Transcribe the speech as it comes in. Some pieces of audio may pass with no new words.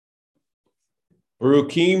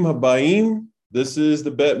Baruchim Habayim. This is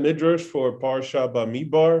the Bet Midrash for Parsha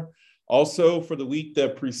Bamidbar, also for the week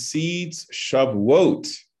that precedes Shavuot.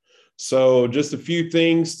 So just a few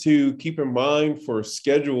things to keep in mind for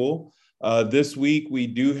schedule. This week, we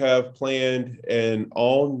do have planned an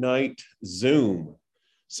all-night Zoom.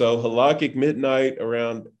 So halakhic midnight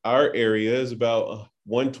around our area is about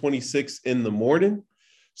 1:26 in the morning.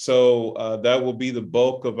 So that will be the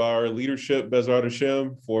bulk of our leadership, Bezrat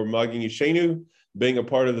Hashem, for Magin Yishenu being a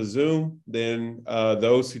part of the Zoom. Then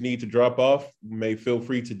those who need to drop off may feel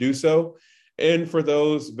free to do so. And for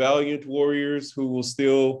those valiant warriors who will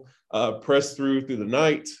still press through the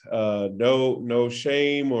night, no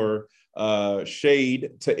shame or shade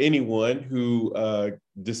to anyone who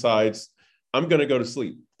decides, I'm going to go to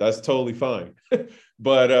sleep. That's totally fine.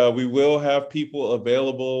 But we will have people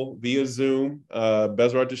available via Zoom.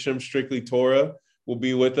 Bezrat Hashem Strictly Torah will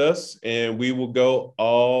be with us, and we will go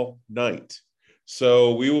all night.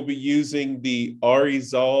 So we will be using the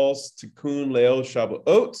Arizal's Tikkun Leil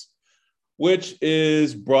Shavuot, which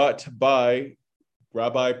is brought by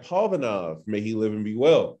Rabbi Palvanov. May he live and be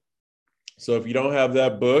well. So if you don't have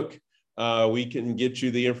that book, we can get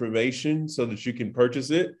you the information so that you can purchase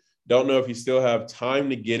it. Don't know if you still have time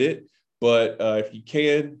to get it, but if you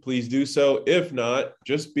can, please do so. If not,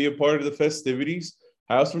 just be a part of the festivities,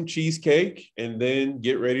 have some cheesecake, and then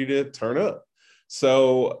get ready to turn up.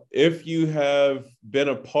 So if you have been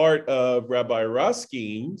a part of Rabbi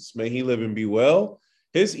Roskeen's, may he live and be well,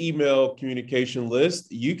 his email communication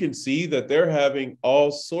list, you can see that they're having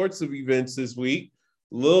all sorts of events this week.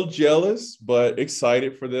 A little jealous, but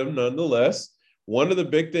excited for them nonetheless. One of the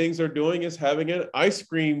big things they're doing is having an ice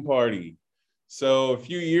cream party. So a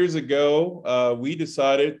few years ago, we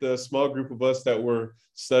decided, the small group of us that were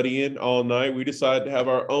studying all night, we decided to have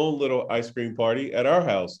our own little ice cream party at our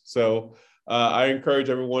house. So I encourage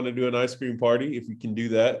everyone to do an ice cream party. If you can do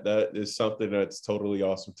that, that is something that's totally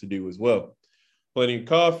awesome to do as well. Plenty of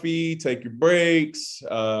coffee, take your breaks,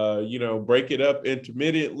 break it up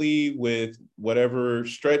intermittently with whatever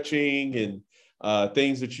stretching and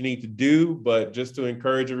things that you need to do. But just to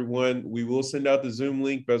encourage everyone, we will send out the Zoom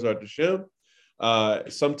link, Bezrat Hashem,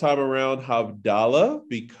 sometime around Havdalah,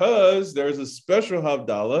 because there's a special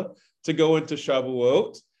Havdalah to go into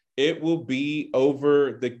Shavuot. It will be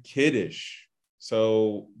over the Kiddush.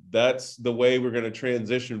 So that's the way we're going to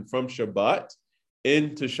transition from Shabbat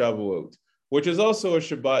into Shavuot, which is also a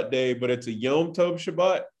Shabbat day, but it's a Yom Tov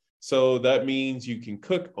Shabbat. So that means you can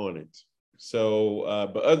cook on it. So,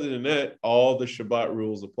 but other than that, all the Shabbat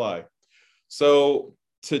rules apply. So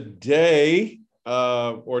today,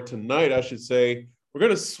 or tonight, I should say, we're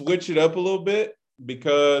going to switch it up a little bit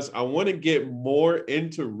because I want to get more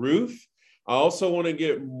into Ruth. I also want to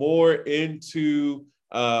get more into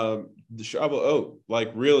the Shavuot,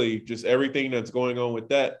 like really just everything that's going on with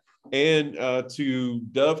that. And to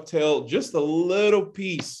dovetail just a little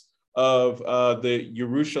piece of the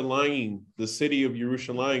Yerushalayim, the city of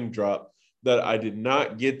Yerushalayim drop that I did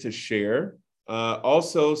not get to share.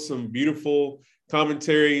 Also, some beautiful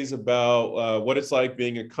commentaries about what it's like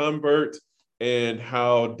being a convert and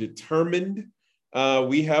how determined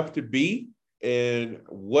we have to be and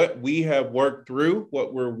what we have worked through,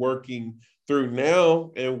 what we're working through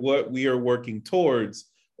now, and what we are working towards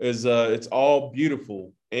is it's all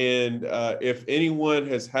beautiful. And if anyone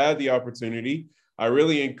has had the opportunity, I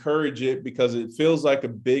really encourage it because it feels like a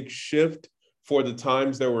big shift for the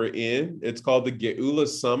times that we're in. It's called the Geula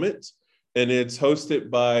Summit, and it's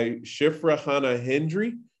hosted by Shifra Hannah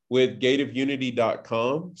Hendry with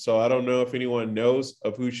gateofunity.com. So I don't know if anyone knows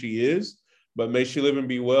of who she is, but may she live and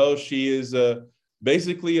be well. She is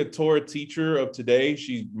basically a Torah teacher of today.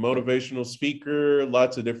 She's a motivational speaker,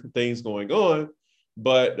 lots of different things going on.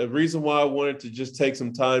 But the reason why I wanted to just take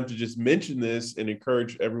some time to just mention this and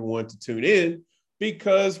encourage everyone to tune in,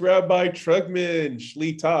 because Rabbi Trugman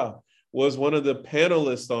Shlita was one of the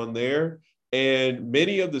panelists on there. And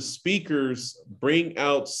many of the speakers bring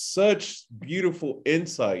out such beautiful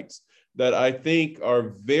insights that I think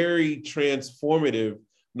are very transformative,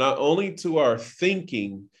 not only to our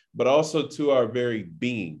thinking, but also to our very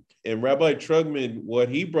being. And Rabbi Trugman, what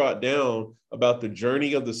he brought down about the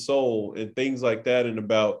journey of the soul and things like that, and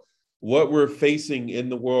about what we're facing in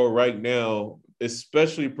the world right now,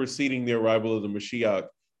 especially preceding the arrival of the Mashiach,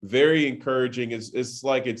 very encouraging. It's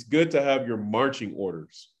like it's good to have your marching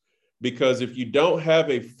orders, because if you don't have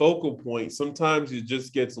a focal point, sometimes it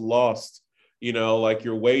just gets lost, like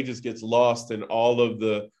your way just gets lost in all of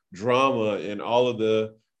the drama and all of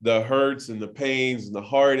the hurts and the pains and the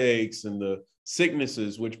heartaches and the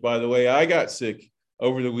sicknesses, which, by the way, I got sick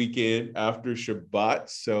over the weekend after Shabbat.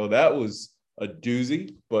 So that was a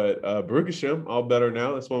doozy, but Baruch Hashem, all better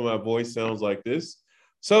now. That's why my voice sounds like this.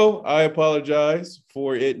 So I apologize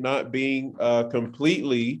for it not being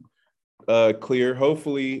completely clear.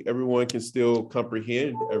 Hopefully everyone can still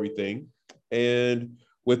comprehend everything. And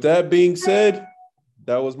with that being said,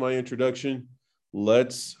 that was my introduction.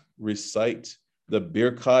 Let's recite the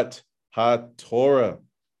Birkat HaTorah.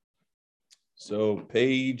 So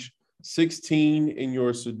page 16 in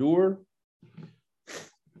your Siddur.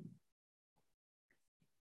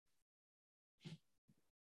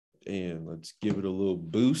 And let's give it a little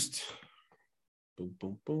boost. Boom,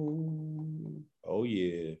 boom, boom. Oh,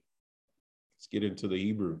 yeah. Let's get into the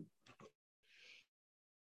Hebrew.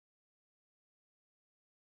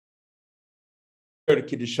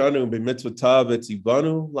 Kiddushanu b'mitzvotav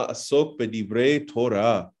etzivanu la'asok b'divrei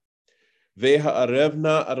Torah.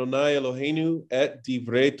 Ve'ha'arevna Adonai Eloheinu et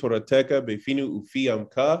divrei Torateka befinu ufi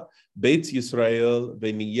amka beit Yisrael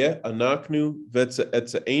ve'niyeh anaknu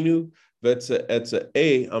ve'etze'enu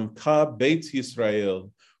ve'etze'e amka beit Yisrael.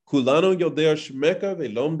 Kulanu yodea shmeka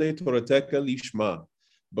ve'lomde Torateka lishma.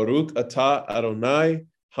 Baruch atah Adonai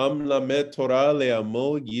hamlamet Torah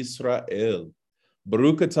le'amo Yisrael.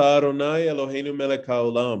 Baruch atah Adonai Eloheinu melech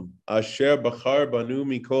haolam asher bachar banu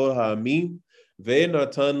mikol ha'amim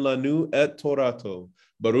ve'natan lanu et Torato.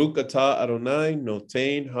 Baruch atah Adonai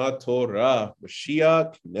noten ha-Torah.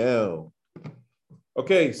 Mashiach now.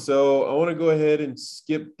 Okay, so I want to go ahead and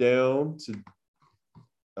skip down to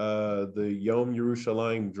the Yom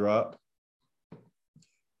Yerushalayim drop,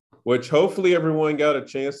 which hopefully everyone got a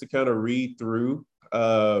chance to kind of read through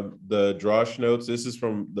the Drosh notes. This is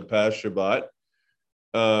from the past Shabbat.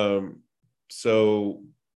 So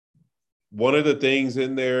one of the things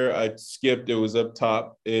in there I skipped, it was up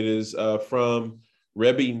top. It is from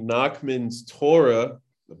Rebbe Nachman's Torah,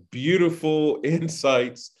 beautiful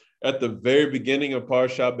insights at the very beginning of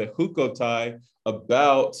Parsha Bechukotai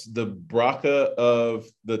about the bracha of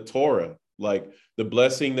the Torah, like the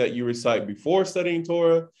blessing that you recite before studying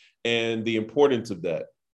Torah and the importance of that.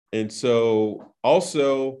 And so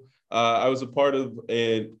also, I was a part of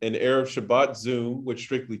an Erev Shabbat Zoom with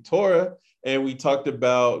Strictly Torah, and we talked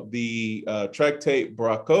about the tractate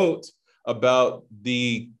Brakot, about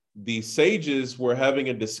the sages were having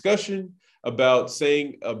a discussion about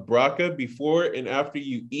saying a bracha before and after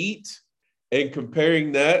you eat, and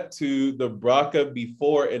comparing that to the bracha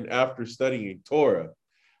before and after studying Torah,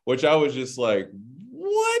 which I was just like,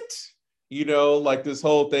 what? You know, like this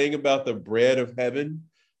whole thing about the bread of heaven,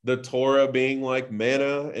 the Torah being like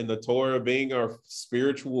manna and the Torah being our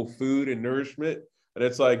spiritual food and nourishment. And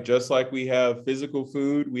it's like, just like we have physical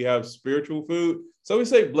food, we have spiritual food. So we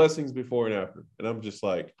say blessings before and after. And I'm just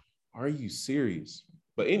like, are you serious?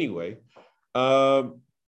 But anyway,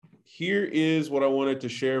 here is what I wanted to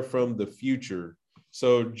share from the future.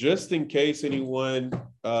 So just in case anyone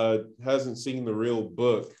hasn't seen the real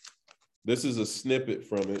book, this is a snippet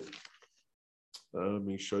from it. Let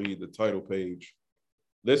me show you the title page.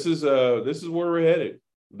 This is where we're headed.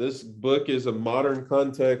 This book is a modern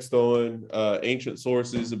context on ancient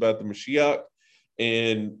sources about the Mashiach,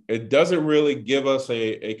 and it doesn't really give us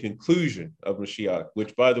a conclusion of Mashiach,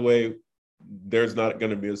 which, by the way, there's not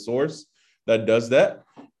going to be a source that does that.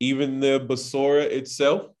 Even the Besorah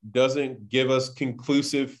itself doesn't give us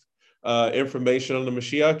conclusive information on the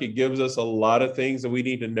Mashiach. It gives us a lot of things that we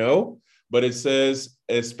need to know, but it says,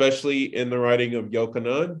 especially in the writing of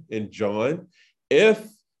Yochanan and John, if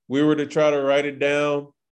we were to try to write it down,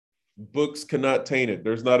 books cannot taint it.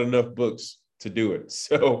 There's not enough books to do it.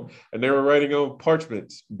 So, and they were writing on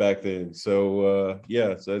parchments back then. So,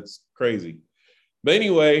 yeah, so that's crazy. But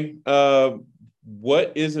anyway,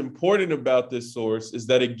 what is important about this source is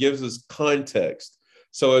that it gives us context.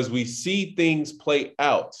 So as we see things play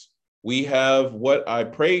out, we have what I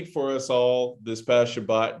prayed for us all this past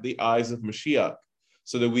Shabbat, the eyes of Mashiach,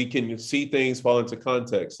 so that we can see things fall into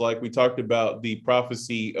context. Like we talked about the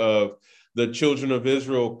prophecy of the children of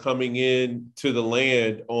Israel coming in to the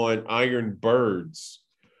land on iron birds.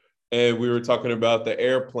 And we were talking about the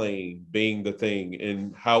airplane being the thing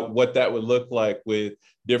and what that would look like with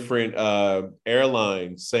different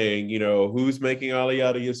airlines saying, you know, who's making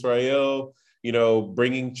Aliyah to Yisrael, you know,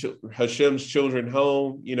 bringing Hashem's children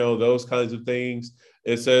home, you know, those kinds of things.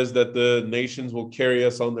 It says that the nations will carry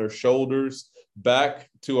us on their shoulders back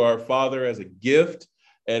to our Father as a gift.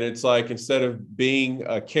 And it's like, instead of being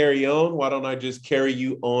a carry on, why don't I just carry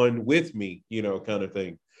you on with me, you know, kind of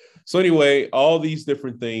thing. So anyway, all these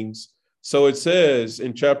different things. So it says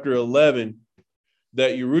in chapter 11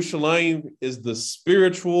 that Yerushalayim is the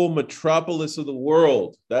spiritual metropolis of the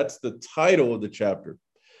world. That's the title of the chapter.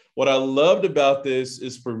 what I loved about this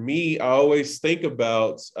is, for me, I always think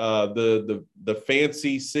about the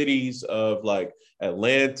fancy cities of like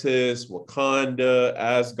Atlantis, Wakanda,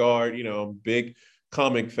 Asgard. You know, I'm a big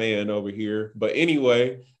comic fan over here. But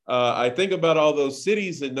anyway, I think about all those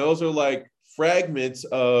cities, and those are like fragments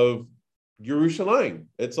of Jerusalem.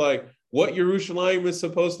 It's like what Jerusalem is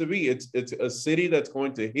supposed to be. It's a city that's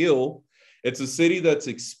going to heal. It's a city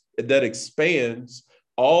that expands.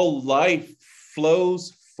 All life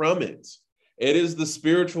flows from it. It is the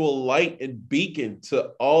spiritual light and beacon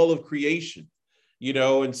to all of creation, you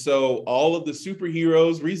know, and so all of the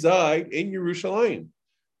superheroes reside in Jerusalem,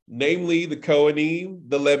 namely the Kohanim,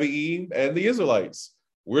 the Leviim, and the Israelites.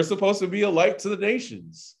 We're supposed to be a light to the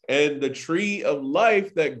nations, and the tree of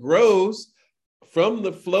life that grows from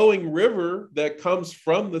the flowing river that comes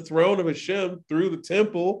from the throne of Hashem through the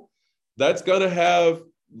temple, that's going to have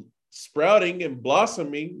sprouting and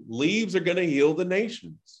blossoming leaves, are going to heal the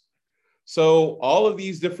nations. So all of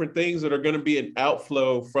these different things that are going to be an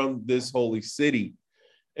outflow from this holy city.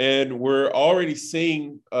 And we're already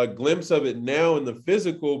seeing a glimpse of it now in the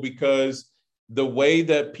physical, because the way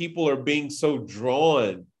that people are being so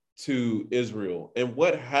drawn to Israel, and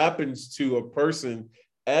what happens to a person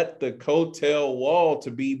at the Kotel wall,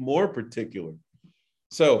 to be more particular.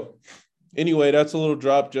 So anyway, that's a little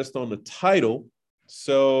drop just on the title.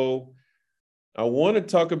 So I want to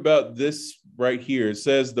talk about this right here. It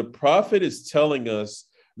says the prophet is telling us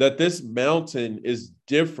that this mountain is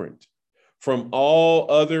different from all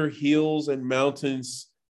other hills and mountains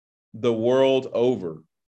the world over.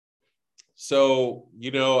 So,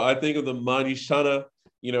 you know, I think of the Manishana,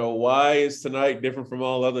 you know, why is tonight different from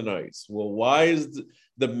all other nights? Well, why is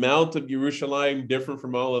the Mount of Jerusalem different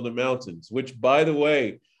from all other mountains? Which, by the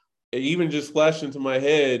way, it even just flashed into my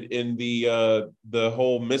head in the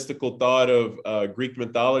whole mystical thought of Greek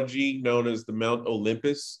mythology known as the Mount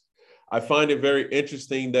Olympus. I find it very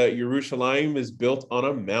interesting that Jerusalem is built on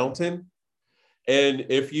a mountain. And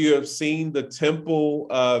if you have seen the temple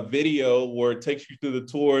video where it takes you through the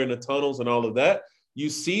tour and the tunnels and all of that, you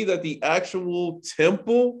see that the actual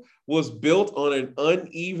temple was built on an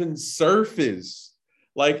uneven surface,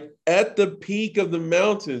 like at the peak of the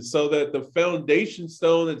mountain, so that the foundation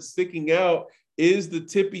stone that's sticking out is the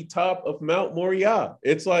tippy top of Mount Moriah.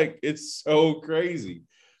 It's like, it's so crazy.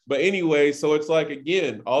 But anyway, so it's like,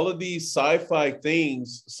 again, all of these sci-fi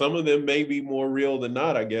things, some of them may be more real than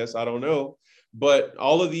not, I guess, I don't know. But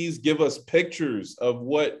all of these give us pictures of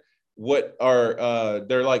what are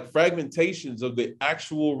they're like fragmentations of the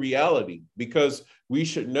actual reality, because we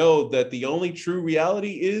should know that the only true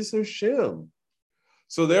reality is Hashem.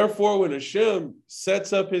 So therefore, when Hashem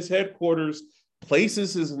sets up his headquarters,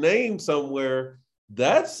 places his name somewhere,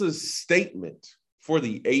 that's a statement for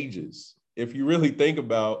the ages. If you really think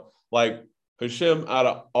about, like, Hashem, out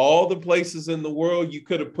of all the places in the world you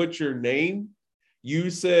could have put your name, you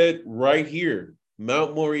said right here,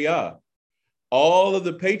 Mount Moriah. All of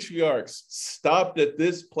the patriarchs stopped at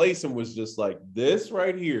this place and was just like, this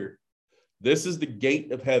right here, this is the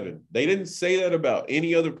gate of heaven. They didn't say that about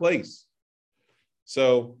any other place.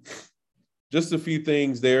 So just a few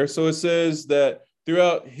things there. So it says that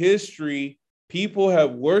throughout history, people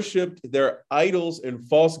have worshiped their idols and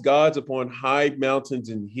false gods upon high mountains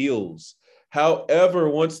and hills. However,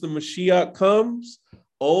 once the Mashiach comes,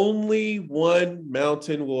 only one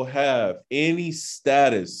mountain will have any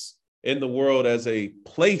status in the world as a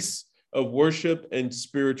place of worship and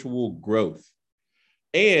spiritual growth.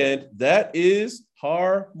 And that is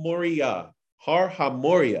Har Moriah, Har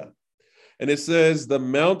HaMoriah. And it says the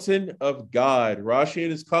mountain of God. Rashi,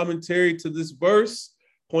 in his commentary to this verse,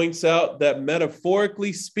 points out that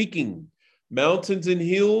metaphorically speaking, mountains and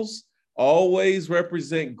hills always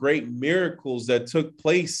represent great miracles that took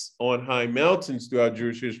place on high mountains throughout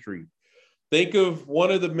Jewish history. Think of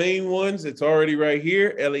one of the main ones. It's already right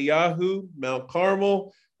here, Eliyahu, Mount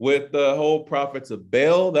Carmel, with the whole prophets of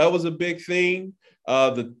Baal. That was a big thing.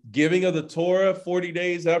 The giving of the Torah 40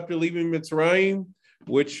 days after leaving Mitzrayim,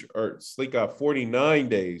 which are 49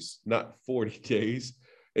 days, not 40 days.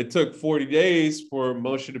 It took 40 days for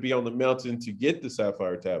Moshe to be on the mountain to get the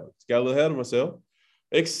sapphire tablets. Got a little ahead of myself.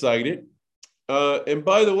 Excited. And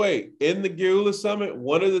by the way, in the Geula Summit,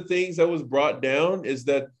 one of the things that was brought down is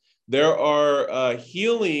that there are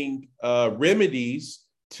healing remedies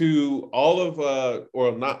to all of,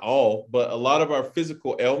 or not all, but a lot of our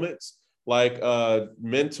physical ailments, like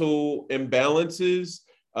mental imbalances,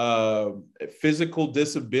 physical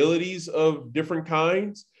disabilities of different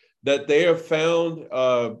kinds, that they have found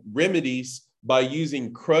remedies by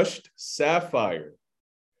using crushed sapphire.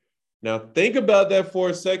 Now, think about that for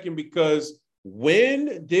a second, because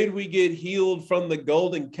When did we get healed from the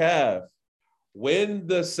golden calf? When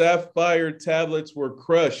the sapphire tablets were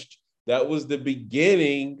crushed, that was the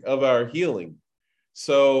beginning of our healing.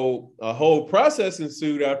 So a whole process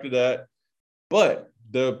ensued after that. But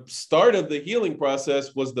the start of the healing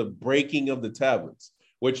process was the breaking of the tablets,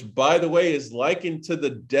 which, by the way, is likened to the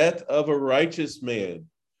death of a righteous man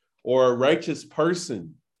or a righteous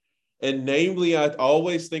person. And namely, I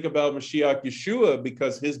always think about Mashiach Yeshua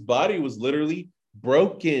because his body was literally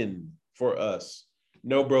broken for us.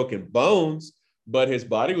 No broken bones, but his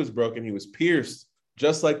body was broken. He was pierced,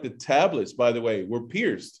 just like the tablets, by the way, were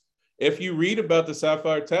pierced. If you read about the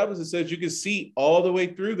sapphire tablets, it says you can see all the way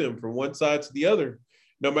through them from one side to the other,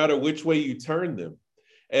 no matter which way you turn them.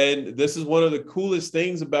 And this is one of the coolest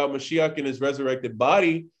things about Mashiach and his resurrected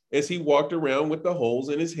body is he walked around with the holes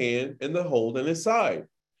in his hand and the hole in his side.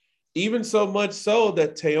 Even so much so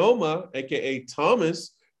that Teoma, aka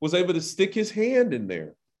Thomas, was able to stick his hand in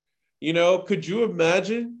there. You know, could you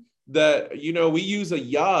imagine that, you know, we use a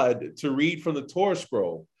yod to read from the Torah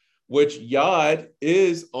scroll, which yod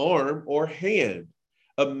is arm or hand.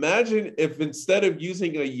 Imagine if instead of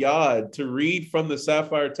using a yod to read from the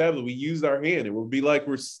sapphire tablet, we used our hand. It would be like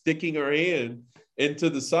we're sticking our hand into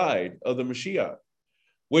the side of the Mashiach,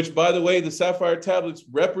 which, by the way, the sapphire tablets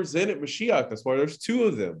represented Mashiach. That's why there's two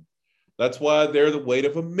of them. That's why they're the weight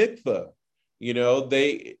of a mikveh. You know,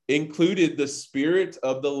 they included the spirit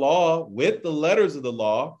of the law with the letters of the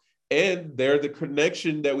law, and they're the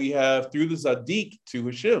connection that we have through the Zadik to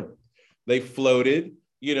Hashem. They floated,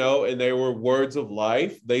 you know, and they were words of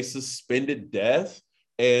life. They suspended death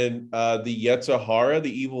and the Yetzer Hara,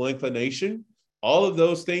 the evil inclination. All of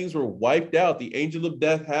those things were wiped out. The angel of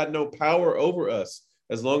death had no power over us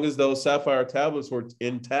as long as those sapphire tablets were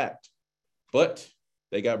intact. But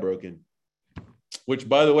they got broken, which,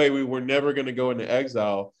 by the way, we were never going to go into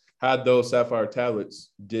exile had those sapphire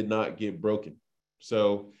tablets did not get broken.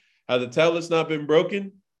 So had the tablets not been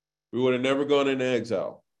broken, we would have never gone into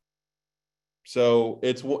exile. So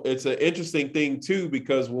it's an interesting thing, too,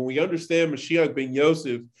 because when we understand Mashiach ben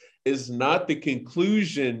Yosef is not the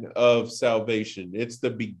conclusion of salvation, it's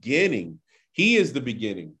the beginning. He is the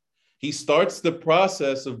beginning. He starts the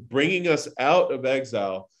process of bringing us out of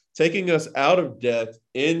exile, taking us out of death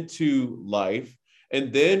into life.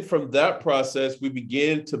 And then from that process, we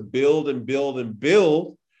begin to build and build and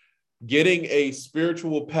build, getting a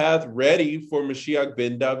spiritual path ready for Mashiach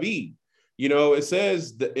ben David. You know, it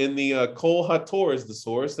says in the Kol HaTorah is the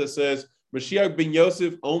source that says Mashiach ben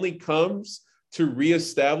Yosef only comes to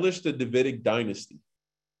reestablish the Davidic dynasty.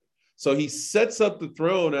 So he sets up the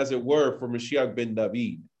throne, as it were, for Mashiach ben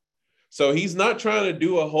David. So he's not trying to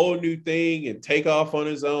do a whole new thing and take off on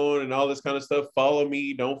his own and all this kind of stuff. Follow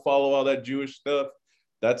me, don't follow all that Jewish stuff.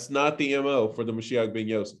 That's not the MO for the Mashiach ben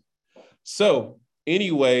Yosef. So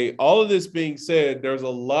anyway, all of this being said, there's a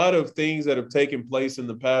lot of things that have taken place in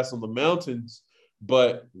the past on the mountains.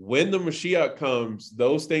 But when the Mashiach comes,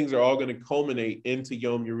 those things are all going to culminate into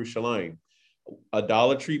Yom Yerushalayim.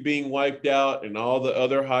 Idolatry being wiped out and all the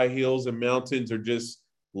other high hills and mountains are just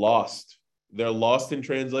lost. They're lost in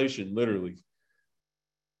translation, literally.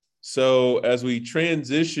 So as we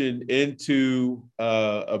transition into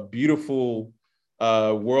a beautiful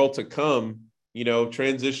world to come, you know,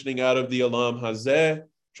 transitioning out of the Olam Hazeh,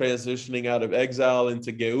 transitioning out of exile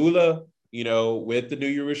into Geula, you know, with the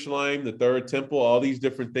New Yerushalayim, the third temple, all these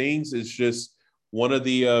different things is just one of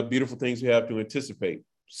the beautiful things we have to anticipate.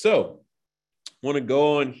 So I want to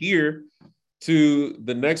go on here to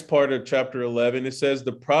the next part of chapter 11. It says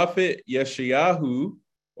the prophet Yeshayahu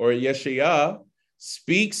or Yeshayah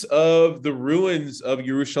speaks of the ruins of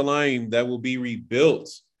Yerushalayim that will be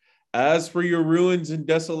rebuilt. As for your ruins and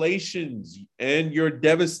desolations and your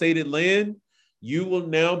devastated land, you will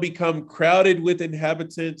now become crowded with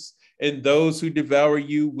inhabitants, and those who devour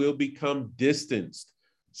you will become distanced.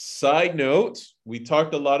 Side note, we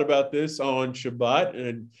talked a lot about this on Shabbat,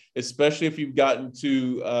 and especially if you've gotten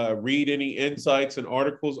to read any insights and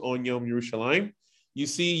articles on Yom Yerushalayim, you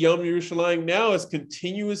see Yom Yerushalayim now is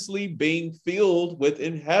continuously being filled with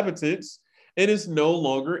inhabitants and is no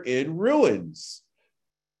longer in ruins,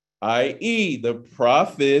 i.e., the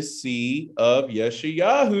prophecy of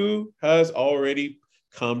Yeshayahu has already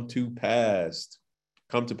come to pass.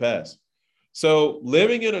 So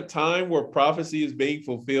living in a time where prophecy is being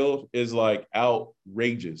fulfilled is like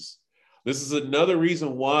outrageous. This is another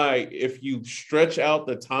reason why if you stretch out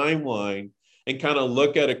the timeline and kind of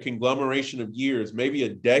look at a conglomeration of years, maybe a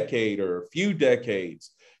decade or a few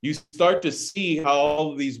decades, you start to see how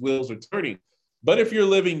all of these wheels are turning. But if you're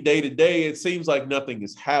living day to day, it seems like nothing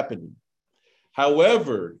is happening.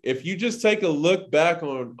 However, if you just take a look back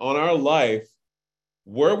on our life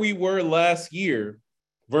where we were last year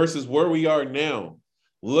versus where we are now,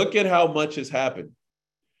 look at how much has happened.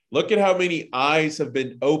 Look at how many eyes have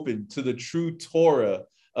been opened to the true Torah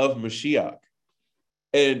of Mashiach.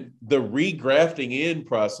 And the regrafting in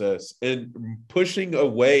process and pushing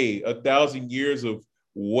away 1,000 years of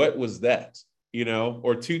what was that,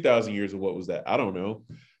 or 2,000 years of what was that? I don't know.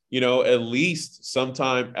 At least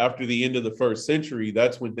sometime after the end of the first century,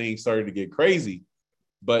 that's when things started to get crazy.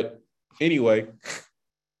 But anyway,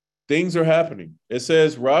 things are happening. It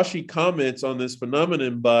says Rashi comments on this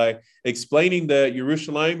phenomenon by explaining that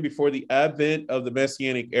Jerusalem before the advent of the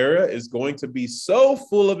Messianic era is going to be so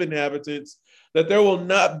full of inhabitants that there will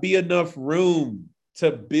not be enough room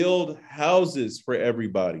to build houses for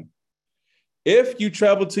everybody. If you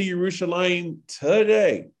travel to Jerusalem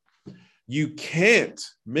today, you can't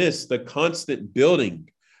miss the constant building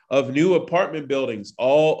of new apartment buildings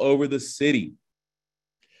all over the city.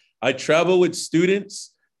 I travel with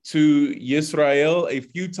students to Israel a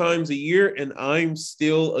few times a year, and I'm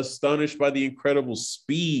still astonished by the incredible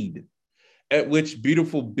speed at which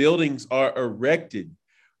beautiful buildings are erected.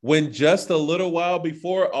 When just a little while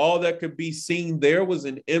before, all that could be seen there was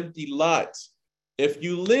an empty lot. If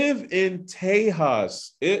you live in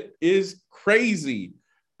Tejas, it is crazy.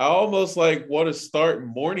 I almost want to start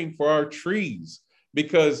mourning for our trees,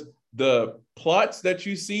 because the plots that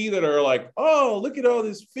you see that are like, oh, look at all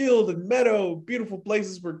this field and meadow, beautiful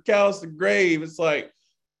places for cows to grave. It's like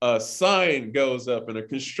a sign goes up and a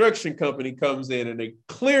construction company comes in and they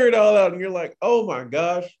clear it all out. And you're like, oh my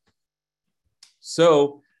gosh.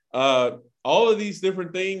 So all of these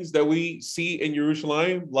different things that we see in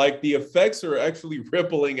Jerusalem, like the effects are actually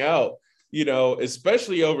rippling out,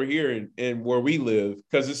 especially over here in where we live,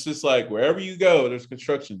 because it's just like wherever you go, there's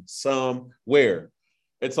construction somewhere.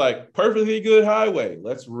 It's like perfectly good highway.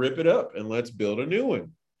 Let's rip it up and let's build a new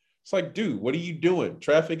one. It's like, dude, what are you doing?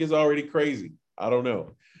 Traffic is already crazy. I don't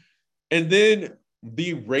know. And then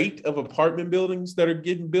the rate of apartment buildings that are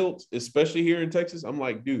getting built, especially here in Texas, I'm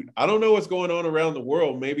like, dude, I don't know what's going on around the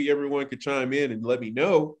world. Maybe everyone could chime in and let me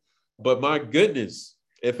know. But my goodness,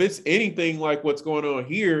 if it's anything like what's going on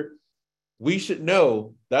here, we should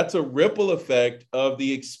know that's a ripple effect of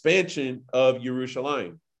the expansion of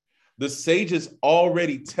Jerusalem. The sages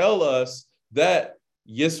already tell us that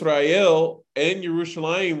Yisrael and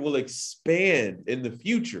Jerusalem will expand in the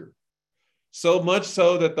future. So much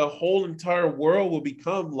so that the whole entire world will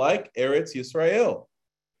become like Eretz Yisrael.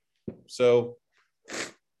 So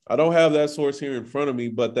I don't have that source here in front of me,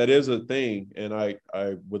 but that is a thing. And I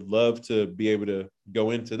would love to be able to go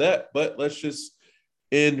into that. But let's just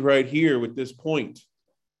end right here with this point.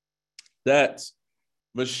 That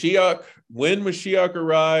Mashiach, when Mashiach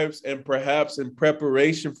arrives, and perhaps in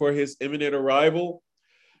preparation for his imminent arrival,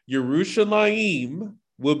 Jerusalem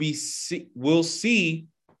will see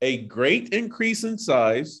a great increase in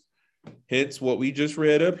size, hence what we just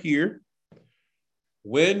read up here.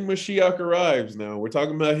 When Mashiach arrives, now we're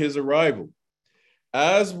talking about his arrival.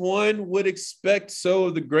 As one would expect, so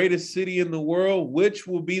the greatest city in the world, which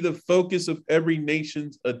will be the focus of every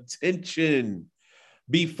nation's attention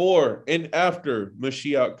before and after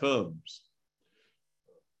Mashiach comes.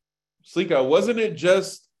 Slika, wasn't it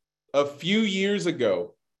just a few years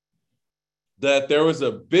ago that there was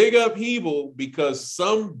a big upheaval because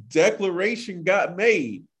some declaration got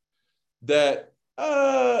made that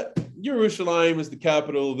Jerusalem is the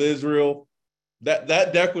capital of Israel? That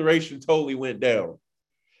declaration totally went down.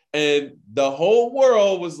 And the whole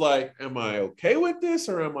world was like, am I okay with this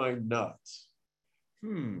or am I not?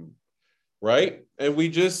 Right? And we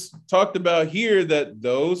just talked about here that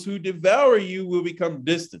those who devour you will become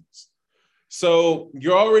distant. So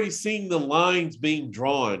you're already seeing the lines being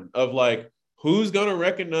drawn of like, who's going to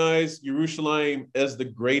recognize Jerusalem as the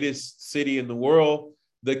greatest city in the world,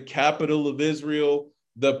 the capital of Israel,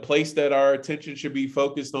 the place that our attention should be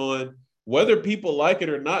focused on? Whether people like it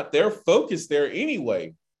or not, they're focused there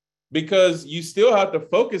anyway, because you still have to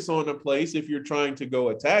focus on a place if you're trying to go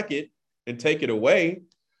attack it and take it away.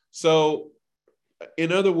 So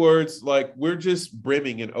in other words, like, we're just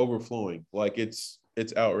brimming and overflowing. Like it's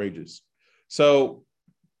outrageous. So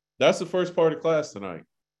that's the first part of class tonight.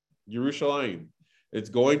 Jerusalem. It's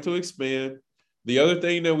going to expand. The other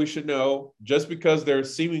thing that we should know, just because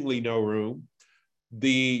there's seemingly no room,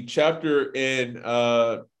 the chapter in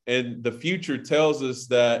the future tells us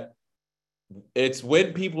that it's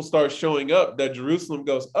when people start showing up that Jerusalem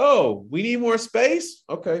goes, oh, we need more space?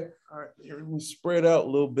 Okay, all right, here we spread out a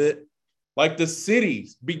little bit. Like the city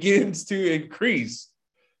begins to increase.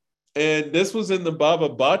 And this was in the Baba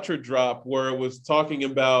Batra drop where it was talking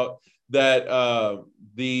about that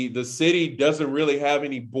the city doesn't really have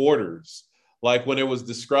any borders. Like when it was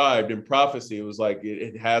described in prophecy, it was like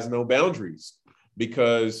it has no boundaries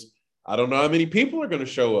because I don't know how many people are going to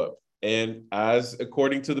show up. And as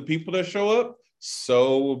according to the people that show up,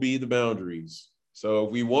 so will be the boundaries. So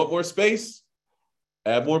if we want more space,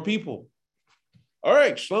 add more people. All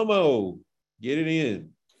right, Shlomo, get it in.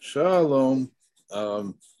 Shalom.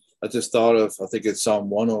 I just thought of, I think it's Psalm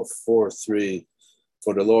 104:3.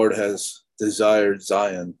 For the Lord has desired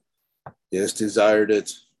Zion. He has desired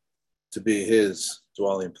it to be his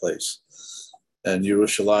dwelling place. And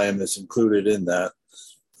Jerusalem is included in that,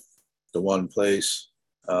 the one place.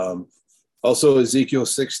 Also, Ezekiel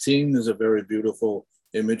 16 is a very beautiful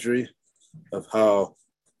imagery of how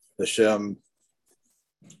Hashem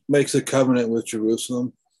makes a covenant with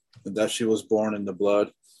Jerusalem and that she was born in the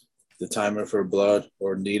blood, the time of her blood,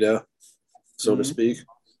 or Nida, so to speak.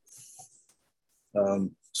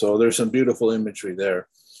 So there's some beautiful imagery there.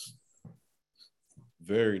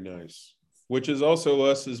 Very nice. Which is also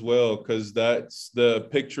us as well, because that's the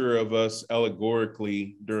picture of us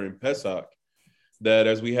allegorically during Pesach, that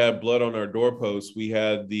as we have blood on our doorposts, we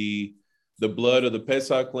had the blood of the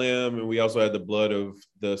Pesach lamb, and we also had the blood of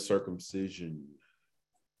the circumcision.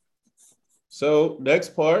 So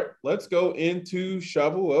next part, let's go into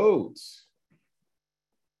Shavuot.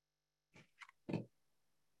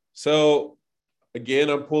 So again,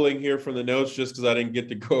 I'm pulling here from the notes just because I didn't get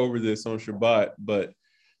to go over this on Shabbat, but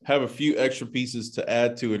have a few extra pieces to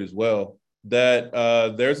add to it as well. That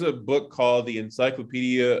there's a book called The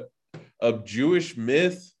Encyclopedia of Jewish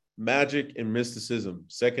Myth, Magic, and Mysticism,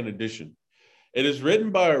 2nd edition. It is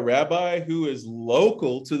written by a rabbi who is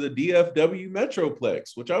local to the DFW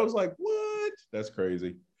Metroplex, which I was like, what? That's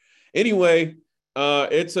crazy. Anyway,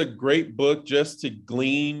 it's a great book just to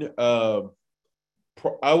glean.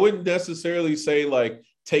 I wouldn't necessarily say like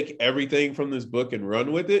take everything from this book and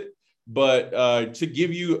run with it, but to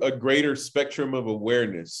give you a greater spectrum of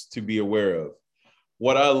awareness to be aware of.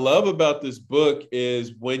 What I love about this book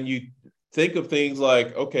is when you think of things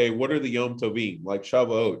like, okay, what are the Yom Tovim? Like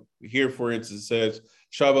Shavuot. Here, for instance, says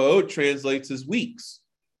Shavuot translates as weeks.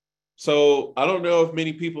 So I don't know if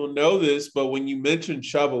many people know this, but when you mention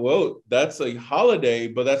Shavuot, that's a holiday,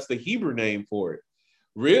 but that's the Hebrew name for it.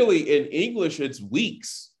 Really, in English, it's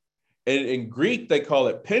weeks. And in Greek, they call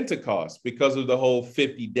it Pentecost because of the whole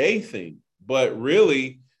 50-day thing. But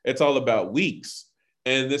really, it's all about weeks.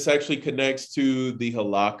 And this actually connects to the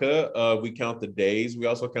halakha. We count the days. We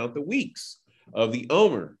also count the weeks of the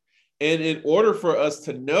Omer. And in order for us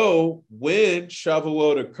to know when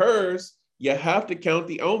Shavuot occurs, you have to count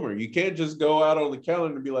the Omer. You can't just go out on the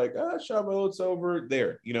calendar and be like, Shavuot's over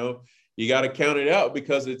there. You know, you got to count it out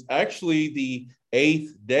because it's actually the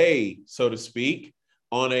 8th day, so to speak,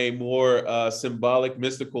 on a more symbolic,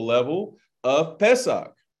 mystical level of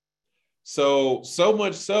Pesach. So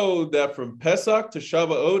much so that from Pesach to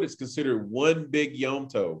Shavuot, it's considered one big Yom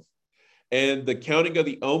Tov. And the counting of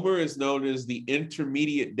the Omer is known as the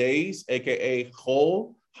intermediate days, aka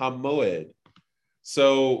Chol HaMoed.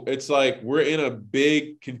 So it's like we're in a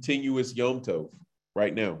big continuous Yom Tov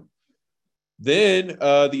right now. Then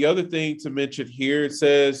the other thing to mention here, it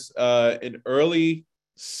says an early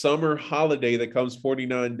summer holiday that comes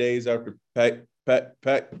 49 days after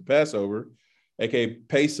Passover, aka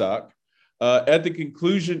Pesach, at the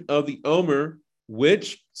conclusion of the Omer,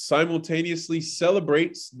 which simultaneously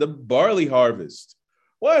celebrates the barley harvest.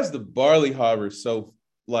 Why is the barley harvest so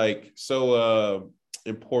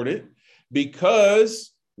important?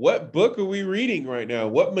 Because what book are we reading right now?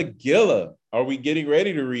 What Megillah are we getting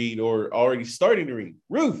ready to read or already starting to read?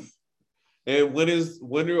 Ruth. And when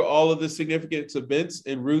do all of the significant events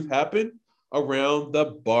in Ruth happen? Around the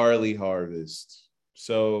barley harvest.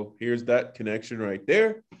 So here's that connection right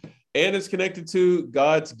there. And it's connected to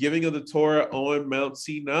God's giving of the Torah on Mount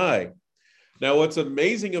Sinai. Now, what's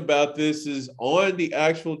amazing about this is on the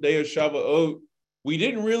actual day of Shavuot, we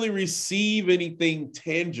didn't really receive anything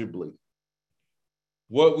tangibly.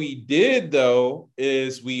 What we did, though,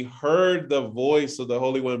 is we heard the voice of the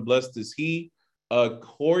Holy One, blessed is He,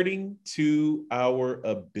 according to our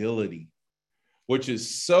ability, which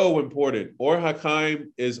is so important. Or HaChaim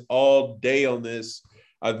is all day on this.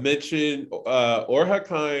 I've mentioned Or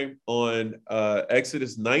HaChaim on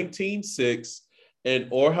Exodus 19:6 and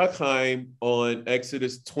Or HaChaim on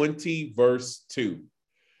Exodus 20, verse 2.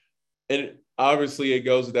 And obviously, it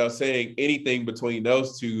goes without saying anything between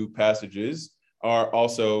those two passages are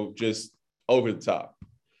also just over the top.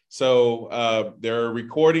 So there are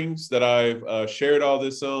recordings that I've shared all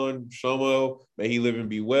this on. Shlomo, may he live and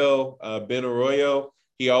be well. Ben Arroyo,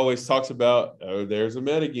 he always talks about, there's a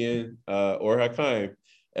met again, Or HaChaim,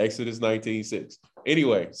 Exodus 19:6.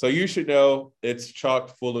 Anyway, so you should know it's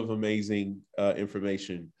chock full of amazing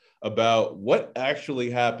information about what actually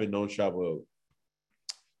happened on Shavuot.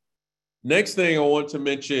 Next thing I want to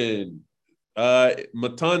mention,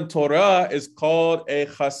 Matan Torah is called a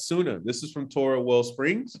chasuna. This is from Torah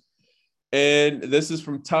Wellsprings, and this is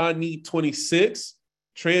from Tani 26,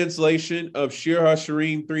 translation of Shir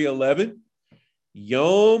HaShirim 3:11.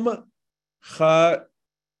 Yom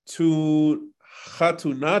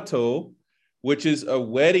Chatunato, which is a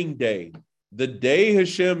wedding day, the day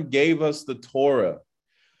Hashem gave us the Torah.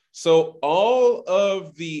 So all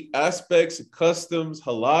of the aspects, customs,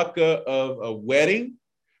 halakha of a wedding,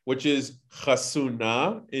 which is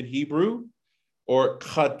chasuna in Hebrew, or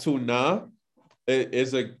khatuna,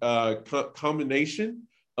 is a combination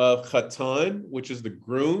of chatan, which is the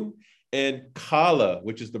groom, and kala,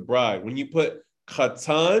 which is the bride. When you put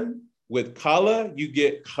chatan with kala, you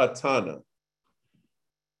get khatana.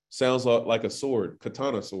 Sounds like a sword,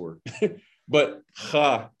 katana sword, but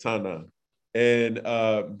khatana. And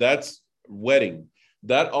that's wedding.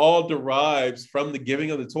 That all derives from the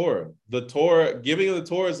giving of the Torah. The giving of the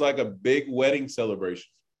Torah is like a big wedding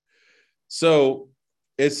celebration. So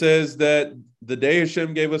it says that the day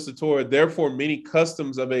Hashem gave us the Torah, therefore many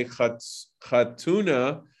customs of a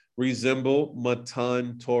chatuna resemble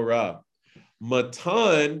Matan Torah.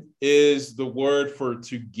 Matan is the word for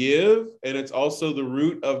to give, and it's also the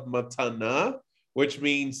root of matana, which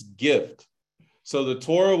means gift. So the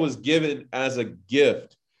Torah was given as a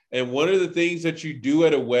gift. And one of the things that you do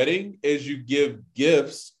at a wedding is you give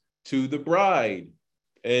gifts to the bride.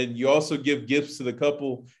 And you also give gifts to the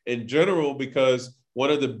couple in general, because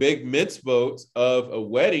one of the big mitzvot of a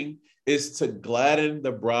wedding is to gladden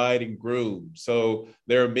the bride and groom. So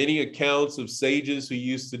there are many accounts of sages who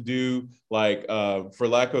used to do, like, for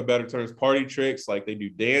lack of a better terms, party tricks, like they do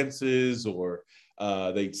dances or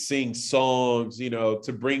they sing songs,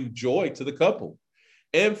 to bring joy to the couple.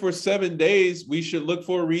 And for 7 days, we should look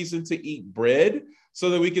for a reason to eat bread so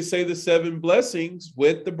that we can say the 7 blessings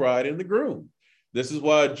with the bride and the groom. This is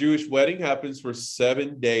why a Jewish wedding happens for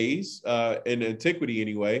 7 days, in antiquity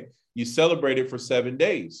anyway. You celebrate it for 7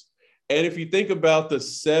 days. And if you think about the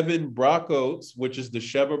 7 brachot, which is the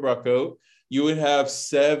Sheva brachot, you would have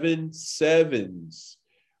 7 sevens,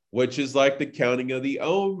 which is like the counting of the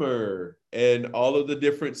Omer and all of the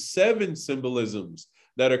different 7 symbolisms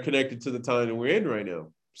that are connected to the time that we're in right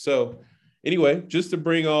now. So anyway, just to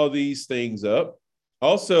bring all these things up.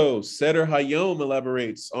 Also, Seder Hayom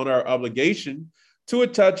elaborates on our obligation to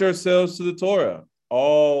attach ourselves to the Torah.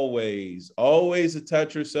 Always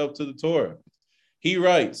attach yourself to the Torah. He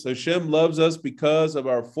writes, Hashem loves us because of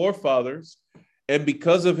our forefathers and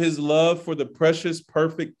because of his love for the precious,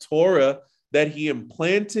 perfect Torah that he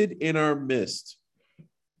implanted in our midst.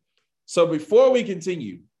 So before we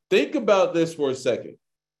continue, think about this for a second.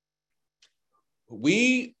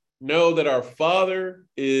 We know that our father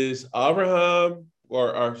is Abraham,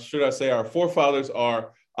 or should I say our forefathers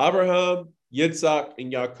are Abraham, Yitzhak,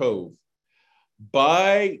 and Yaakov.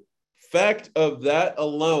 By fact of that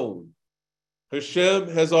alone, Hashem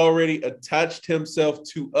has already attached himself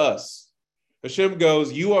to us. Hashem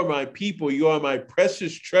goes, you are my people, you are my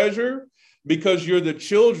precious treasure, because you're the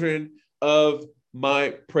children of my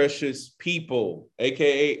precious people,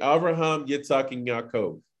 aka Abraham, Yitzhak, and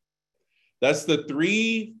Yaakov. That's the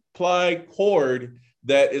 3-ply cord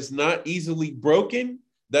that is not easily broken,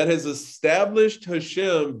 that has established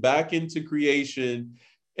Hashem back into creation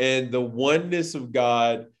and the oneness of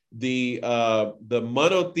God, the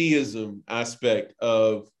monotheism aspect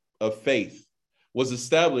of faith was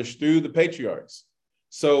established through the patriarchs.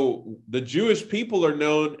 So the Jewish people are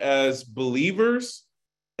known as believers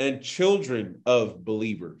and children of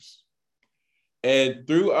believers. And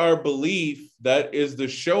through our belief, that is the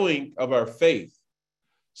showing of our faith.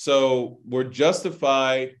 So we're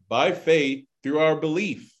justified by faith through our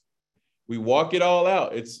belief. We walk it all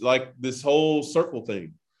out. It's like this whole circle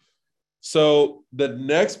thing. So the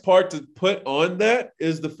next part to put on that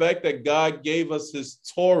is the fact that God gave us his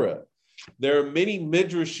Torah. There are many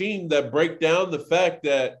midrashim that break down the fact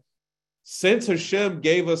that since Hashem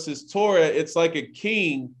gave us his Torah, it's like a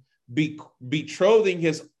king betrothing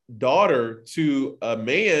his daughter to a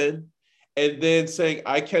man and then saying,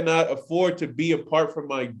 I cannot afford to be apart from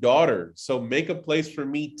my daughter, so make a place for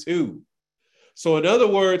me too. So in other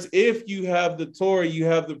words, if you have the Torah, you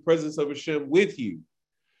have the presence of Hashem with you.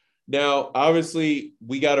 Now, obviously,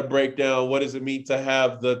 we got to break down what does it mean to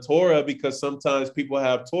have the Torah, because sometimes people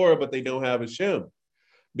have Torah, but they don't have Hashem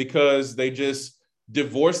because they just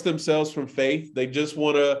divorce themselves from faith. They just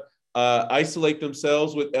want to isolate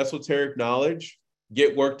themselves with esoteric knowledge,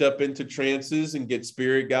 get worked up into trances and get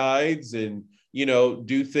spirit guides and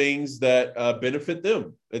do things that benefit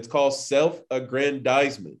them. It's called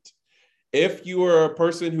self-aggrandizement. If you are a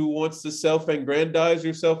person who wants to self-aggrandize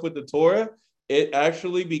yourself with the Torah, it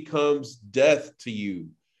actually becomes death to you.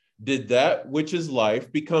 Did that which is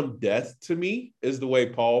life become death to me, is the way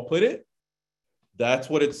Paul put it? That's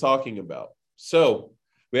what it's talking about. So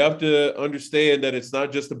we have to understand that it's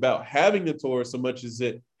not just about having the Torah so much as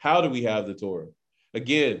how do we have the Torah?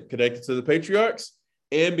 Again, connected to the patriarchs,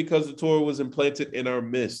 and because the Torah was implanted in our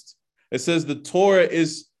midst. It says the Torah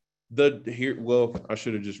is I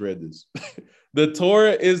should have just read this. The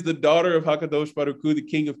Torah is the daughter of HaKadosh Baruch Hu, the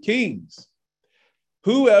King of Kings.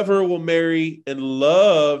 Whoever will marry and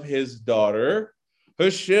love his daughter,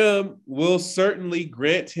 Hashem will certainly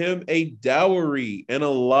grant him a dowry and a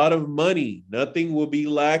lot of money. Nothing will be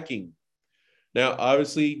lacking. Now,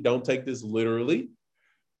 obviously, don't take this literally,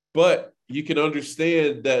 but you can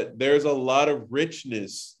understand that there's a lot of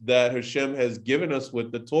richness that Hashem has given us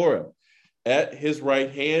with the Torah. At his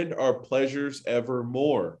right hand are pleasures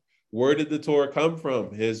evermore. Where did the Torah come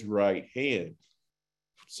from? His right hand.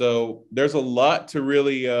 So there's a lot to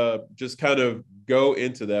really just kind of go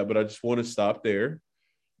into that, but I just want to stop there.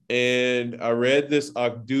 And I read this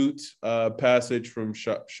Akdut passage from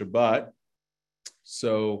Shabbat.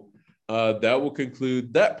 So that will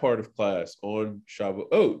conclude that part of class on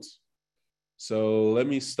Shavuot. So let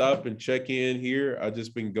me stop and check in here. I've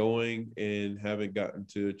just been going and haven't gotten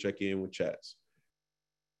to check in with chats.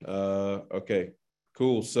 Okay,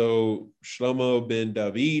 cool. So Shlomo ben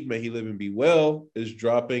David, may he live and be well, is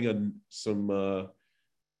dropping some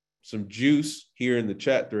juice here in the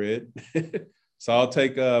chat thread. So I'll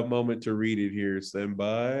take a moment to read it here. Stand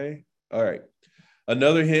by. All right.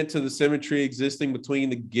 Another hint to the symmetry existing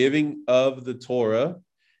between the giving of the Torah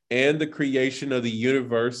and the creation of the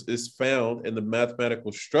universe is found in the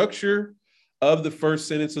mathematical structure of the first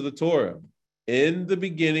sentence of the Torah. In the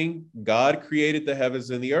beginning, God created the heavens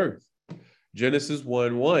and the earth. Genesis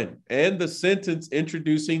 1:1. And the sentence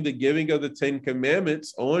introducing the giving of the Ten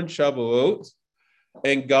Commandments on Shavuot.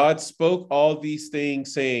 And God spoke all these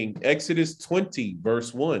things, saying, Exodus 20,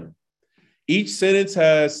 verse 1. Each sentence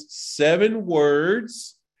has 7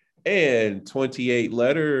 words and 28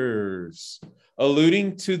 letters,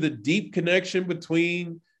 alluding to the deep connection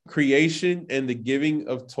between creation and the giving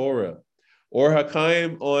of Torah. Or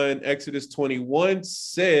HaChaim on Exodus 21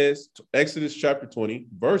 says, Exodus chapter 20,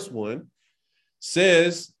 verse 1,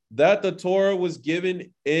 says that the Torah was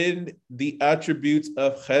given in the attributes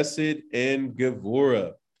of Chesed and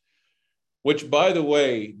Gevurah, which, by the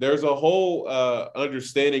way, there's a whole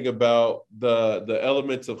understanding about the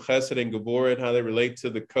elements of Chesed and Gevurah and how they relate to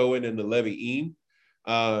the Cohen and the Levi'im.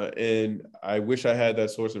 And I wish I had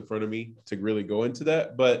that source in front of me to really go into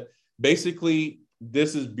that. But basically,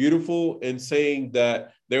 this is beautiful in saying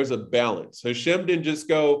that there's a balance. Hashem didn't just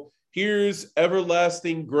go, here's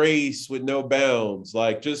everlasting grace with no bounds.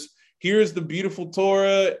 Like, just here's the beautiful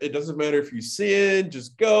Torah. It doesn't matter if you sin,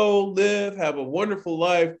 just go live, have a wonderful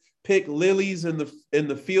life, pick lilies in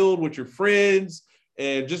the field with your friends,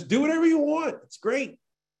 and just do whatever you want. It's great.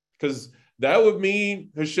 Because that would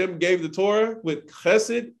mean Hashem gave the Torah with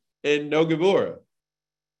chesed and no gevurah.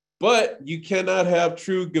 But you cannot have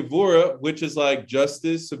true gevurah, which is like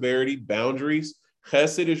justice, severity, boundaries.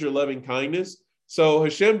 Chesed is your loving kindness. So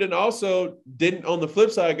Hashem didn't on the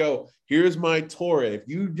flip side go, here's my Torah. If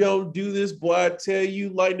you don't do this, boy, I tell you,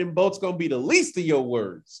 lightning bolt's going to be the least of your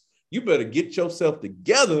words. You better get yourself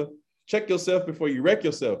together. Check yourself before you wreck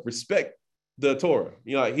yourself. Respect the Torah.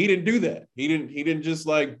 He didn't do that. He didn't just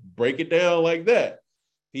like break it down like that.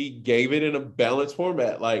 He gave it in a balanced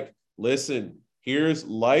format. Like, listen, here's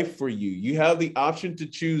life for you. You have the option to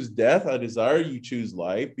choose death. I desire you choose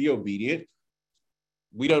life. Be obedient.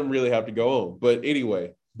 We don't really have to go on. But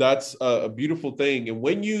anyway, that's a beautiful thing. And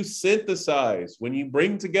when you synthesize, when you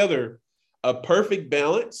bring together a perfect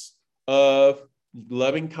balance of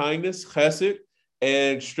loving kindness, chesed,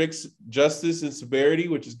 and strict justice and severity,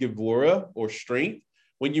 which is gevurah or strength,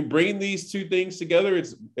 when you bring these two things together,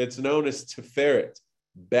 it's known as tiferet,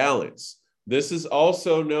 balance. This is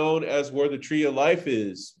also known as where the tree of life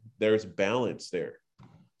is. There's balance there.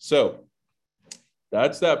 So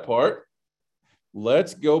that's that part.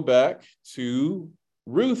 Let's go back to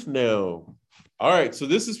Ruth now. All right, so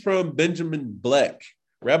this is from Benjamin Bleck,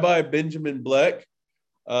 Rabbi Benjamin Bleck.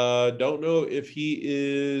 Don't know if he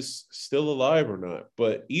is still alive or not,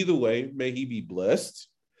 but either way, may he be blessed.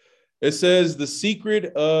 It says, the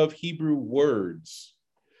secret of Hebrew words.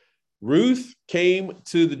 Ruth came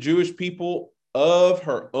to the Jewish people of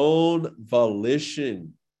her own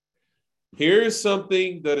volition. Here's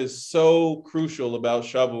something that is so crucial about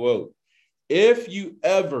Shavuot. If you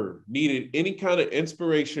ever needed any kind of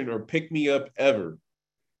inspiration or pick me up ever,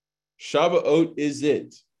 Shavuot is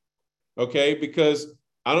it. Okay, because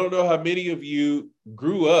I don't know how many of you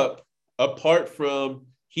grew up apart from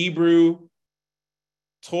Hebrew,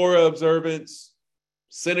 Torah observance,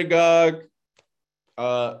 synagogue,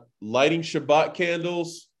 lighting Shabbat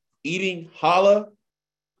candles, eating challah.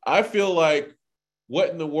 I feel like, what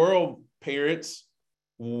in the world, parents?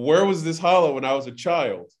 Where was this challah when I was a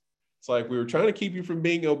child? It's like, we were trying to keep you from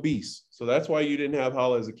being obese. So that's why you didn't have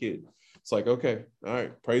challah as a kid. It's like, okay, all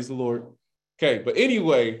right, praise the Lord. Okay, but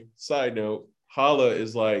anyway, side note, challah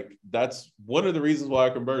is like, that's one of the reasons why I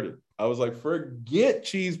converted. I was like, forget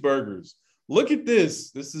cheeseburgers. Look at this.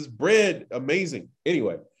 This is bread. Amazing.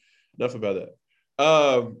 Anyway, enough about that.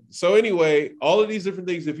 So anyway, all of these different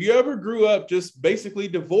things. If you ever grew up just basically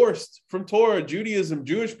divorced from Torah, Judaism,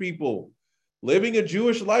 Jewish people, living a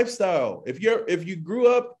Jewish lifestyle, if you grew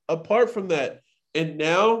up apart from that and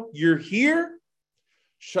now you're here,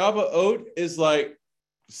 Shavuot is like,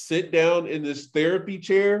 sit down in this therapy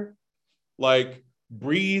chair, like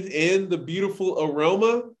breathe in the beautiful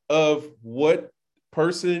aroma of what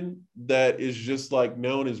person that is just like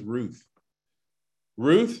known as Ruth.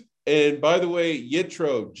 Ruth, and by the way,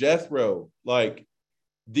 Yitro, Jethro, like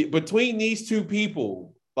between these two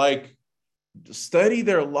people, like study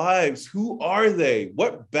their lives. Who are they?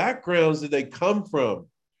 What backgrounds did they come from?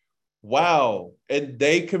 Wow. And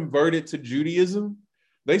they converted to Judaism.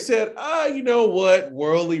 They said, you know what?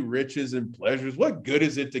 Worldly riches and pleasures. What good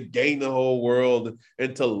is it to gain the whole world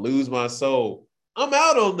and to lose my soul? I'm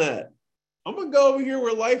out on that. I'm going to go over here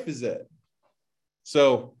where life is at.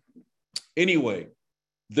 So anyway,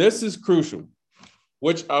 this is crucial,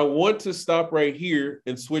 which I want to stop right here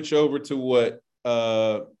and switch over to what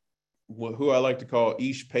who I like to call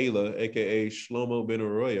Ish Pela, aka Shlomo Ben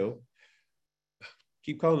Arroyo.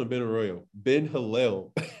 Keep calling him Ben Arroyo. Ben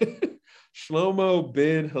Hillel. Shlomo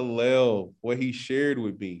Ben Hillel, what he shared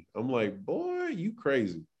with me. I'm like, boy, you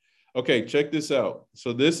crazy. Okay, check this out.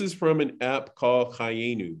 So this is from an app called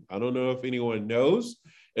Chayenu. I don't know if anyone knows.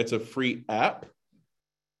 It's a free app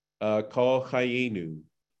called Chayenu.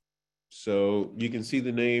 So you can see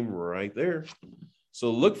the name right there.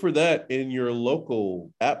 So look for that in your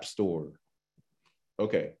local app store.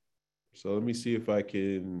 Okay, so let me see if I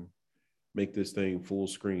can make this thing full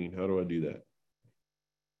screen. How do I do that?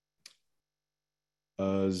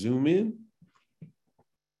 Zoom in.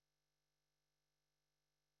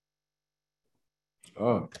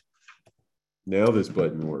 Ah, now this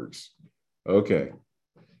button works. Okay.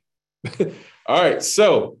 All right,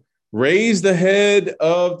 so raise the head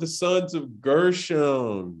of the sons of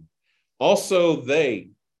Gershon. Also, they.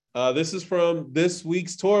 This is from this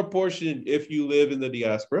week's Torah portion, if you live in the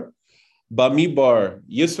diaspora. Bamidbar.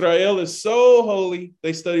 Yisrael is so holy.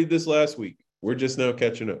 They studied this last week. We're just now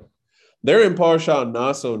catching up. They're in Parsha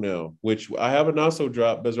Naso now, which I have a Naso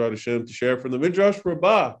drop, Bezrat Hashem, to share from the Midrash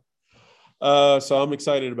Rabbah. So I'm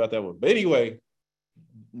excited about that one. But anyway,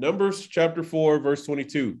 Numbers chapter 4, verse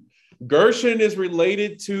 22. Gershon is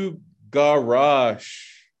related to Garash,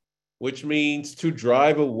 which means to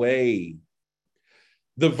drive away.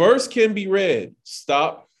 The verse can be read.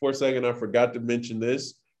 Stop for a second. I forgot to mention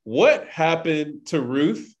this. What happened to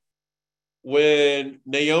Ruth when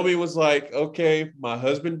Naomi was like, okay, my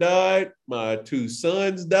husband died, my 2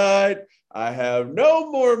 sons died, I have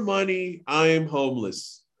no more money, I am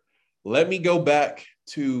homeless. Let me go back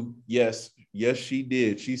to, yes, she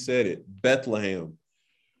did. She said it, Bethlehem.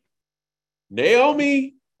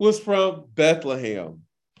 Naomi was from Bethlehem.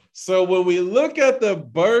 So when we look at the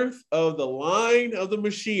birth of the line of the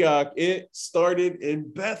Mashiach, it started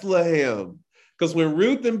in Bethlehem. Because when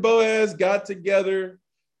Ruth and Boaz got together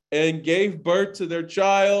and gave birth to their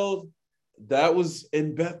child, that was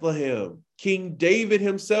in Bethlehem. King David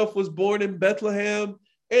himself was born in Bethlehem.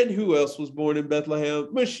 And who else was born in Bethlehem?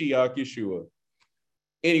 Mashiach Yeshua.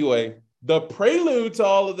 Anyway, the prelude to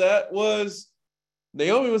all of that was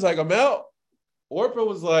Naomi was like, I'm out. Orpah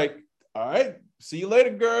was like, all right, see you later,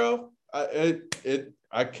 girl.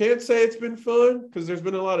 I can't say it's been fun because there's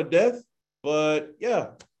been a lot of death, but yeah,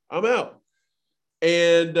 I'm out.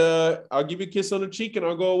 And I'll give you a kiss on the cheek and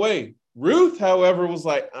I'll go away. Ruth, however, was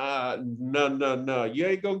like, no. You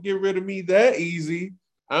ain't going to get rid of me that easy.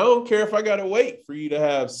 I don't care if I got to wait for you to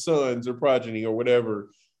have sons or progeny or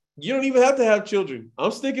whatever. You don't even have to have children.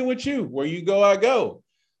 I'm sticking with you. Where you go, I go.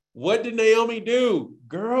 What did Naomi do?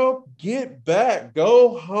 Girl, get back.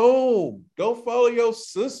 Go home. Go follow your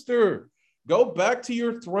sister. Go back to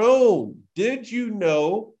your throne. Did you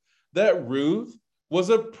know that Ruth was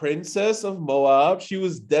a princess of Moab? She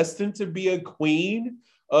was destined to be a queen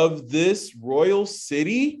of this royal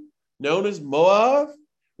city. known as Moab,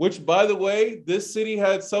 which, by the way, this city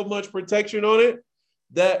had so much protection on it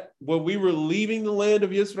that when we were leaving the land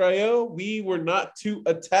of Israel, we were not to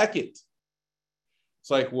attack it. It's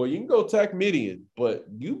like, well, you can go attack Midian, but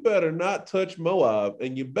you better not touch Moab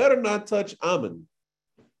and you better not touch Ammon.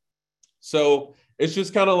 So it's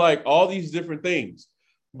just kind of like all these different things.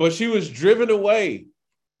 But she was driven away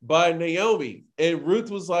by Naomi. And Ruth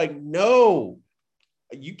was like, no,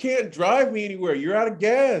 you can't drive me anywhere. You're out of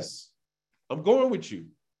gas. I'm going with you.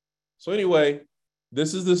 So anyway,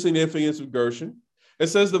 this is the significance of Gershon. It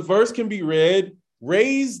says the verse can be read,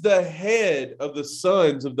 raise the head of the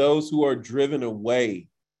sons of those who are driven away,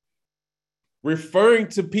 referring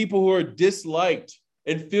to people who are disliked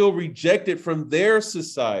and feel rejected from their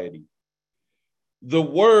society. The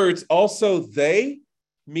words also they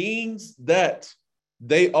means that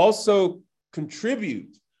they also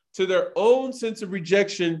contribute to their own sense of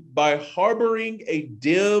rejection by harboring a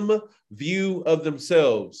dim view of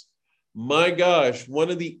themselves. My gosh, one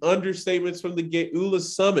of the understatements from the Geula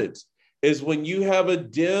Summit is when you have a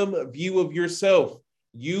dim view of yourself,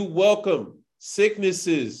 you welcome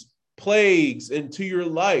sicknesses, plagues into your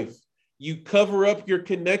life. You cover up your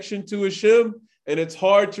connection to Hashem, and it's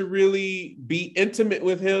hard to really be intimate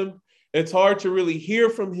with him. It's hard to really hear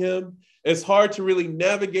from him. It's hard to really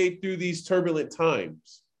navigate through these turbulent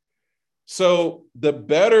times. So the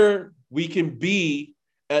better we can be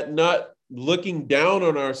at not looking down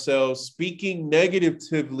on ourselves, speaking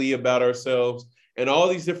negatively about ourselves, and all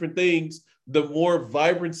these different things, the more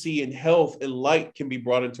vibrancy and health and light can be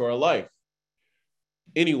brought into our life.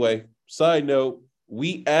 Anyway, side note,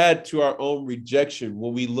 we add to our own rejection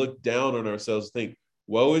when we look down on ourselves, think,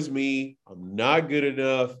 woe is me, I'm not good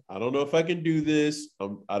enough, I don't know if I can do this,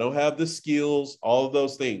 I don't have the skills, all of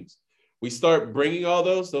those things. We start bringing all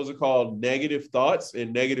those are called negative thoughts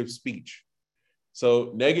and negative speech. So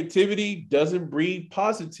negativity doesn't breed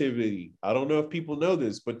positivity. I don't know if people know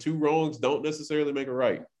this, but two wrongs don't necessarily make a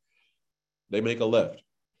right. They make a left.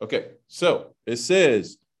 Okay, so it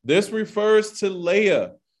says, this refers to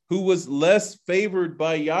Leah, who was less favored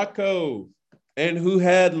by Yaakov and who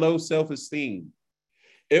had low self-esteem.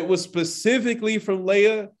 It was specifically from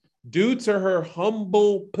Leah due to her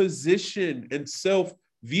humble position and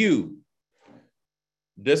self-view.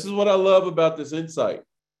 This is what I love about this insight.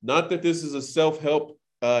 Not that this is a self-help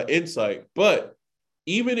insight, but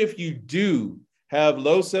even if you do have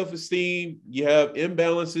low self-esteem, you have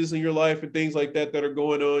imbalances in your life and things like that are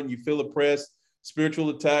going on, you feel oppressed, spiritual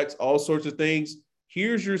attacks, all sorts of things,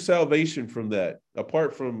 here's your salvation from that.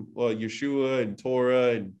 Apart from Yeshua and Torah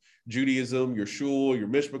and Judaism, your shul, your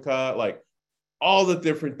mishpachah, like all the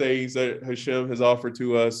different things that Hashem has offered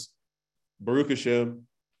to us, Baruch Hashem,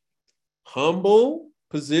 humble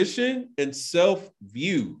position and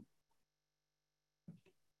self-view.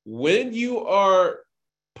 When you are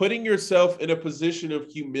putting yourself in a position of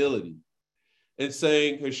humility and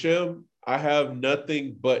saying, Hashem, I have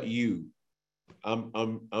nothing but you.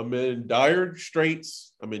 I'm in dire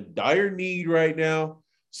straits. I'm in dire need right now.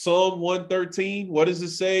 Psalm 113, what does it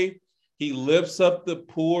say? He lifts up the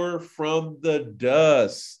poor from the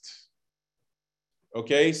dust.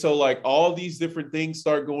 Okay, so like all these different things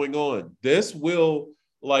start going on. This will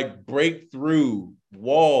like break through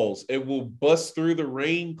walls. It will bust through the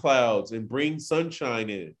rain clouds and bring sunshine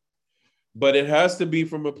in. But it has to be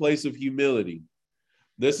from a place of humility.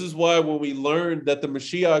 This is why when we learn that the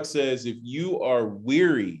Mashiach says, if you are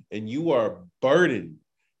weary and you are burdened,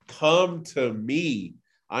 come to me.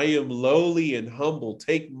 I am lowly and humble.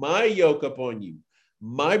 Take my yoke upon you.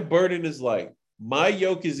 My burden is light. My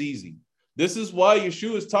yoke is easy. This is why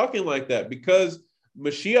Yeshua is talking like that, because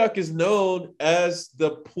Mashiach is known as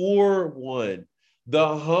the poor one,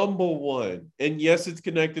 the humble one. And yes, it's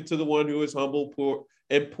connected to the one who is humble,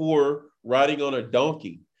 poor, riding on a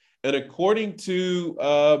donkey. And according to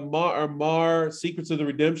Mar Secrets of the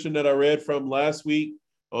Redemption that I read from last week,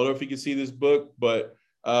 I don't know if you can see this book, but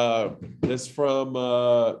it's from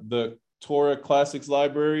the Torah Classics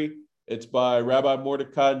Library. It's by Rabbi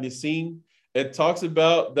Mordecai Nissim. It talks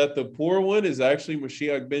about that the poor one is actually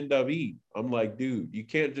Mashiach ben David. I'm like, dude, you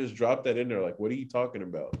can't just drop that in there. Like, what are you talking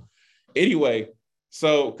about? Anyway,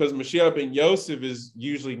 so because Mashiach ben Yosef is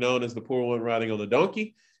usually known as the poor one riding on the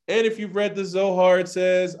donkey. And if you've read the Zohar, it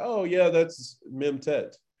says, oh, yeah, that's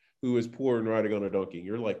Memtet, who is poor and riding on a donkey.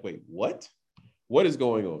 You're like, wait, what? What is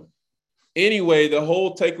going on? Anyway, the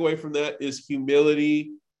whole takeaway from that is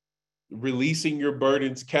humility, releasing your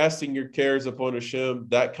burdens, casting your cares upon Hashem,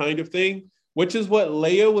 that kind of thing, which is what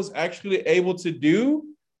Leah was actually able to do.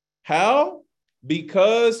 How?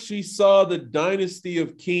 Because she saw the dynasty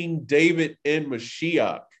of King David and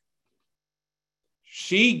Mashiach.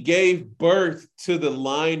 She gave birth to the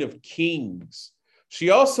line of kings. She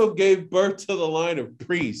also gave birth to the line of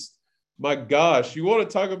priests. My gosh, you want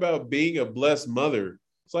to talk about being a blessed mother?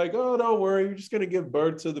 It's like, oh, don't worry, you're just going to give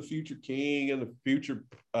birth to the future king and the future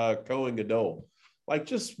Kohen Gadol. Like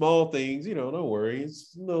just small things, don't worry.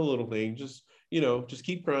 It's no little thing. Just, just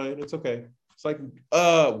keep crying. It's okay. It's like,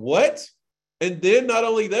 what? And then not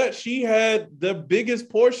only that, she had the biggest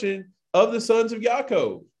portion of the sons of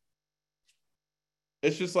Yaakov.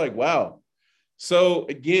 It's just like, wow. So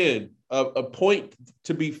again, a point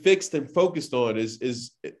to be fixed and focused on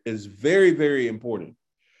is very, very important.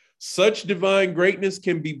 Such divine greatness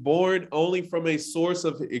can be born only from a source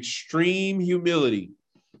of extreme humility.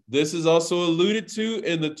 This is also alluded to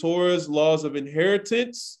in the Torah's laws of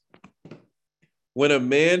inheritance. When a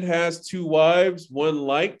man has two wives, one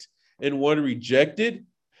liked and one rejected,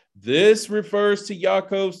 this refers to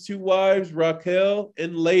Yaakov's two wives, Rachel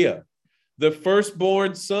and Leah. The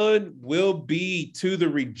firstborn son will be to the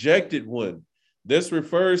rejected one. This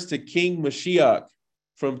refers to King Mashiach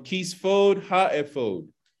from Kisfod HaEphod.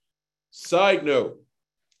 Side note,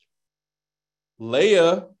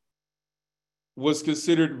 Leah was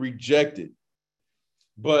considered rejected,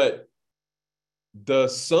 but the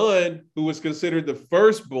son who was considered the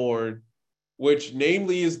firstborn, which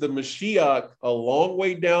namely is the Mashiach, a long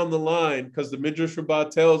way down the line, because the Midrash Rabbah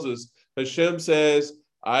tells us, Hashem says,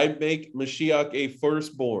 I make Mashiach a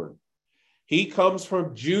firstborn. He comes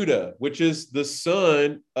from Judah, which is the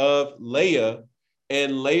son of Leah,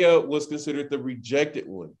 and Leah was considered the rejected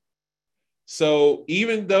one. So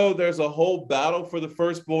even though there's a whole battle for the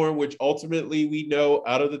firstborn, which ultimately we know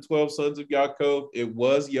out of the 12 sons of Yaakov, it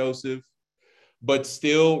was Yosef, but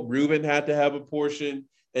still Reuben had to have a portion.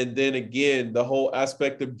 And then again, the whole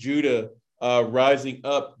aspect of Judah rising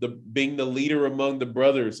up, being the leader among the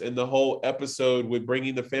brothers, and the whole episode with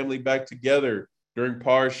bringing the family back together during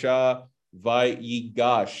Parsha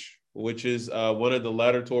Vayigash, which is one of the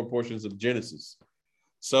latter Torah portions of Genesis.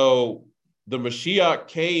 So the Mashiach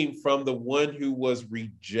came from the one who was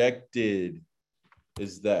rejected.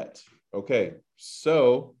 Is that okay?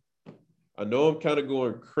 So I know I'm kind of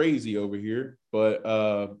going crazy over here, but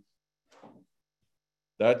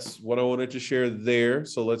that's what I wanted to share there.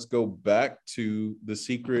 So let's go back to the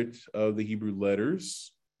secret of the Hebrew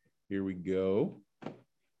letters. Here we go.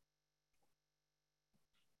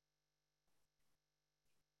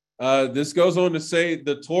 This goes on to say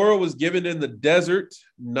the Torah was given in the desert,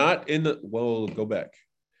 not in the, well, go back.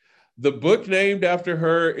 The book named after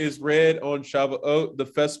her is read on Shavuot, the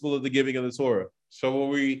festival of the giving of the Torah. So when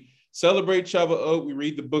we celebrate Shavuot, we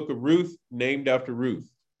read the book of Ruth, named after Ruth.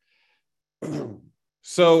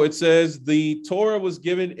 So it says the Torah was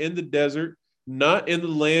given in the desert, not in the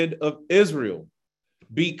land of Israel,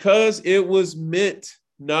 because it was meant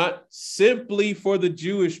not simply for the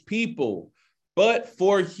Jewish people, but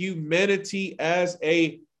for humanity as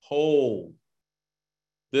a whole.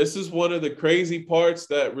 This is one of the crazy parts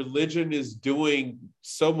that religion is doing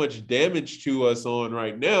so much damage to us on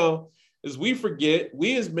right now, is we forget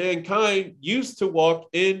we as mankind used to walk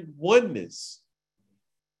in oneness.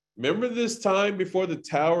 Remember this time before the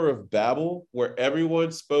Tower of Babel, where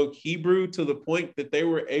everyone spoke Hebrew to the point that they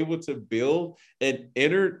were able to build an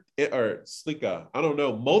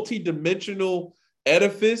multi-dimensional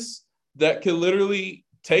edifice that could literally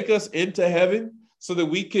take us into heaven so that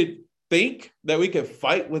we could think that we could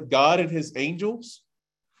fight with God and his angels,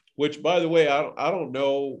 which, by the way, I don't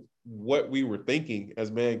know what we were thinking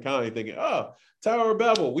as mankind, thinking, Tower of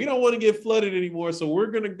Babel, we don't want to get flooded anymore, so we're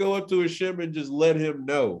going to go up to Hashem and just let him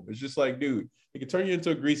know. It's just like, dude, it can turn you into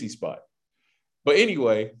a greasy spot. But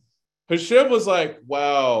anyway, Hashem was like,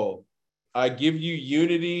 wow, I give you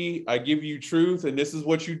unity, I give you truth, and this is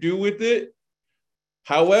what you do with it.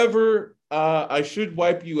 However, I should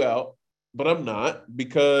wipe you out, but I'm not,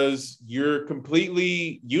 because you're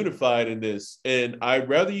completely unified in this, and I'd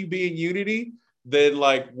rather you be in unity than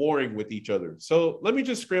like warring with each other. So let me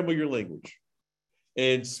just scramble your language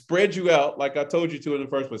and spread you out like I told you to in the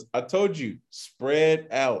first place. I told you, spread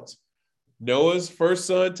out. Noah's first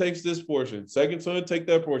son takes this portion. Second son, take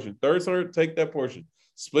that portion. Third son, take that portion.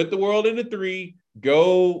 Split the world into three.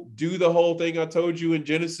 Go do the whole thing I told you in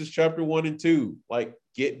Genesis chapter 1 and 2. Like,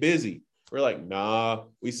 get busy. We're like, nah,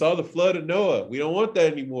 we saw the flood of Noah. We don't want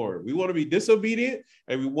that anymore. We want to be disobedient,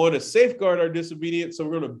 and we want to safeguard our disobedience. So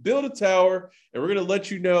we're going to build a tower, and we're going to let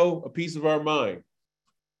you know a piece of our mind.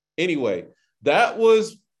 Anyway, that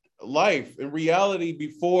was life in reality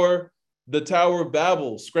before the Tower of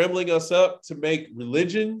Babel, scrambling us up to make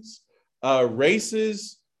religions,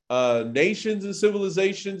 races, nations, and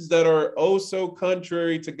civilizations that are oh so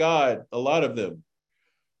contrary to God, a lot of them.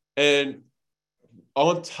 And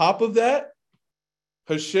on top of that,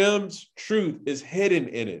 Hashem's truth is hidden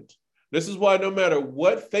in it. This is why no matter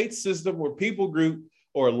what faith system or people group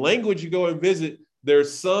or language you go and visit,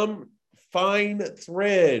 there's some fine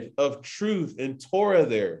thread of truth and Torah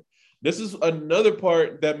there. This is another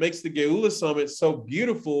part that makes the Geula Summit so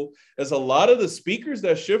beautiful, as a lot of the speakers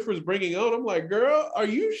that Schiffer is bringing on, I'm like, girl, are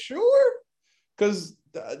you sure? Because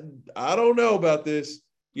I don't know about this,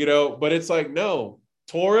 but it's like, no,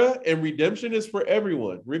 Torah and redemption is for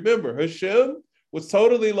everyone. Remember, Hashem was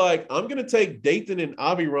totally like, I'm going to take Dathan and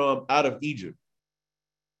Abiram out of Egypt.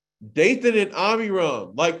 Dathan and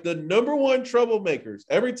Abiram, like the number one troublemakers.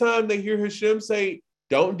 Every time they hear Hashem say,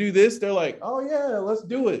 don't do this, they're like, oh yeah, let's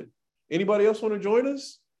do it. Anybody else want to join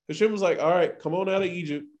us? Hashem was like, all right, come on out of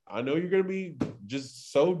Egypt. I know you're going to be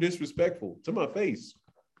just so disrespectful to my face.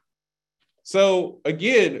 So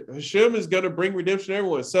again, Hashem is going to bring redemption to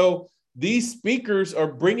everyone. So these speakers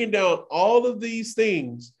are bringing down all of these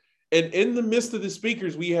things. And in the midst of the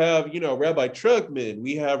speakers, we have, Rabbi Trugman,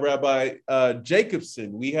 we have Rabbi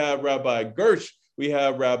Jacobson, we have Rabbi Gersh, we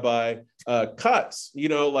have Rabbi Katz,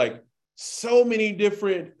 like so many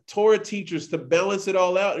different Torah teachers to balance it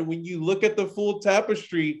all out. And when you look at the full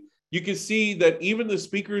tapestry, you can see that even the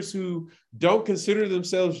speakers who don't consider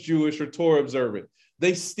themselves Jewish or Torah observant,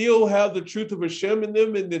 they still have the truth of Hashem in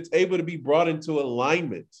them, and it's able to be brought into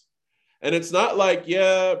alignment. And it's not like,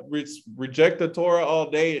 reject the Torah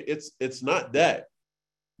all day. It's not that.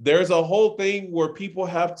 There's a whole thing where people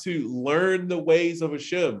have to learn the ways of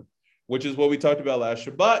Hashem, which is what we talked about last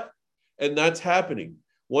Shabbat. And that's happening.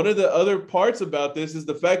 One of the other parts about this is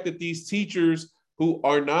the fact that these teachers who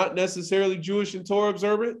are not necessarily Jewish and Torah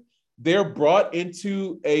observant, they're brought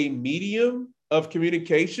into a medium of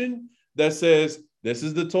communication that says, this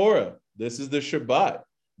is the Torah, this is the Shabbat,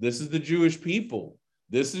 this is the Jewish people,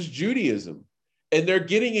 this is Judaism. And they're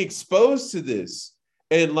getting exposed to this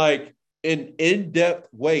and like in in-depth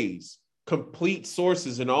ways, complete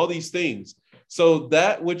sources and all these things. So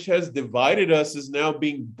that which has divided us is now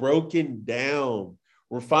being broken down.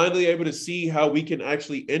 We're finally able to see how we can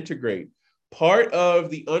actually integrate. Part of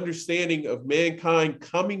the understanding of mankind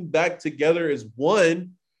coming back together as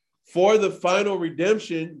one for the final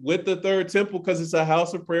redemption with the third temple, because it's a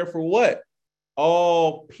house of prayer for what?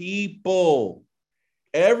 All people.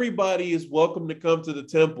 Everybody is welcome to come to the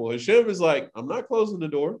temple. Hashem is like, I'm not closing the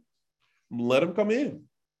door. Let them come in.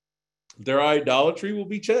 Their idolatry will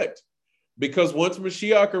be checked, because once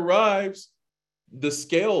Mashiach arrives, the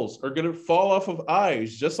scales are going to fall off of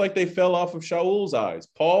eyes, just like they fell off of Shaul's eyes.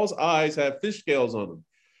 Paul's eyes had fish scales on them.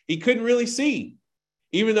 He couldn't really see,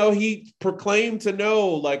 even though he proclaimed to know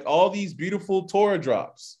like all these beautiful Torah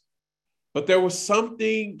drops. But there was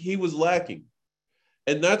something he was lacking.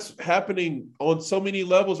 And that's happening on so many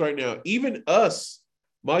levels right now. Even us,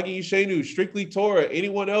 Magi Yishenu, Strictly Torah,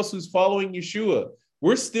 anyone else who's following Yeshua,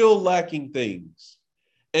 we're still lacking things.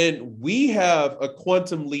 And we have a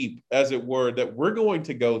quantum leap, as it were, that we're going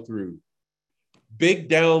to go through. Big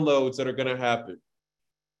downloads that are going to happen.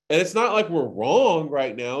 And it's not like we're wrong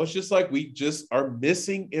right now. It's just like we just are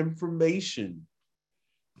missing information.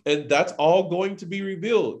 And that's all going to be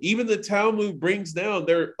revealed. Even the Talmud brings down,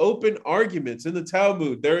 there are open arguments in the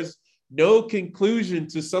Talmud. There's no conclusion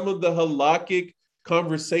to some of the halakhic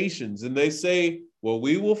conversations. And they say, well,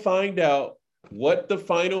 we will find out what the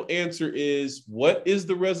final answer is. What is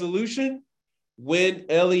the resolution? When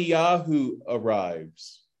Eliyahu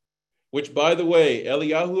arrives. Which, by the way,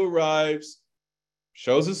 Eliyahu arrives,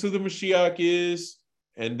 shows us who the Mashiach is,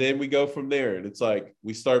 and then we go from there. And it's like,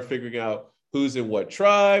 we start figuring out who's in what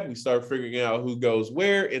tribe. We start figuring out who goes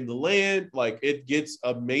where in the land. Like, it gets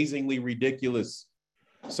amazingly ridiculous.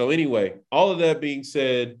 So anyway, all of that being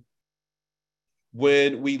said,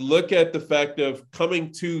 when we look at the fact of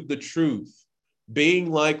coming to the truth,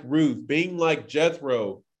 being like Ruth, being like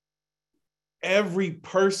Jethro, every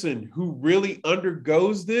person who really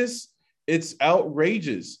undergoes this, it's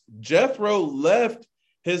outrageous. Jethro left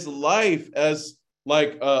his life as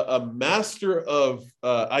like a master of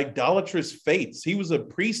idolatrous faiths. He was a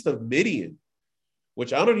priest of Midian,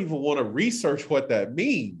 which I don't even want to research what that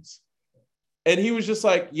means. And he was just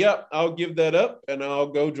like, yep, I'll give that up and I'll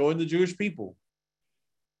go join the Jewish people.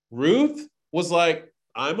 Ruth was like,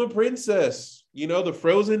 I'm a princess. You know, the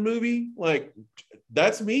Frozen movie, like,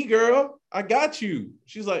 that's me, girl. I got you.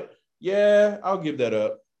 She's like, yeah, I'll give that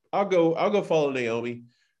up. I'll go follow Naomi.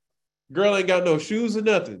 Girl ain't got no shoes or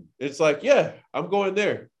nothing. It's like, yeah, I'm going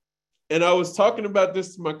there. And I was talking about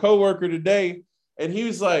this to my coworker today, and he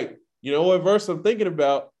was like, you know what verse I'm thinking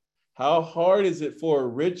about? How hard is it for a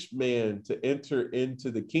rich man to enter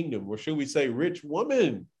into the kingdom? Or should we say rich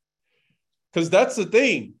woman? Because that's the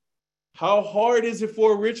thing. How hard is it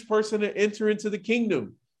for a rich person to enter into the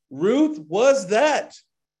kingdom? Ruth was that.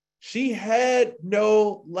 She had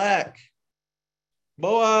no lack.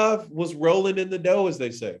 Moab was rolling in the dough, as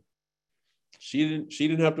they say. She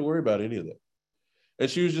didn't have to worry about any of that. And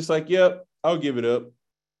she was just like, yep, I'll give it up.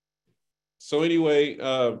 So anyway,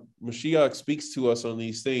 Mashiach speaks to us on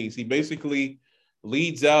these things. He basically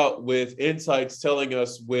leads out with insights telling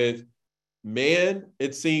us with man,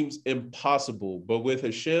 it seems impossible, but with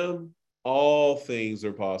Hashem, all things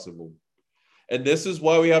are possible. And this is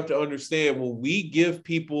why we have to understand when we give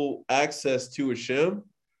people access to Hashem,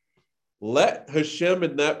 let Hashem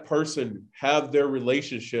and that person have their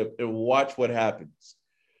relationship and watch what happens.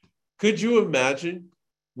 Could you imagine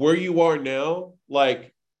where you are now?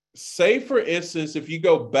 Like, say, for instance, if you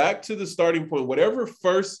go back to the starting point, whatever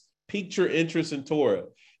first piqued your interest in Torah,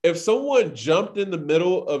 if someone jumped in the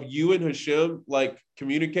middle of you and Hashem, like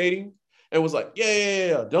communicating, and was like,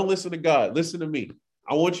 yeah, don't listen to God, listen to me.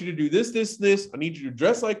 I want you to do this, this, this. I need you to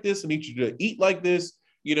dress like this. I need you to eat like this.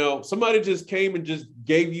 You know, somebody just came and just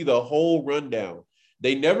gave you the whole rundown.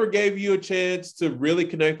 They never gave you a chance to really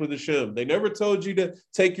connect with Hashem. They never told you to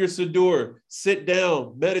take your Siddur, sit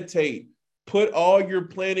down, meditate, put all your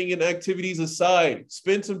planning and activities aside,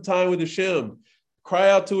 spend some time with Hashem, cry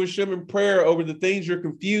out to Hashem in prayer over the things you're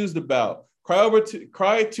confused about. Cry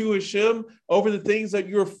to Hashem over the things that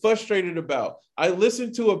you're frustrated about. I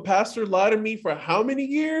listened to a pastor lie to me for how many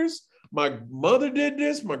years? My mother did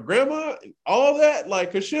this, my grandma, all that.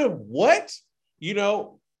 Like, Hashem, what? You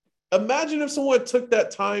know, imagine if someone took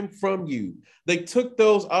that time from you. They took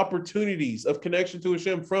those opportunities of connection to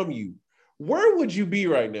Hashem from you. Where would you be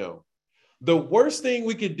right now? The worst thing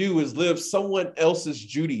we could do is live someone else's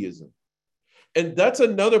Judaism. And that's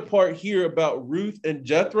another part here about Ruth and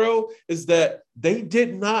Jethro, is that they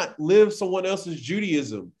did not live someone else's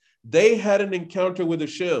Judaism. They had an encounter with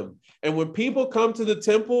Hashem. And when people come to the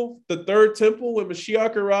temple, the third temple, when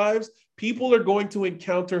Mashiach arrives, people are going to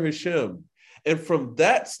encounter Hashem. And from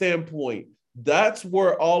that standpoint, that's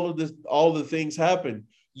where all the things happen.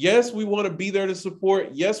 Yes, we want to be there to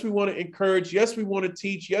support. Yes, we want to encourage. Yes, we want to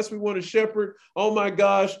teach. Yes, we want to shepherd. Oh my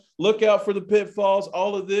gosh, look out for the pitfalls,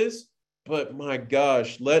 all of this. But my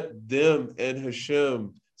gosh, let them and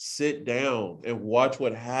Hashem sit down and watch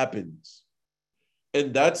what happens.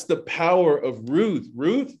 And that's the power of Ruth.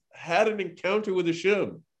 Ruth had an encounter with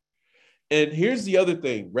Hashem. And here's the other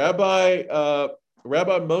thing. Rabbi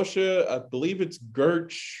Moshe, I believe it's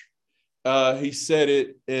Gersh, he said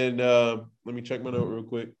it in, let me check my note real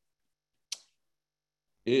quick.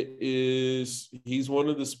 He's one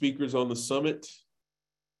of the speakers on the summit.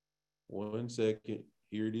 1 second.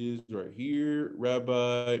 Here it is right here.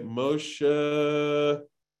 Rabbi Moshe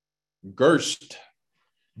Gersht.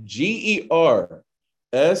 Gersht.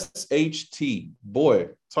 Boy,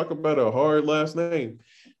 talk about a hard last name.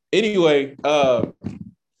 Anyway,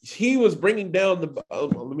 he was bringing down the,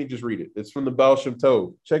 let me just read it. It's from the Baal Shem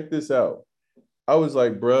Tov. Check this out. I was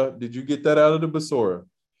like, bruh, did you get that out of the Besorah?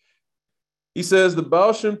 He says the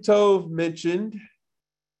Baal Shem Tov mentioned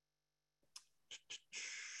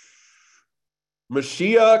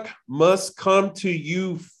Mashiach must come to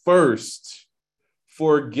you first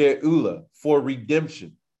for Geula, for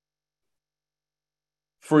redemption.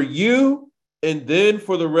 For you and then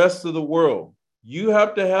for the rest of the world. You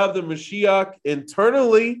have to have the Mashiach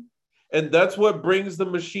internally, and that's what brings the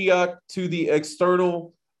Mashiach to the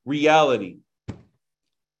external reality.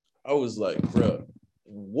 I was like, bro,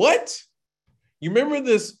 what? You remember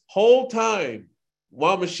this whole time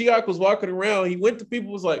while Mashiach was walking around, he went to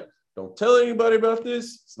people, was like, don't tell anybody about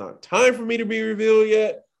this. It's not time for me to be revealed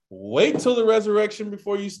yet. Wait till the resurrection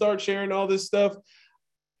before you start sharing all this stuff.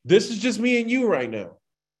 This is just me and you right now.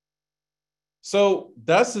 So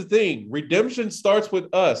that's the thing. Redemption starts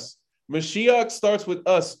with us. Mashiach starts with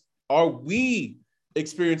us. Are we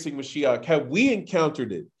experiencing Mashiach? Have we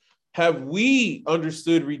encountered it? Have we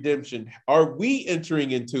understood redemption? Are we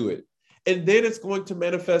entering into it? And then it's going to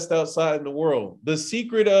manifest outside in the world. The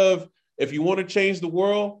secret of, if you want to change the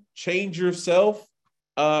world, change yourself.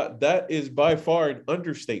 That is by far an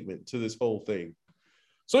understatement to this whole thing.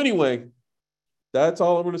 So anyway, that's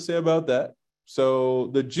all I'm going to say about that.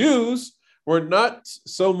 So the Jews were not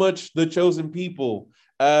so much the chosen people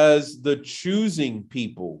as the choosing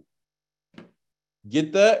people.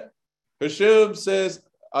 Get that? Hashem says,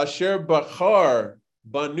 Asher Bachar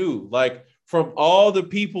Banu, like from all the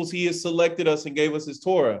peoples he has selected us and gave us his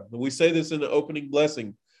Torah. We say this in the opening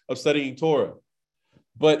blessing of studying Torah.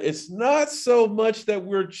 But it's not so much that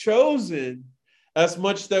we're chosen as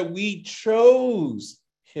much that we chose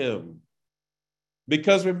him.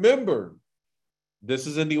 Because remember, This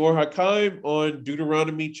is in the Or HaKaim on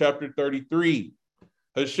Deuteronomy chapter 33.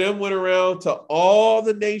 Hashem went around to all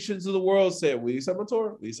the nations of the world, said, will you accept my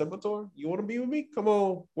Torah? Will you accept my Torah? You want to be with me? Come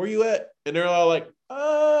on. Where you at? And they're all like,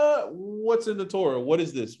 what's in the Torah? What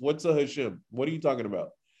is this? What's a Hashem? What are you talking about?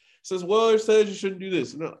 Says, well, it says you shouldn't do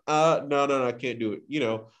this. No, I can't do it. You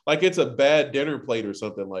know, like it's a bad dinner plate or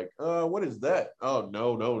something. Like, what is that? Oh,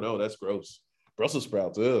 no, that's gross. Brussels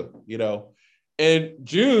sprouts, you know. And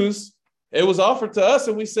Jews, it was offered to us,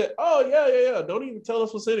 and we said, oh, yeah. Don't even tell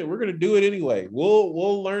us what's in it. We're going to do it anyway.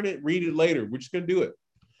 We'll learn it, read it later. We're just going to do it.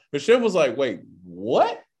 Hashem was like, wait,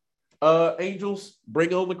 what? Angels,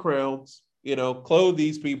 bring on the crowns, you know, clothe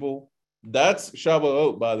these people. That's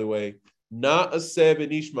Shavuot, by the way. Not a Seb and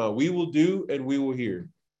Ishma. We will do and we will hear.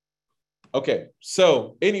 Okay,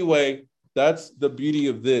 so anyway, that's the beauty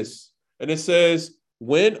of this. And it says,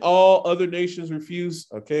 when all other nations refuse,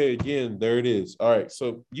 okay, again, there it is. All right,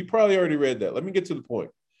 so you probably already read that. Let me get to the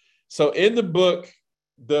point. So in the book,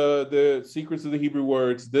 the Secrets of the Hebrew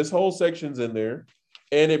Words, this whole section's in there,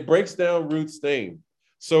 and it breaks down Ruth's name.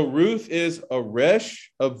 So Ruth is a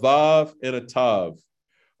Resh, a Vav, and a Tav.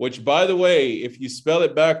 Which, by the way, if you spell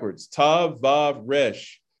it backwards, Tav, Vav,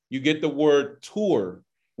 Resh, you get the word Tur,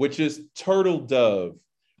 which is turtle dove,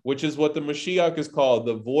 which is what the Mashiach is called.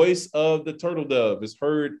 The voice of the turtle dove is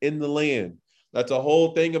heard in the land. That's a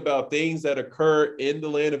whole thing about things that occur in the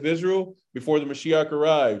land of Israel before the Mashiach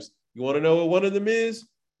arrives. You want to know what one of them is?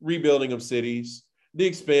 Rebuilding of cities, the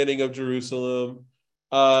expanding of Jerusalem,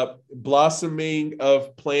 blossoming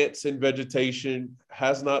of plants and vegetation.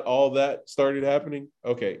 Has not all that started happening?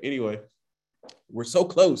 Okay, anyway, we're so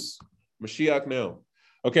close. Mashiach now.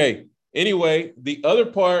 Okay, anyway, the other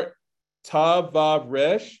part, Tav, Vav,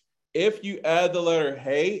 Resh, if you add the letter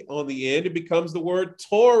Hey on the end, it becomes the word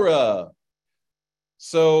Torah.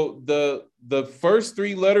 So the first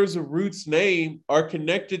three letters of Ruth's name are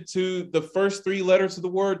connected to the first three letters of the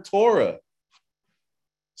word Torah.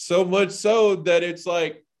 So much so that it's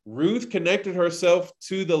like Ruth connected herself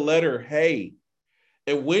to the letter Hey.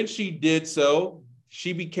 And when she did so,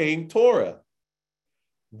 she became Torah.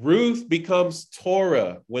 Ruth becomes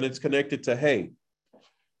Torah when it's connected to Hey.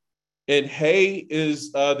 And Hey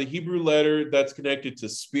is the Hebrew letter that's connected to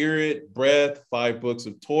spirit, breath, 5 books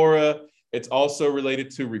of Torah. It's also related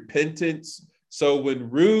to repentance. So when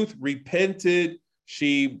Ruth repented,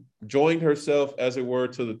 she joined herself, as it were,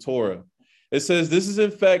 to the Torah. It says this is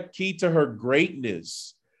in fact key to her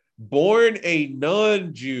greatness. Born a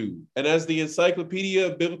non-Jew, and as the Encyclopedia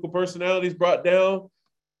of Biblical Personalities brought down,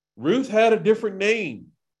 Ruth had a different name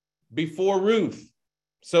before Ruth.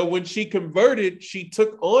 So when she converted, she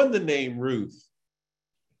took on the name Ruth.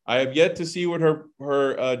 I have yet to see what her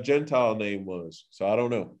Gentile name was, so I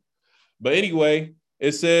don't know. But anyway,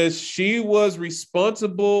 it says she was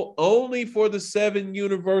responsible only for the 7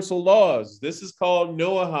 universal laws. This is called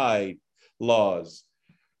Noahide laws.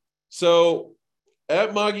 So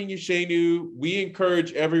at Magin Yeshenu, we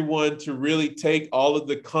encourage everyone to really take all of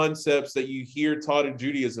the concepts that you hear taught in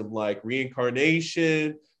Judaism, like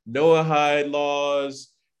reincarnation, Noahide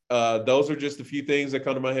laws. Those are just a few things that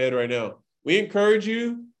come to my head right now. We encourage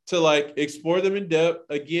you to explore them in depth.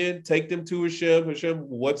 Again, take them to Hashem. Hashem,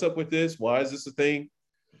 what's up with this? Why is this a thing?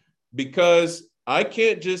 Because I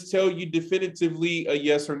can't just tell you definitively a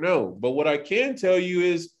yes or no. But what I can tell you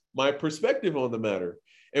is my perspective on the matter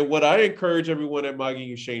and what I encourage everyone at Magin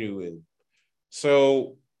Yeshenu in.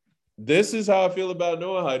 So this is how I feel about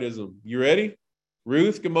Noahidism. You ready?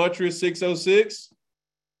 Ruth, Gematria 606.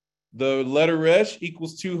 The letter Resh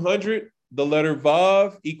equals 200. The letter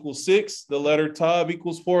Vav equals 6. The letter Tav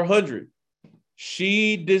equals 400.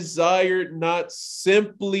 She desired not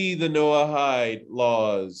simply the Noahide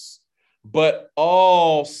laws, but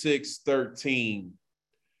all 613.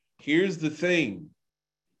 Here's the thing.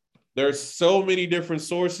 There's so many different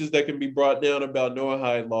sources that can be brought down about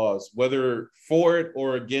Noahide laws, whether for it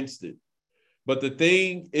or against it. But the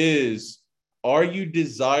thing is, are you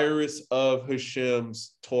desirous of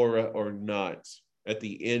Hashem's Torah or not at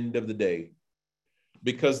the end of the day?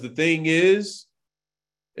 Because the thing is,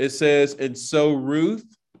 it says, and so Ruth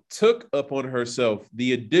took upon herself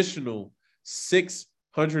the additional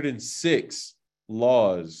 606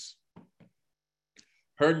 laws.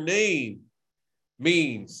 Her name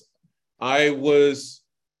means I was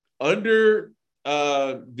under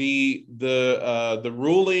the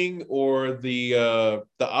ruling or the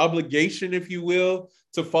obligation, if you will,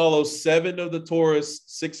 to follow 7 of the Torah's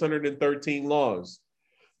 613 laws.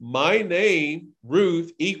 My name,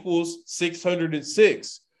 Ruth, equals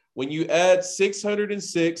 606. When you add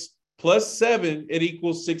 606 plus 7, it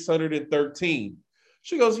equals 613.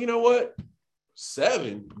 She goes, you know what?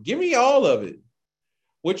 7? Give me all of it.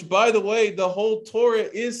 which, by the way, the whole Torah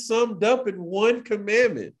is summed up in one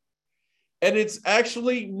commandment. And it's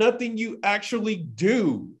actually nothing you actually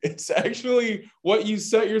do. It's actually what you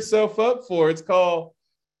set yourself up for. It's called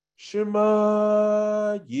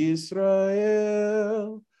Shema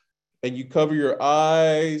Yisrael. And you cover your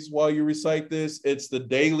eyes while you recite this. It's the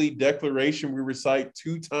daily declaration we recite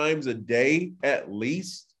 2 times a day at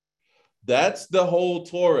least. That's the whole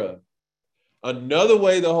Torah. Another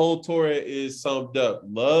way the whole Torah is summed up: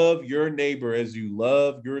 love your neighbor as you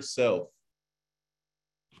love yourself.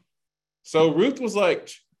 So Ruth was like,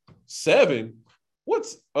 7?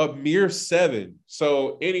 What's a mere 7?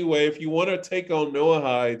 So anyway, if you want to take on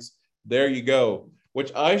Noahides, there you go.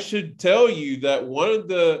 Which I should tell you that one of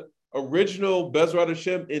the original Bezrat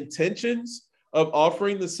Hashem intentions of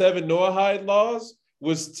offering the 7 Noahide laws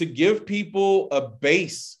was to give people a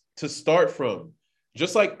base to start from.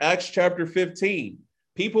 Just like Acts chapter 15,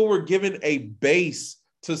 people were given a base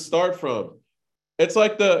to start from. It's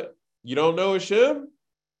like you don't know Hashem?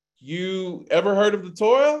 You ever heard of the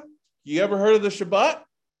Torah? You ever heard of the Shabbat?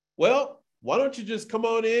 Well, why don't you just come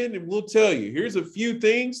on in and we'll tell you. Here's a few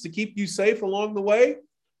things to keep you safe along the way.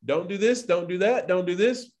 Don't do this, don't do that, don't do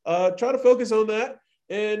this. Try to focus on that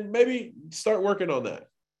and maybe start working on that.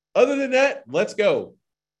 Other than that, let's go.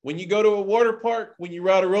 When you go to a water park, when you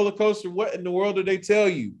ride a roller coaster, what in the world do they tell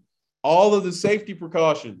you? All of the safety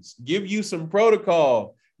precautions, give you some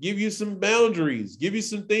protocol, give you some boundaries, give you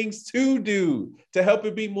some things to do to help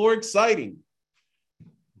it be more exciting.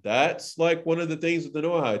 That's like one of the things with the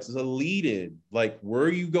Noahides is a lead in. Like, where are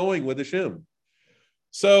you going with Hashem?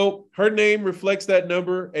 So her name reflects that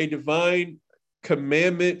number, a divine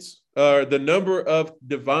commandments, the number of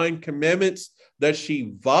divine commandments that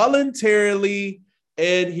she voluntarily,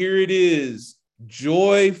 and here it is,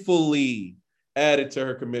 joyfully added to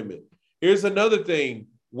her commitment. Here's another thing.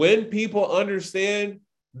 When people understand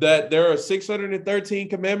that there are 613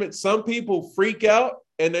 commandments, some people freak out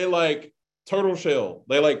and they like turtle shell.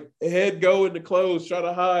 They like head go into clothes, try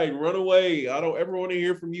to hide, run away. I don't ever want to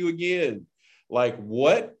hear from you again. Like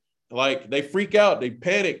what? Like they freak out, they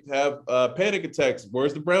panic, have panic attacks.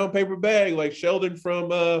 Where's the brown paper bag? Like Sheldon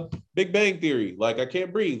from Big Bang Theory. Like I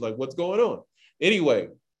can't breathe. Like what's going on? Anyway,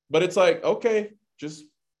 but it's like, okay, just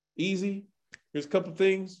easy. Here's a couple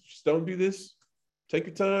things. Just don't do this. Take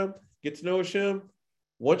your time. Get to know Hashem.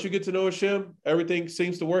 Once you get to know Hashem, everything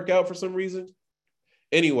seems to work out for some reason.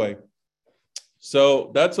 Anyway,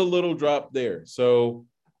 so that's a little drop there. So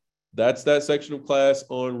that's that section of class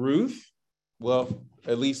on Ruth. Well,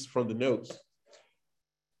 at least from the notes.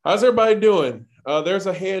 How's everybody doing? There's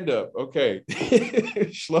a hand up. Okay.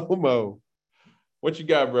 Shlomo, what you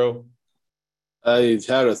got, bro? I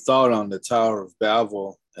had a thought on the Tower of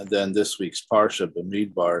Babel and then this week's Parsha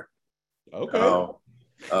Bamidbar. Okay.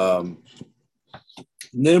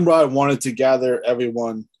 Nimrod wanted to gather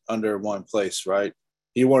everyone under one place, right?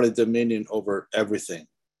 He wanted dominion over everything.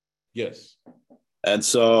 Yes. And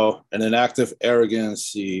so in an act of arrogance,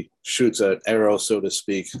 he shoots an arrow, so to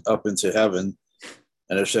speak, up into heaven.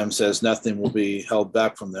 And Hashem says nothing will be held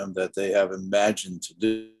back from them that they have imagined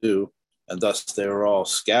to do. And thus they are all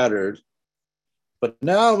scattered. But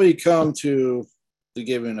now we come to the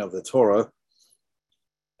giving of the Torah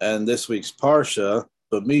and this week's Parsha,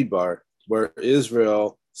 Bamidbar, where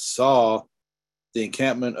Israel saw the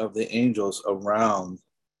encampment of the angels around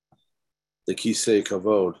the Kisei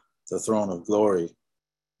Kavod, the throne of glory.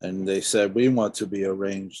 And they said, we want to be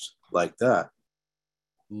arranged like that.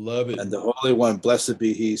 Love it. And the Holy One, blessed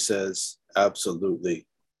be he, says, absolutely,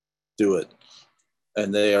 do it.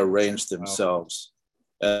 And they arranged themselves.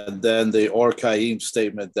 Wow. And then the Or Chaim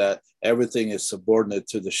statement that everything is subordinate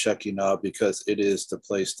to the Shekinah because it is the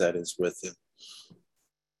place that is with him.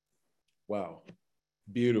 Wow.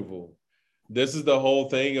 Beautiful. This is the whole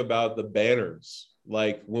thing about the banners.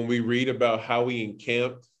 Like when we read about how we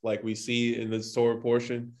encamped, like we see in this Torah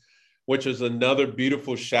portion, which is another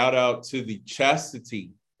beautiful shout out to the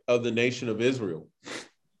chastity of the nation of Israel,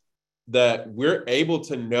 that we're able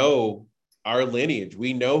to know our lineage.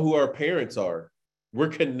 We know who our parents are. We're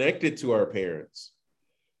connected to our parents.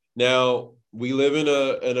 Now, we live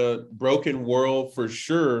in a broken world for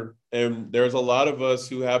sure. And there's a lot of us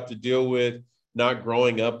who have to deal with not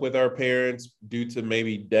growing up with our parents due to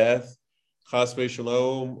maybe death, chas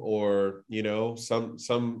v'shalom, or, you know,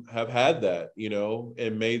 some have had that, you know,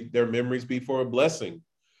 and made their memories be for a blessing.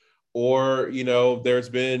 Or, you know, there's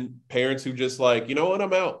been parents who just like, you know what,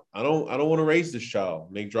 I'm out. I don't want to raise this child.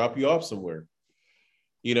 And they drop you off somewhere.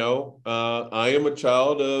 You know, I am a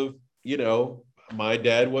child of, you know, my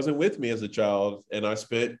dad wasn't with me as a child, and I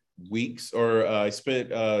spent weeks, or I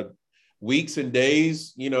spent weeks and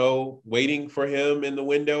days, waiting for him in the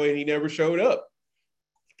window and he never showed up.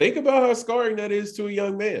 Think about how scarring that is to a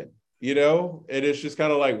young man, and it's just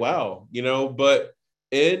kind of like, wow, but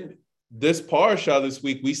in this parasha this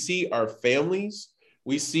week, we see our families,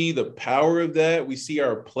 we see the power of that, we see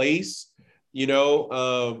our place.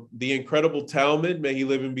 The incredible Talmud, may he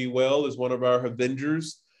live and be well, is one of our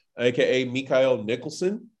Avengers, aka Mikael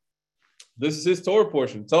Nicholson. This is his Torah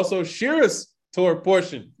portion. It's also Shira's Torah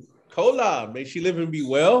portion. Kola, may she live and be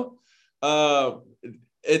well.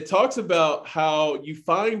 It talks about how you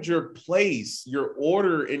find your place, your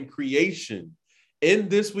order in creation in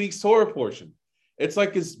this week's Torah portion. It's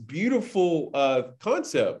like this beautiful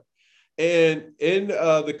concept. And in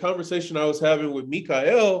the conversation I was having with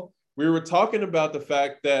Mikael, we were talking about the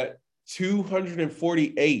fact that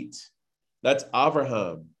 248, that's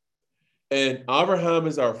Abraham. And Abraham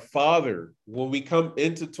is our father. When we come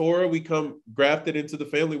into Torah, we come grafted into the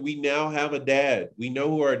family. We now have a dad. We know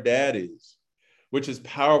who our dad is, which is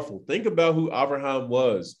powerful. Think about who Abraham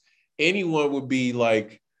was. Anyone would be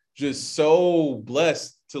like just so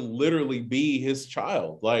blessed to literally be his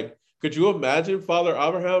child. Like, could you imagine Father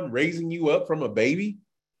Abraham raising you up from a baby?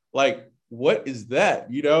 Like, what is that?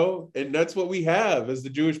 And that's what we have as the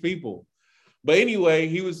Jewish people. But anyway,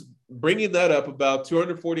 he was bringing that up about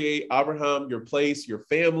 248, Abraham, your place, your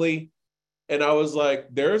family. And I was like,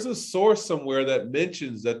 there's a source somewhere that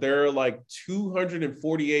mentions that there are like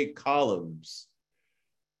 248 columns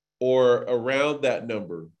or around that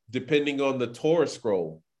number, depending on the Torah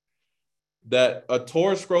scroll. That a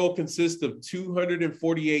Torah scroll consists of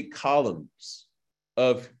 248 columns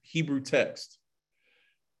of Hebrew text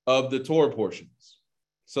of the Torah portions.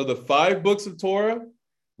 So the 5 books of Torah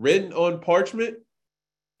written on parchment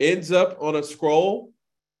ends up on a scroll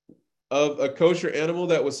of a kosher animal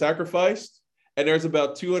that was sacrificed. And there's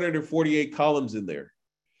about 248 columns in there.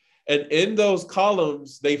 And in those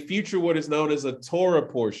columns, they feature what is known as a Torah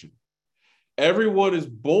portion. Everyone is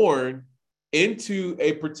born into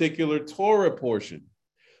a particular Torah portion.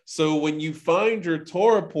 So when you find your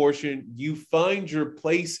Torah portion, you find your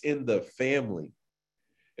place in the family,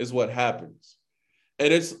 is what happens.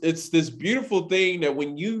 And it's this beautiful thing that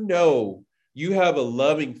when you have a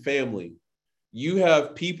loving family, you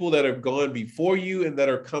have people that have gone before you and that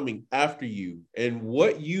are coming after you. And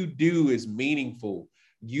what you do is meaningful.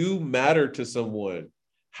 You matter to someone.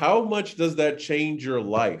 How much does that change your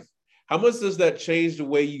life? How much does that change the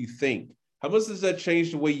way you think? How much does that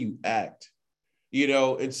change the way you act?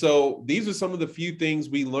 And so these are some of the few things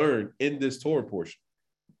we learn in this Torah portion.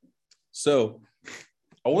 So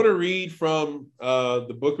I want to read from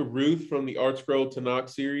the book of Ruth from the Art Scroll Tanakh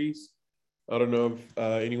series. I don't know if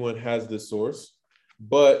anyone has this source,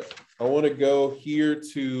 but I want to go here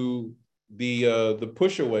to the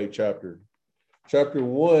push away chapter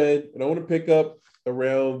 1, and I want to pick up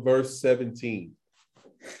around verse 17.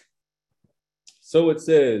 So it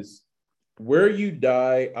says, "Where you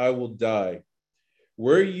die, I will die.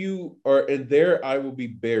 Where you are, and there I will be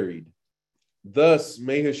buried. Thus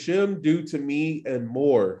may Hashem do to me and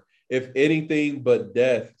more, if anything but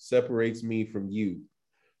death separates me from you."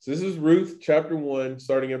 So this is Ruth chapter 1,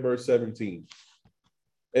 starting at verse 17.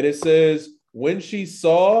 And it says, "When she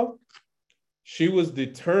saw she was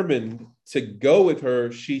determined to go with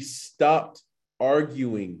her, she stopped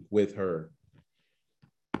arguing with her."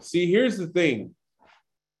 See, here's the thing.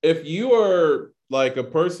 If you are like a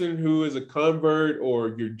person who is a convert,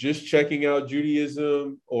 or you're just checking out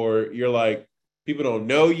Judaism, or you're like, people don't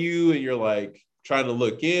know you and you're like trying to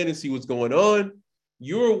look in and see what's going on,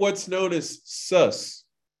 you're what's known as sus.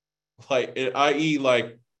 Like, i.e.,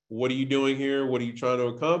 like, what are you doing here? What are you trying to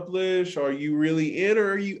accomplish? Are you really in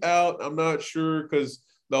or are you out? I'm not sure, because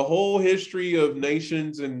the whole history of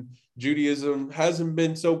nations and Judaism hasn't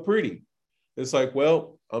been so pretty. It's like,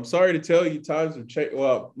 well, I'm sorry to tell you, times have changed.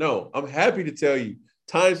 Well, no, I'm happy to tell you,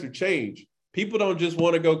 times have changed. People don't just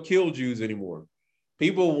want to go kill Jews anymore.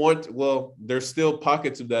 People want, well, there's still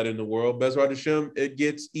pockets of that in the world. Bezrat Hashem, it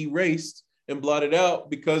gets erased and blotted out,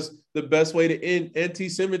 because the best way to end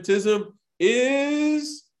anti-Semitism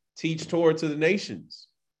is teach Torah to the nations.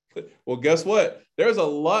 Well, guess what? There's a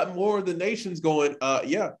lot more of the nations going,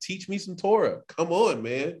 yeah, teach me some Torah. Come on,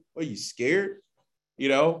 man. Are you scared?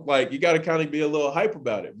 Like, you got to kind of be a little hype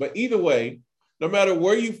about it. But either way, no matter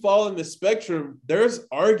where you fall in the spectrum, there's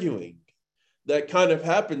arguing that kind of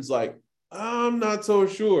happens. Like, I'm not so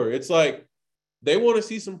sure. It's like they want to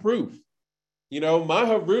see some proof. My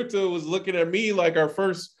Havruta was looking at me like our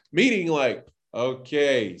first meeting, like,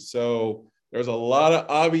 okay, so there's a lot of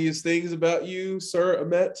obvious things about you, Sir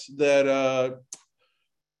Amet, that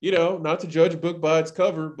not to judge a book by its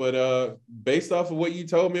cover, but based off of what you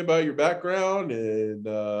told me about your background and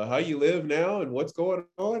how you live now and what's going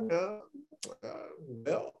on now,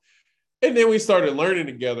 well, and then we started learning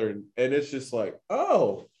together, and it's just like,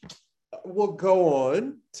 oh, well, go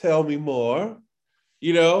on, tell me more,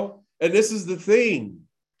 and this is the thing.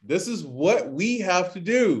 This is what we have to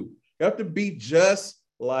do. You have to be just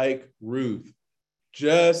like Ruth,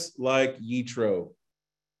 just like Yitro.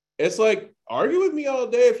 It's like, argue with me all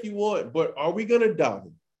day if you want, but are we going to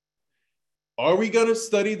daven? Are we going to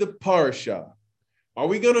study the parsha? Are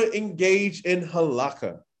we going to engage in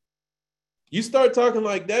halakha? You start talking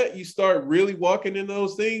like that, you start really walking in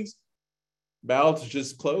those things, mouths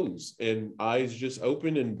just close and eyes just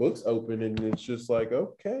open and books open. And it's just like,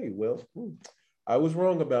 okay, well, I was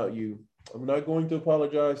wrong about you. I'm not going to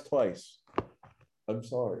apologize twice. I'm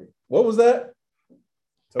sorry. What was that?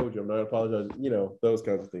 Told you I'm not apologizing. Those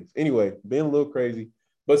kinds of things. Anyway, being a little crazy.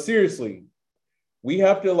 But seriously, we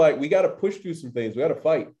have to we got to push through some things. We got to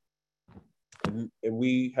fight. And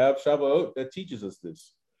we have Shavuot that teaches us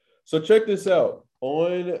this. So check this out.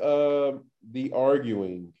 On the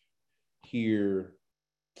arguing here.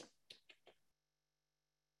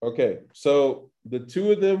 Okay, so the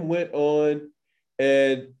two of them went on,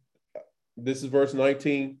 and this is verse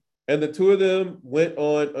 19. And the two of them went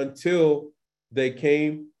on until they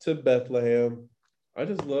came to Bethlehem. I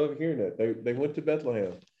just love hearing that. They went to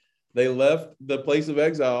Bethlehem. They left the place of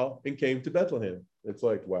exile and came to Bethlehem. It's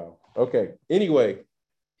like, wow. Okay, anyway,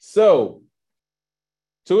 so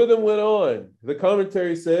two of them went on. The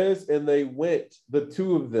commentary says, and they went, the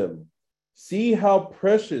two of them. See how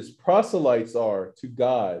precious proselytes are to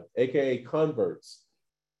God, aka converts.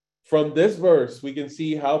 From this verse, we can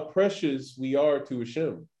see how precious we are to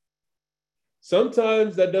Hashem.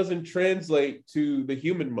 Sometimes that doesn't translate to the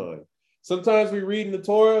human mind. Sometimes we read in the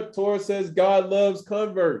Torah says God loves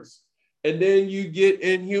converts. And then you get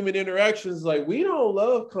in human interactions like, we don't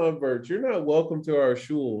love converts. You're not welcome to our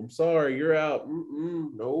shul. I'm sorry, you're out.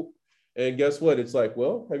 Nope. And guess what? It's like,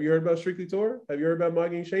 well, have you heard about Strictly Torah? Have you heard about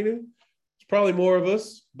Magin Shenu? It's probably more of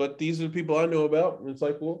us, but these are the people I know about. And it's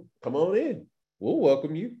like, well, come on in. We'll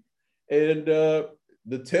welcome you. And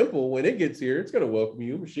the temple, when it gets here, it's going to welcome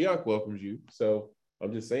you. Mashiach welcomes you. So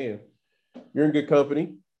I'm just saying, you're in good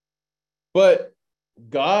company. But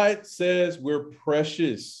God says we're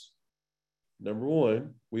precious. Number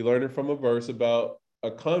one, we learned it from a verse about a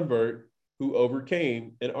convert who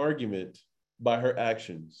overcame an argument by her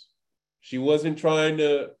actions. She wasn't trying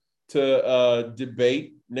to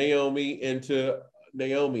debate Naomi into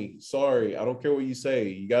Naomi. Sorry, I don't care what you say.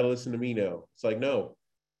 You got to listen to me now. It's like, no,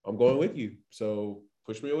 I'm going with you. So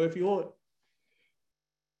push me away if you want.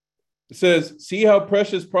 It says, see how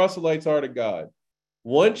precious proselytes are to God.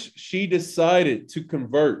 Once she decided to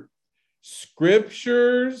convert,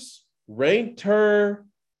 scriptures ranked her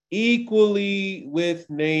equally with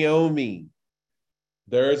Naomi.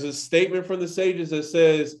 There is a statement from the sages that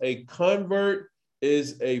says a convert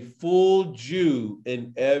is a full Jew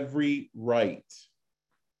in every right.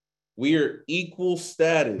 We are equal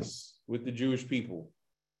status with the Jewish people.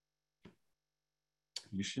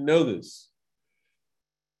 You should know this.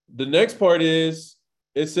 The next part is,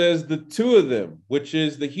 it says the two of them, which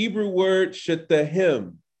is the Hebrew word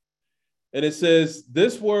shetahim. And it says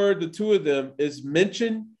this word, the two of them, is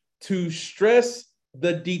mentioned to stress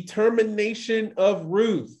the determination of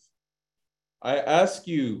Ruth. I ask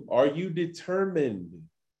you, are you determined?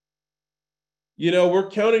 We're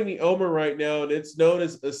counting the Omer right now, and it's known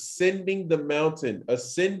as ascending the mountain,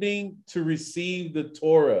 ascending to receive the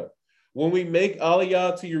Torah. When we make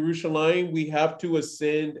Aliyah to Yerushalayim, we have to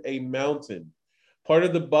ascend a mountain. Part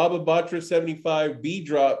of the Baba Batra 75 B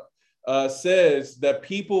drop says that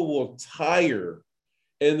people will tire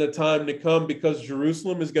in the time to come because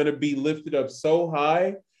Jerusalem is going to be lifted up so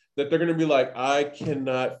high that they're going to be like, I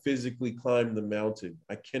cannot physically climb the mountain.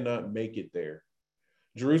 I cannot make it there.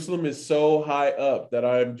 Jerusalem is so high up that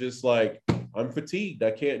I'm just like, I'm fatigued.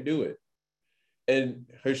 I can't do it. And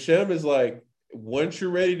Hashem is like, once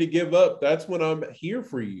you're ready to give up, that's when I'm here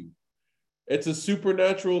for you. It's a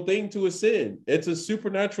supernatural thing to ascend. It's a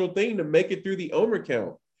supernatural thing to make it through the Omer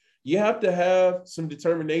count. You have to have some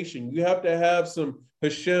determination. You have to have some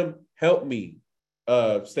Hashem help me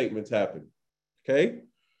statements happen. Okay?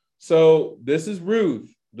 So this is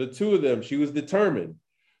Ruth, the two of them. She was determined,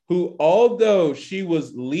 who, although she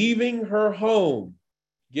was leaving her home,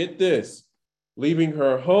 get this, leaving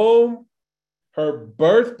her home, her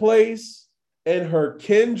birthplace, and her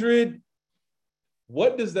kindred.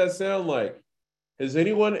 What does that sound like? Has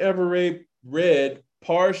anyone ever read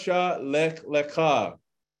Parsha Lech Lecha,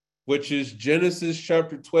 which is Genesis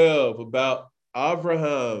chapter 12 about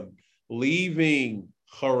Abraham leaving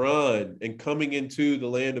Haran and coming into the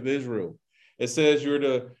land of Israel. It says you're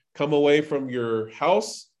to come away from your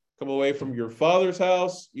house, come away from your father's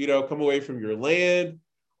house, come away from your land,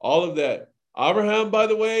 all of that. Abraham, by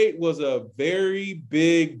the way, was a very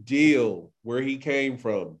big deal where he came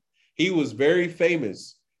from. He was very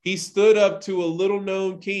famous. He stood up to a little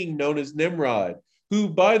known king known as Nimrod, who,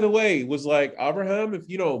 by the way, was like, Abraham, if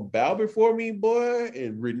you don't bow before me, boy,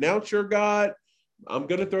 and renounce your God, I'm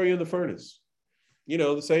going to throw you in the furnace.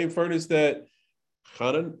 The same furnace that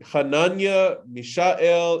Hananiah,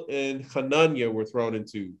 Mishael, and Hananiah were thrown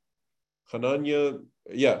into. Hananiah,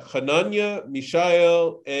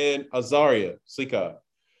 Mishael, and Azariah, Sika,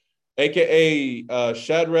 aka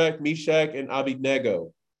Shadrach, Meshach, and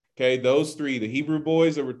Abednego. Okay, those three, the Hebrew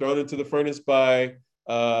boys that were thrown into the furnace by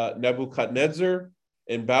Nebuchadnezzar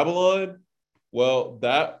in Babylon. Well,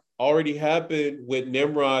 that already happened with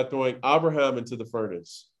Nimrod throwing Abraham into the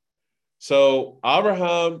furnace. So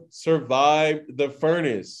Abraham survived the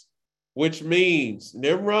furnace, which means,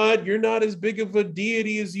 Nimrod, you're not as big of a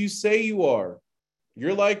deity as you say you are.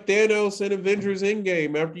 You're like Thanos in Avengers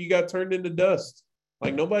Endgame after you got turned into dust.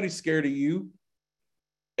 Like, nobody's scared of you.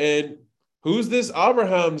 And who's this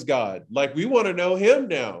Abraham's God? Like, we want to know him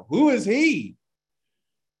now. Who is he?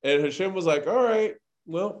 And Hashem was like, all right,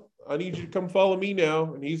 well, I need you to come follow me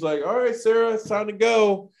now. And he's like, all right, Sarah, it's time to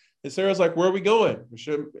go. And Sarah's like, where are we going?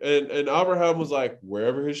 Hashem, and Abraham was like,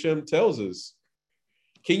 wherever Hashem tells us.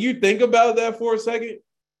 Can you think about that for a second?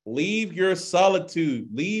 Leave your solitude,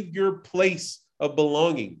 leave your place of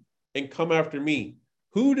belonging, and come after me.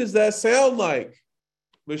 Who does that sound like?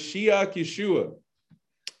 Mashiach Yeshua.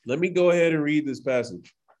 Let me go ahead and read this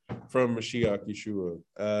passage from Mashiach Yeshua.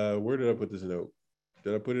 Where did I put this note?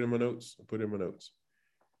 Did I put it in my notes? I put it in my notes.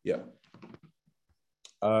 Yeah.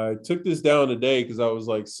 I took this down today because I was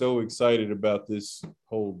like so excited about this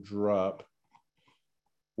whole drop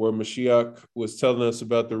where Mashiach was telling us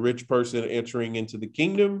about the rich person entering into the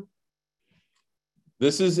kingdom.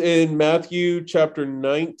 This is in Matthew chapter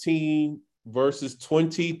 19, verses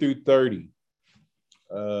 20 through 30.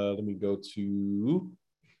 Let me go to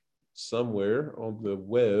somewhere on the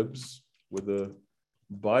webs with a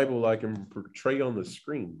Bible I can portray on the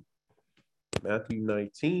screen. Matthew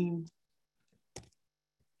 19,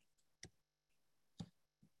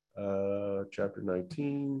 chapter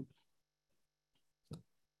 19.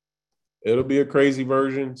 It'll be a crazy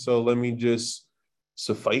version, so let me just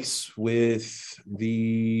suffice with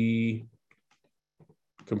the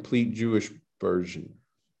complete Jewish version.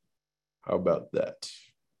 How about that?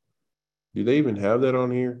 Do they even have that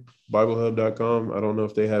on here? BibleHub.com. I don't know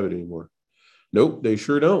if they have it anymore. Nope, they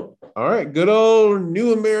sure don't. All right, good old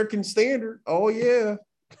New American Standard. Oh, yeah.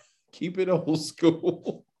 Keep it old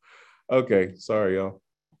school. Okay, sorry, y'all.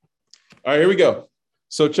 All right, here we go.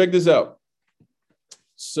 So check this out.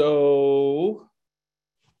 So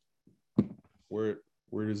where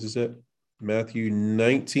is this at? Matthew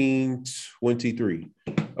 19:23.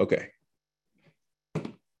 Okay.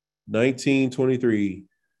 19:23.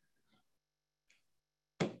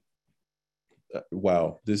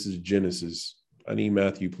 Wow, this is Genesis. I need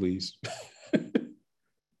Matthew, please.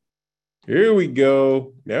 Here we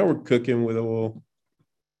go. Now we're cooking with oil.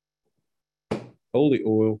 Holy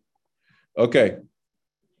oil. Okay.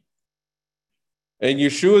 And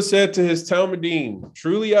Yeshua said to his Talmudim,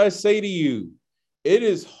 truly I say to you, it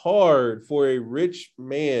is hard for a rich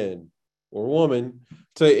man or woman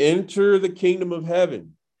to enter the kingdom of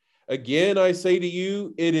heaven. Again, I say to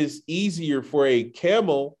you, it is easier for a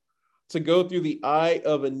camel to go through the eye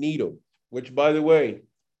of a needle, which, by the way,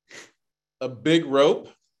 a big rope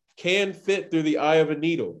can fit through the eye of a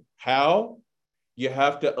needle. How? You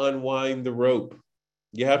have to unwind the rope.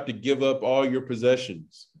 You have to give up all your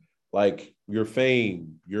possessions, like your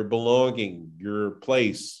fame, your belonging, your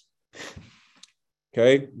place.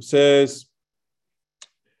 Okay, it says,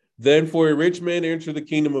 then for a rich man enter the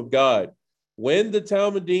kingdom of God. When the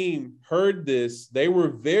Talmudim heard this, they were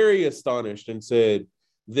very astonished and said,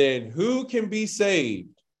 then who can be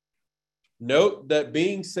saved? Note that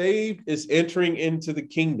being saved is entering into the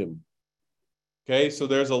kingdom. Okay, so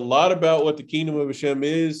there's a lot about what the kingdom of Hashem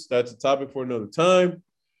is. That's a topic for another time.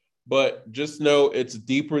 But just know it's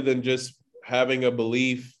deeper than just having a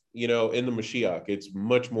belief, in the Mashiach. It's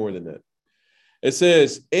much more than that. It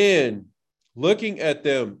says, and looking at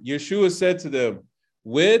them, Yeshua said to them,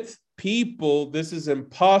 with people, this is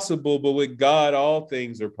impossible, but with God, all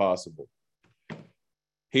things are possible.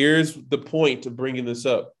 Here's the point of bringing this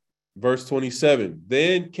up. Verse 27,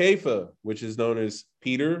 then Kepha, which is known as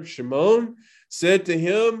Peter, Shimon, said to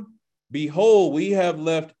him, behold, we have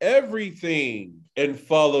left everything and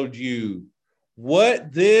followed you.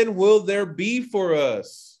 What then will there be for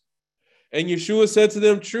us? And Yeshua said to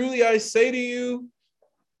them, truly I say to you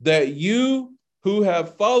that you who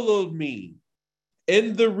have followed me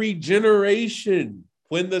in the regeneration,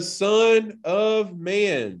 when the Son of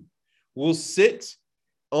Man will sit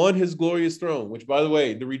on his glorious throne, which, by the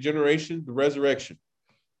way, the regeneration, the resurrection,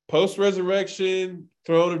 post-resurrection,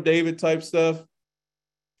 throne of David type stuff,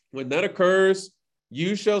 when that occurs,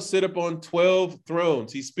 you shall sit upon 12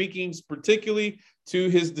 thrones. He's speaking particularly to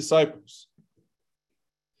his disciples.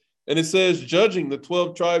 And it says, judging the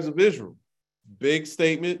 12 tribes of Israel. Big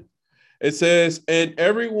statement. It says, and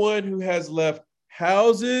everyone who has left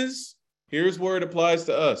houses, here's where it applies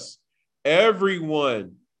to us.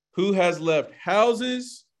 Everyone who has left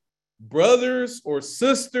houses, brothers or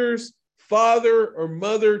sisters, father or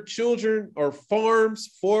mother, children or farms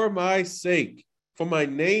for my sake, for my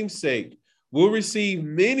name's sake, will receive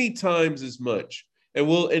many times as much and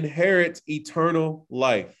will inherit eternal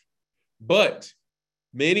life. But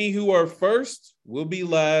many who are first will be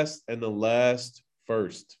last, and the last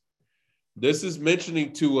first. This is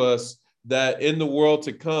mentioning to us that in the world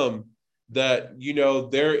to come, that, you know,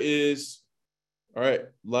 there is, all right,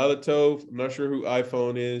 Lila Tov, I'm not sure who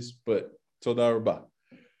iPhone is, but Toda Rabah.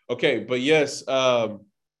 Okay, but yes,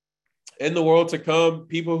 in the world to come,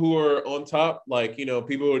 people who are on top, like, you know,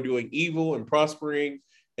 people who are doing evil and prospering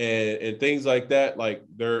and things like that, like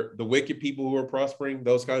they're the wicked people who are prospering,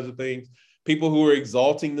 those kinds of things, people who are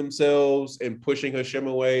exalting themselves and pushing Hashem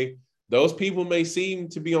away, those people may seem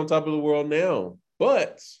to be on top of the world now,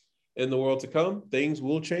 but in the world to come, things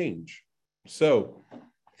will change. So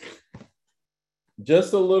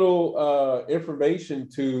just a little information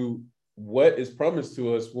to what is promised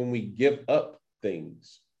to us when we give up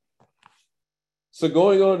things. So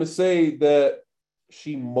going on to say that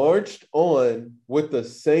she marched on with the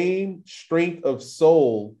same strength of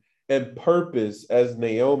soul and purpose as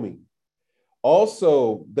Naomi.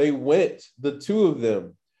 Also, they went, the two of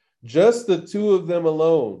them, just the two of them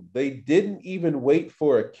alone. They didn't even wait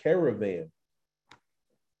for a caravan.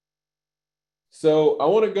 So I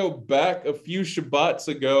want to go back a few Shabbats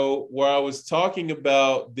ago where I was talking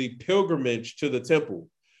about the pilgrimage to the temple,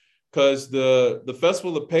 because the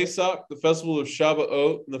festival of Pesach, the festival of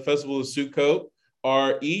Shavuot, and the festival of Sukkot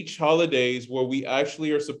are each holidays where we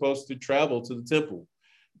actually are supposed to travel to the temple.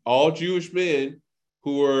 All Jewish men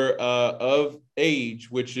who are of age,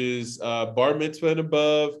 which is bar mitzvah and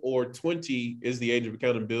above, or 20 is the age of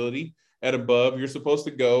accountability, and above, you're supposed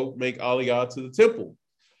to go make aliyah to the temple.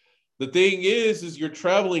 The thing is you're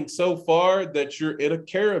traveling so far that you're in a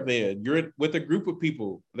caravan. You're with a group of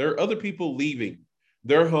people. There are other people leaving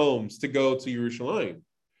their homes to go to Jerusalem.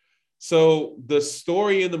 So the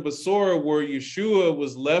story in the Besorah where Yeshua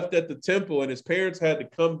was left at the temple and his parents had to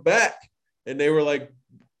come back and they were like,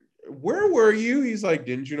 where were you? He's like,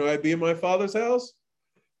 didn't you know I'd be in my father's house?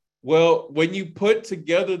 Well, when you put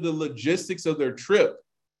together the logistics of their trip,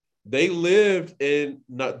 they lived in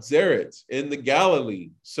Nazareth in the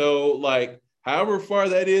Galilee. So like, however far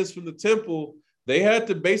that is from the temple, they had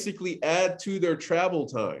to basically add to their travel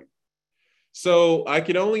time. So I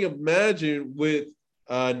can only imagine with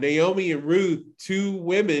Naomi and Ruth, two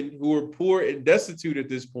women who were poor and destitute at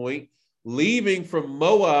this point, leaving from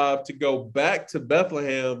Moab to go back to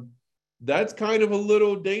Bethlehem. That's kind of a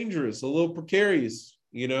little dangerous, a little precarious,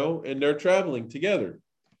 you know, and they're traveling together.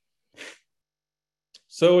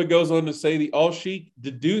 So it goes on to say the Al-Sheikh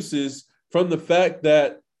deduces from the fact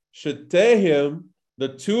that Shetehim, the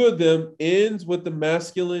two of them, ends with the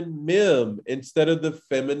masculine mem instead of the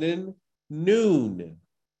feminine noon.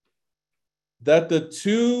 That the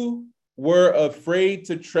two were afraid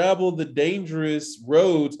to travel the dangerous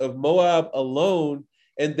roads of Moab alone,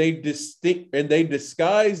 and they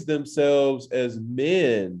disguised themselves as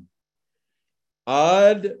men.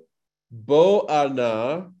 Ad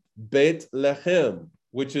Bo'ana Bet Lechem,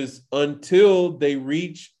 which is until they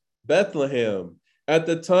reach Bethlehem, at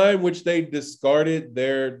the time which they discarded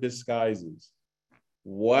their disguises.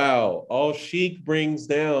 Wow. Al-Sheikh brings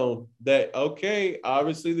down that, okay,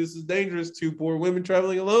 obviously this is dangerous, two poor women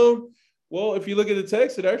traveling alone. Well, if you look at the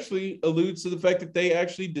text, it actually alludes to the fact that they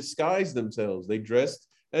actually disguised themselves. They dressed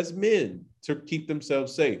as men to keep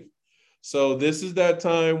themselves safe. So this is that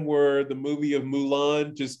time where the movie of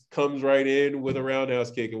Mulan just comes right in with a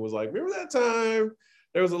roundhouse kick and was like, remember that time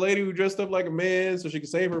there was a lady who dressed up like a man so she could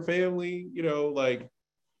save her family? You know, like,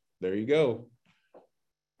 there you go.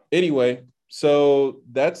 Anyway, so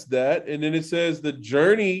that's that. And then it says the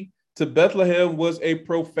journey to Bethlehem was a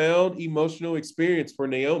profound emotional experience for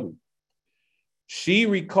Naomi. She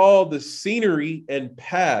recalled the scenery and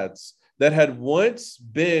paths that had once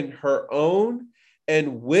been her own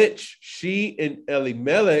and which she and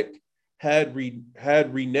Elimelech had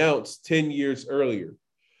renounced 10 years earlier.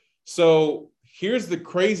 So here's the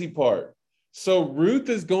crazy part. So Ruth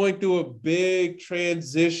is going through a big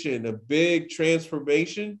transition, a big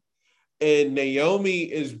transformation, and Naomi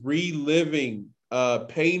is reliving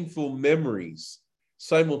painful memories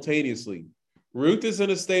simultaneously. Ruth is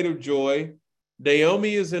in a state of joy.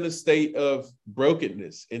 Naomi is in a state of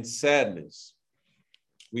brokenness and sadness.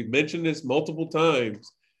 We've mentioned this multiple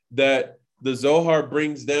times that the Zohar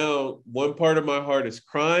brings down one part of my heart is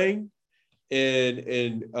crying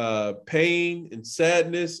and pain and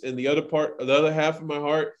sadness, and the other half of my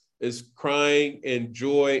heart is crying and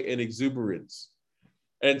joy and exuberance.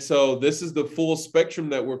 And so this is the full spectrum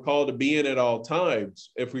that we're called to be in at all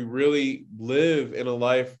times if we really live in a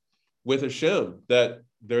life with Hashem, that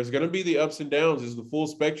there's going to be the ups and downs. It's the full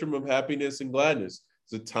spectrum of happiness and gladness.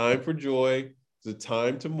 It's a time for joy. It's a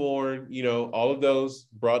time to mourn, all of those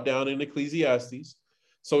brought down in Ecclesiastes.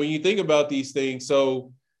 So when you think about these things,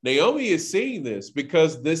 so Naomi is seeing this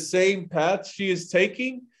because this same path she is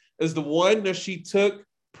taking is the one that she took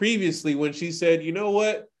previously when she said, you know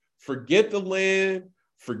what, forget the land,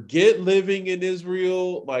 forget living in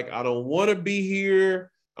Israel. Like, I don't want to be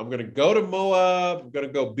here. I'm going to go to Moab. I'm going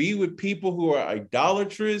to go be with people who are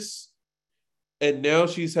idolatrous. And now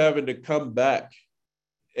she's having to come back.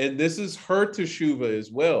 And this is her teshuvah as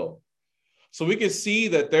well. So we can see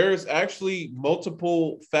that there's actually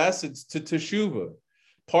multiple facets to teshuvah.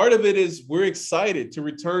 Part of it is we're excited to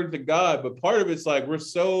return to God, but part of it's like we're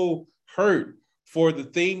so hurt for the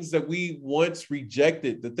things that we once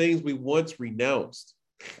rejected, the things we once renounced.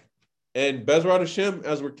 And Bezrat Hashem,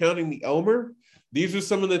 as we're counting the Omer, these are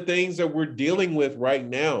some of the things that we're dealing with right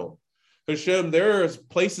now. Hashem, there are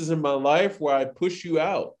places in my life where I push you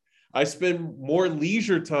out. I spend more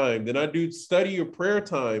leisure time than I do study or prayer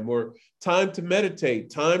time, or time to meditate,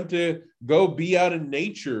 time to go be out in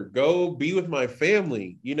nature, go be with my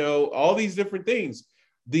family, all these different things.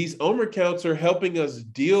 These Omer counts are helping us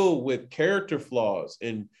deal with character flaws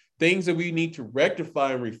and things that we need to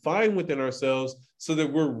rectify and refine within ourselves so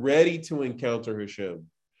that we're ready to encounter Hashem.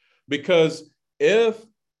 Because if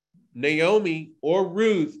Naomi or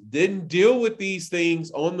Ruth didn't deal with these things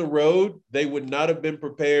on the road, they would not have been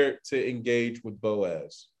prepared to engage with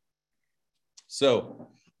Boaz. So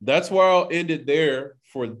that's where I'll end it there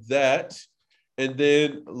for that. And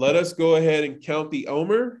then let us go ahead and count the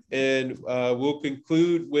Omer, and we'll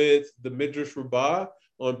conclude with the Midrash Rabbah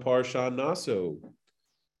on Parsha Naso.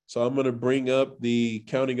 So I'm going to bring up the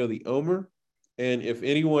counting of the Omer. And if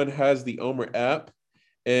anyone has the Omer app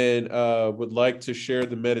and would like to share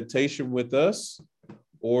the meditation with us,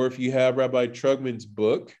 or if you have Rabbi Trugman's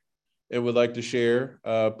book and would like to share,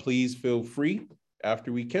 please feel free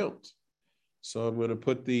after we count. So I'm going to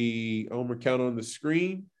put the Omer count on the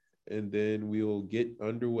screen, and then we'll get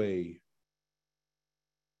underway.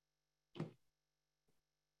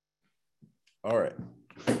 All right.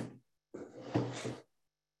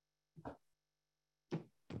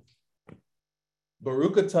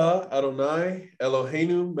 Baruch atah Adonai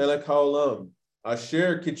Eloheinu melech haolam,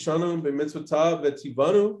 asher kitshanu b'mitzvotav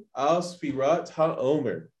v'tivanu al sfirat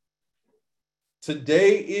ha'omer.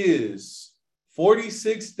 Today is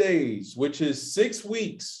 46 days, which is 6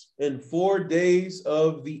 weeks and 4 days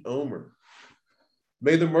of the Omer.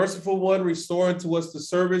 May the merciful one restore unto us the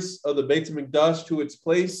service of the Beit HaMikdash to its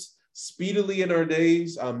place speedily in our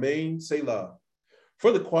days. Amen. Selah.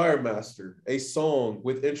 For the choir master, a song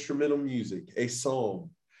with instrumental music, a psalm.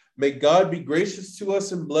 May God be gracious to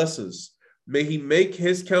us and bless us. May he make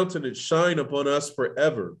his countenance shine upon us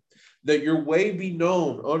forever, that your way be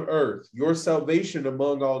known on earth, your salvation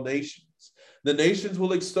among all nations. The nations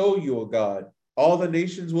will extol you, O God. All the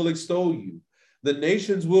nations will extol you. The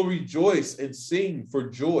nations will rejoice and sing for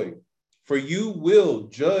joy. For you will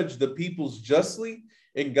judge the peoples justly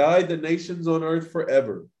and guide the nations on earth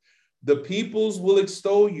forever. The peoples will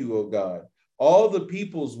extol you, O God. All the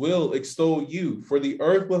peoples will extol you, for the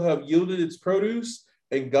earth will have yielded its produce,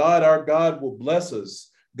 and God, our God, will bless us.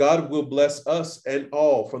 God will bless us, and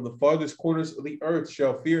all from the farthest corners of the earth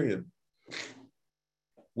shall fear him.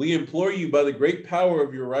 We implore you by the great power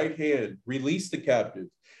of your right hand, release the captive,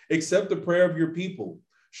 accept the prayer of your people,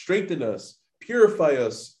 strengthen us, purify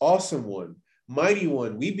us, awesome one, mighty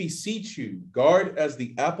one, we beseech you, guard as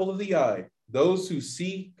the apple of the eye those who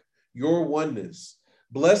seek your oneness.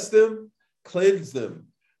 Bless them, cleanse them,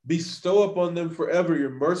 bestow upon them forever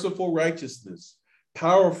your merciful righteousness.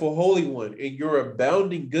 Powerful Holy One, in your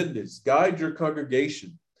abounding goodness, guide your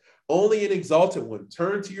congregation. Only an exalted one,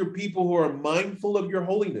 turn to your people who are mindful of your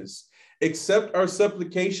holiness. Accept our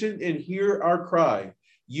supplication and hear our cry.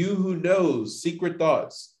 you who knows secret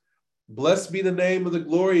thoughts. Blessed be the name of the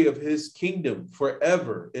glory of his kingdom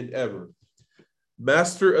forever and ever.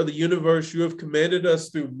 Master of the universe, you have commanded us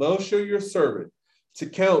through Moshe, your servant, to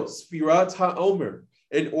count Sfirat HaOmer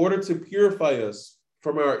in order to purify us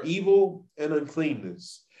from our evil and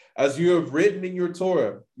uncleanness. As you have written in your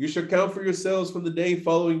Torah, you shall count for yourselves from the day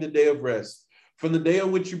following the day of rest, from the day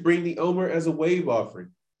on which you bring the Omer as a wave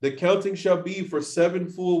offering. The counting shall be for 7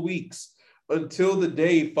 full weeks. Until the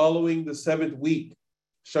day following the 7th week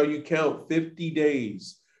shall you count 50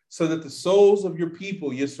 days, so that the souls of your people,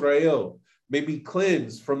 Yisrael, may be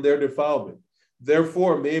cleansed from their defilement.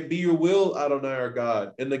 Therefore, may it be your will, Adonai our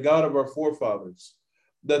God, and the God of our forefathers,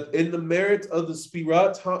 that in the merit of the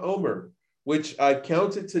Spirat HaOmer, which I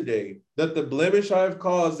counted today, that the blemish I have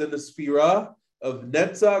caused in the Spirah of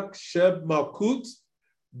Netzach Sheb Malkut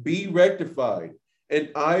be rectified, and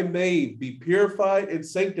I may be purified and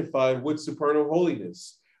sanctified with supernal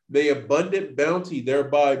holiness. May abundant bounty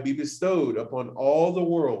thereby be bestowed upon all the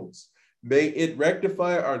worlds. May it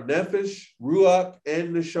rectify our nefesh, ruach,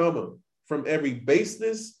 and neshama from every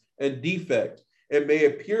baseness and defect, and may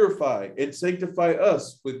it purify and sanctify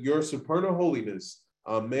us with your supernal holiness.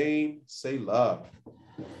 Amen. Selah.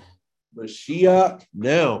 Mashiach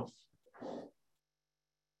now.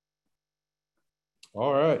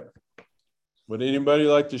 All right. Would anybody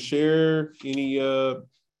like to share any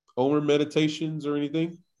Omer meditations or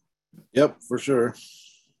anything? Yep, for sure.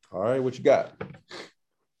 All right, what you got?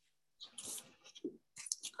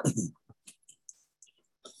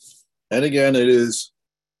 And again, it is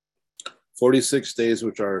 46 days,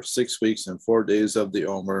 which are 6 weeks and 4 days of the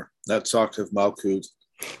Omer, Netzach of Malkut,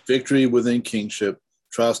 victory within kingship,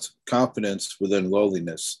 trust, confidence within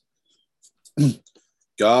lowliness.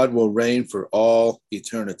 God will reign for all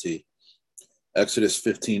eternity. Exodus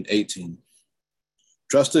 15:18.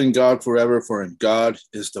 Trust in God forever, for in God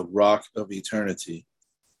is the rock of eternity.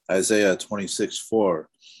 Isaiah 26:4.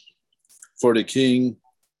 For the king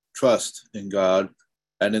trust in God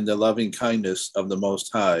and in the loving kindness of the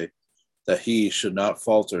Most High, that he should not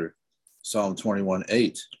falter. Psalm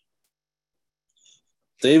 21:8.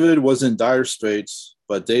 David was in dire straits,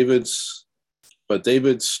 but David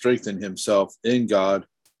strengthened himself in God,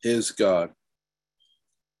 his God.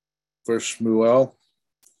 1 Shmuel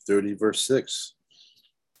 30, verse 6.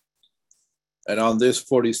 And on this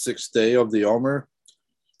 46th day of the Omer,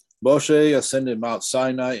 Moshe ascended Mount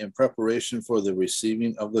Sinai in preparation for the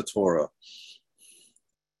receiving of the Torah.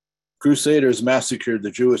 Crusaders massacred the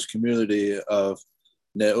Jewish community of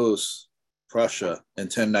Neus, Prussia, in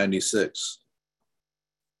 1096.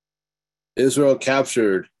 Israel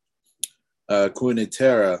captured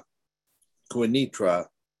Quneitra,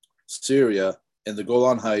 Syria, in the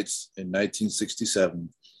Golan Heights in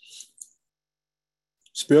 1967.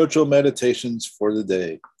 Spiritual meditations for the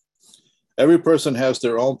day. Every person has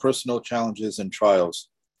their own personal challenges and trials.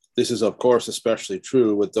 This is, of course, especially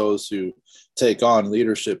true with those who take on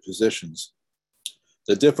leadership positions.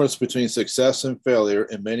 The difference between success and failure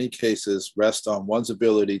in many cases rests on one's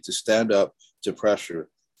ability to stand up to pressure.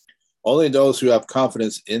 Only those who have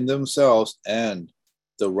confidence in themselves and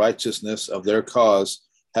the righteousness of their cause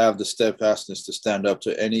have the steadfastness to stand up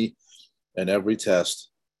to any and every test.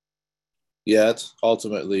 Yet,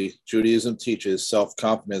 ultimately, Judaism teaches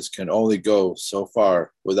self-confidence can only go so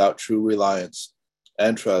far without true reliance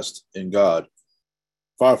and trust in God.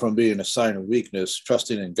 Far from being a sign of weakness,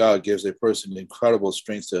 trusting in God gives a person incredible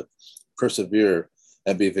strength to persevere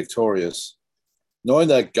and be victorious. Knowing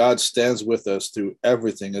that God stands with us through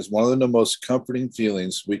everything is one of the most comforting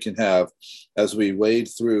feelings we can have as we wade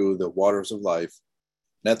through the waters of life.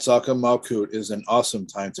 Netzach Malkut is an awesome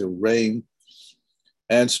time to reign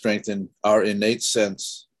and strengthen our innate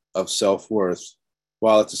sense of self-worth,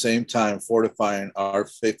 while at the same time fortifying our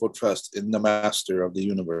faithful trust in the Master of the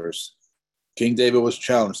universe. King David was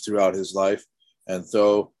challenged throughout his life, and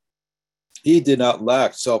though he did not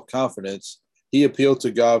lack self-confidence, he appealed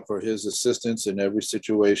to God for his assistance in every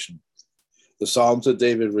situation. The Psalms of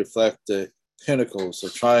David reflect the pinnacles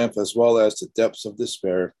of triumph as well as the depths of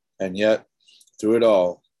despair, and yet, through it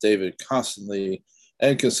all, David constantly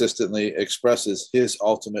and consistently expresses his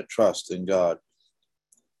ultimate trust in God.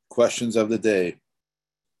 Questions of the day.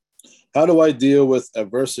 How do I deal with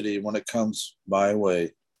adversity when it comes my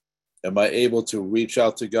way? Am I able to reach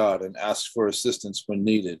out to God and ask for assistance when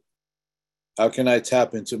needed? How can I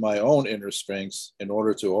tap into my own inner strengths in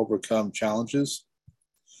order to overcome challenges?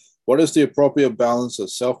 What is the appropriate balance of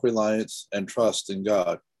self-reliance and trust in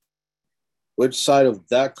God? Which side of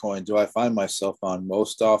that coin do I find myself on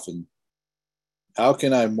most often? How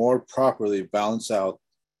can I more properly balance out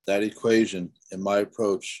that equation in my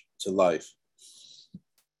approach to life?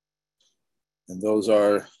 And those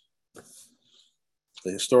are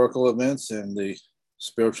the historical events and the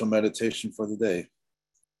spiritual meditation for the day.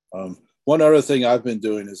 One other thing I've been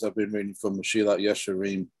doing is I've been reading from Mesilat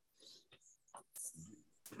Yesharim.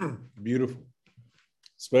 Beautiful.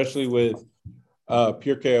 Especially with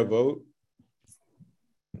Pirkei Avot.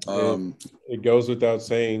 It goes without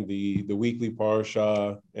saying the weekly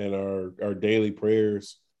parsha and our daily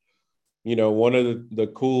prayers. You know, one of the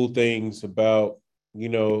cool things about, you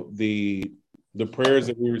know, the prayers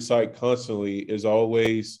that we recite constantly is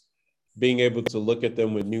always being able to look at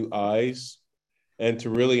them with new eyes and to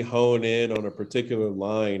really hone in on a particular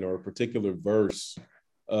line or a particular verse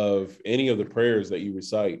of any of the prayers that you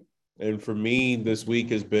recite. And for me, this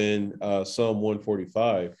week has been Psalm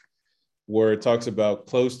 145, where it talks about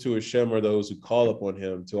close to Hashem are those who call upon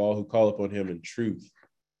him, to all who call upon him in truth.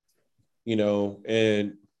 You know,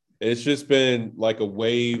 and it's just been like a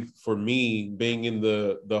wave for me being in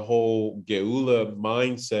the whole Geula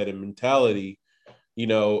mindset and mentality, you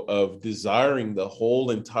know, of desiring the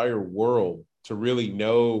whole entire world to really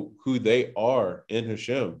know who they are in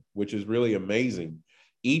Hashem, which is really amazing.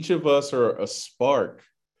 Each of us are a spark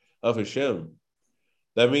of Hashem.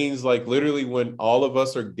 That means like literally when all of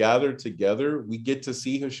us are gathered together, we get to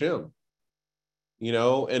see Hashem, you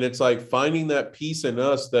know, and it's like finding that peace in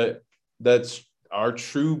us that's our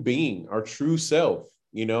true being, our true self,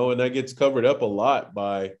 you know, and that gets covered up a lot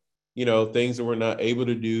by, you know, things that we're not able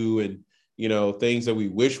to do and, you know, things that we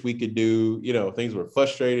wish we could do, you know, things we're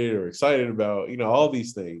frustrated or excited about, you know, all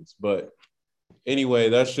these things. But anyway,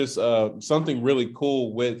 that's just something really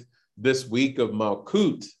cool with this week of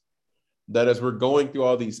Malkut, that as we're going through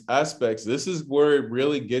all these aspects, this is where it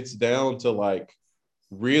really gets down to like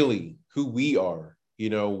really who we are, you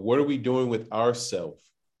know, what are we doing with ourselves,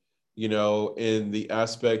 you know, in the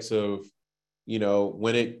aspects of, you know,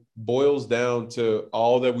 when it boils down to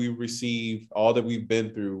all that we receive, all that we've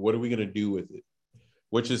been through, what are we going to do with it?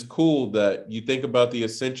 Which is cool that you think about the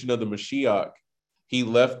ascension of the Mashiach. He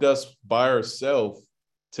left us by ourselves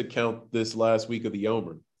to count this last week of the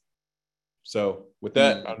Omer. So with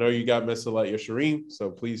that, I know you got Mesilat Yesharim, so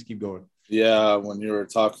please keep going. Yeah, when you were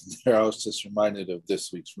talking there, I was just reminded of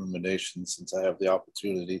this week's rumination since I have the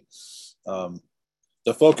opportunity.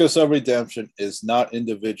 The focus of redemption is not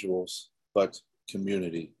individuals, but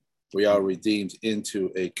community. We are redeemed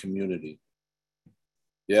into a community.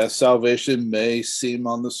 Yes, salvation may seem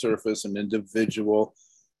on the surface an individual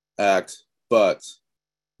act, but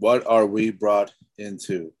what are we brought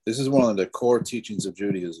into? This is one of the core teachings of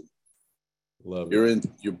Judaism. Love it.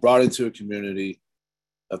 You're brought into a community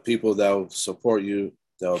of people that will support you,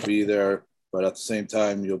 that will be there, but at the same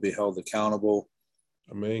time, you'll be held accountable.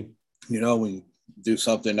 Amen. You know, when you do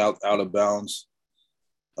something out of bounds,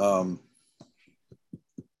 you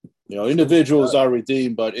know, individuals are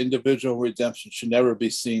redeemed, but individual redemption should never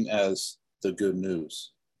be seen as the good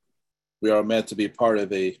news. We are meant to be part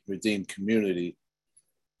of a redeemed community.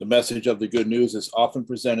 The message of the good news is often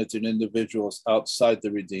presented to individuals outside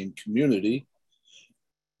the redeemed community.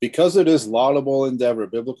 Because it is laudable endeavor,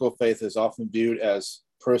 biblical faith is often viewed as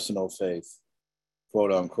personal faith,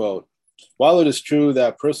 quote unquote. While it is true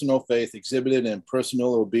that personal faith exhibited in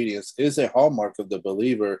personal obedience is a hallmark of the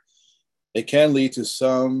believer, it can lead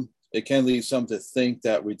some to think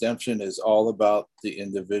that redemption is all about the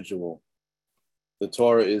individual. The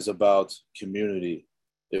Torah is about community.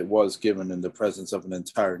 It was given in the presence of an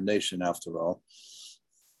entire nation, after all.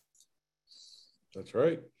 That's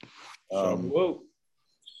right.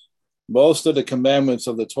 Most of the commandments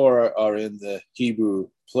of the Torah are in the Hebrew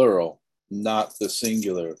plural, not the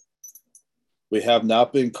singular. We have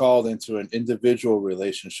not been called into an individual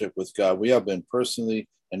relationship with God. We have been personally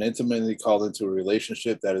and intimately called into a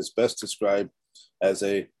relationship that is best described as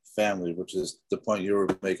a family, which is the point you were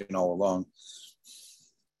making all along.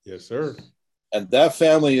 Yes, sir. And that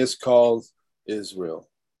family is called Israel.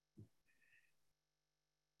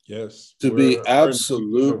 Yes. To be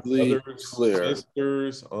absolutely clear.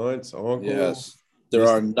 Sisters, aunts, uncles. Yes. There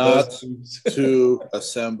are not two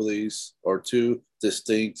assemblies or two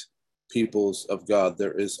distinct peoples of God.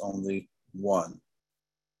 There is only one.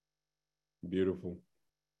 Beautiful.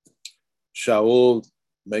 Shaul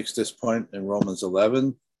makes this point in Romans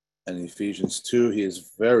 11 and Ephesians 2. He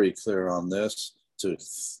is very clear on this.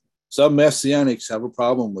 Some Messianics have a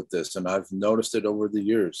problem with this, and I've noticed it over the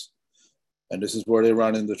years. And this is where they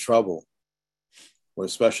run into trouble,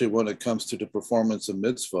 especially when it comes to the performance of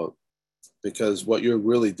mitzvot, because what you're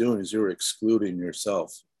really doing is you're excluding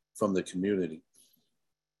yourself from the community.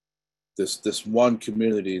 This one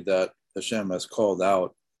community that Hashem has called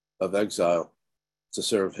out of exile to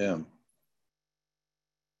serve him.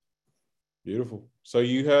 Beautiful. So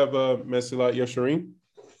you have Mesilat Yesharim?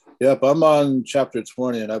 Yep, I'm on chapter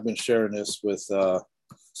 20, and I've been sharing this with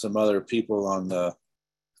some other people on the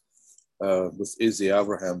with Izzy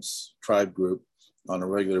Abraham's tribe group on a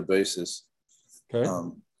regular basis. Okay.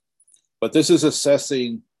 But this is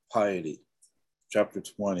assessing piety, chapter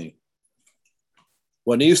 20.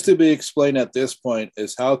 What needs to be explained at this point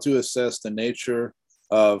is how to assess the nature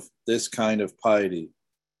of this kind of piety.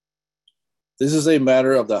 This is a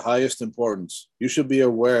matter of the highest importance. You should be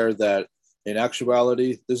aware that in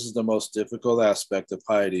actuality, this is the most difficult aspect of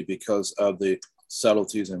piety because of the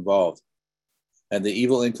subtleties involved. And the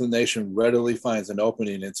evil inclination readily finds an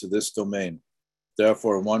opening into this domain.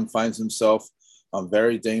 Therefore, one finds himself on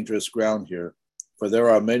very dangerous ground here, for there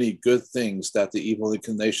are many good things that the evil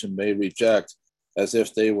inclination may reject as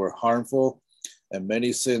if they were harmful, and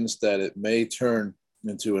many sins that it may turn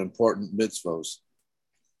into important mitzvos.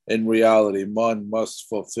 In reality, one must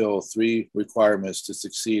fulfill 3 requirements to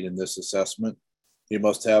succeed in this assessment. You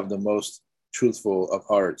must have the most truthful of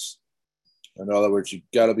hearts. In other words, you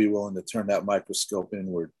got to be willing to turn that microscope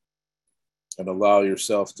inward and allow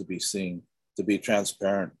yourself to be seen, to be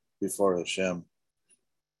transparent before Hashem,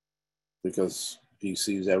 because he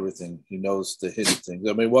sees everything. He knows the hidden things.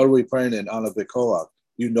 I mean, what are we praying in Ana B'Kolach?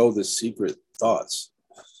 You know the secret thoughts.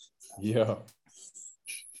 Yeah.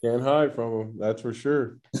 Can't hide from them, that's for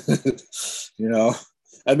sure. You know,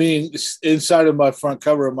 I mean, inside of my front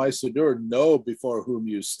cover of my Siddur, know before whom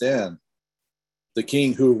you stand. The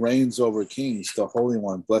King who reigns over kings, the Holy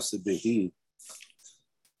One, blessed be he.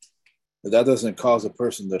 If that doesn't cause a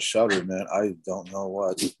person to shudder, man, I don't know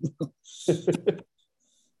what.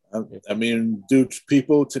 I mean, do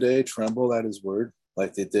people today tremble at his word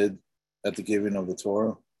like they did at the giving of the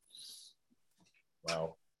Torah?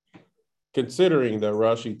 Wow. Considering that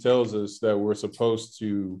Rashi tells us that we're supposed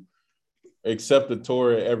to accept the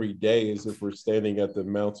Torah every day as if we're standing at the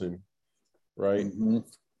mountain, right? Mm-hmm.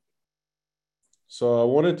 So I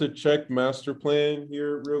wanted to check master plan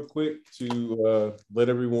here real quick to let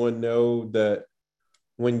everyone know that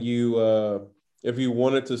when you, if you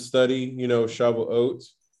wanted to study, Shavuot,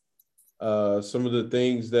 some of the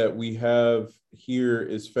things that we have here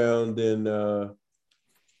is found in,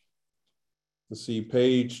 let's see,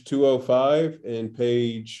 page 205 and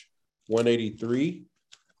page 183,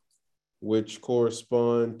 which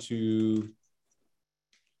correspond to,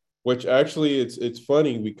 which actually it's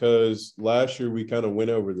funny because last year we kind of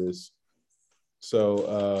went over this.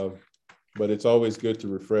 So, but it's always good to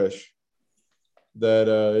refresh that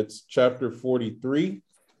it's chapter 43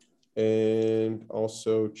 and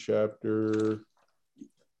also chapter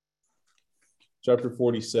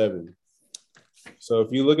 47. So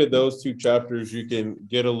if you look at those 2 chapters, you can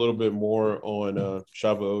get a little bit more on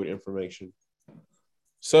Shavuot information.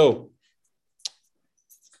 So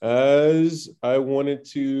as I wanted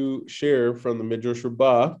to share from the Midrash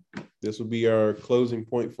Rabbah, this will be our closing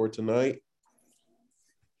point for tonight.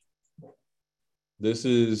 This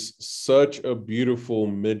is such a beautiful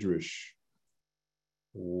Midrash.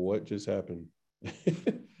 What just happened?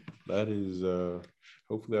 That is,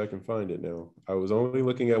 hopefully I can find it now. I was only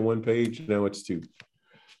looking at 1 page, now it's 2.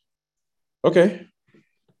 Okay,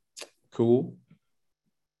 cool.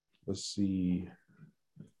 Let's see.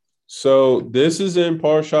 So this is in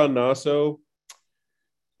Parsha Naso,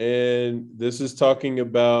 and this is talking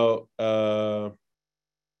about,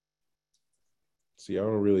 see, I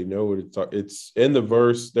don't really know what it's in the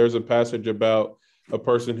verse. There's a passage about a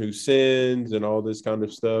person who sins and all this kind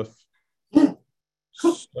of stuff.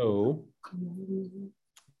 So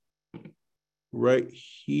right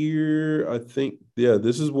here, I think, yeah,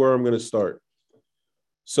 this is where I'm going to start.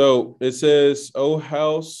 So it says, O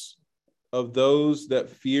house of those that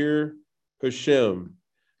fear Hashem,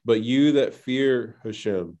 but you that fear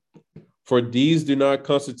Hashem, for these do not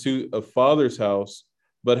constitute a father's house,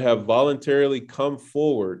 but have voluntarily come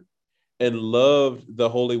forward and loved the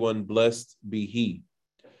Holy One, blessed be he.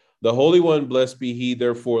 The Holy One, blessed be he,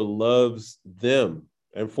 therefore loves them.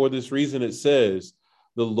 And for this reason it says,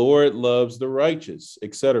 the Lord loves the righteous,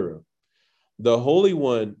 etc. The Holy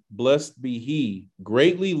One, blessed be he,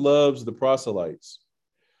 greatly loves the proselytes.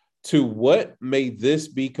 To what may this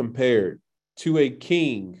be compared? To a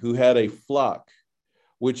king who had a flock,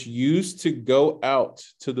 which used to go out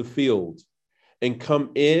to the field and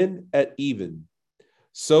come in at even.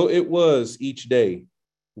 So it was each day.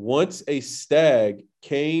 Once a stag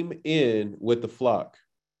came in with the flock.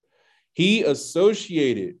 He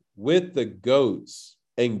associated with the goats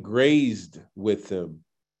and grazed with them.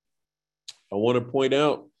 I want to point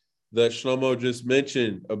out that Shlomo just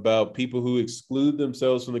mentioned about people who exclude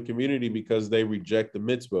themselves from the community because they reject the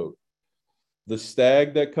mitzvot. The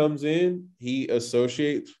stag that comes in, he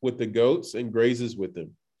associates with the goats and grazes with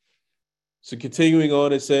them. So continuing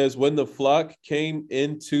on, it says, when the flock came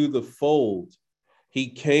into the fold, he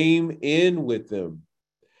came in with them.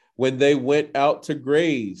 When they went out to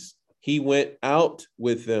graze, he went out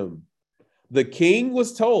with them. The king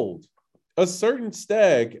was told, a certain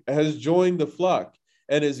stag has joined the flock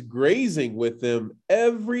and is grazing with them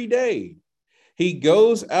every day. He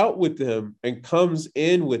goes out with them and comes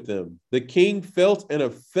in with them. The king felt an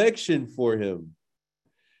affection for him.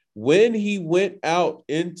 When he went out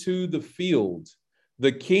into the field,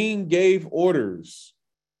 the king gave orders.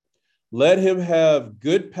 Let him have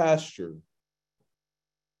good pasture,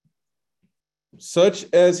 such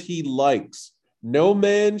as he likes. No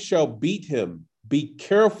man shall beat him. Be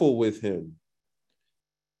careful with him.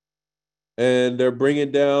 And they're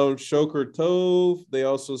bringing down Shoker Tov. They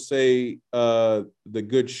also say the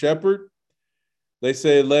good shepherd. They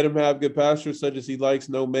say, let him have good pasture, such as he likes.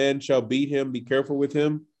 No man shall beat him. Be careful with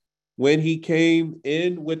him. When he came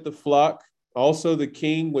in with the flock, also the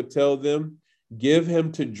king would tell them, give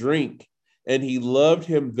him to drink. And he loved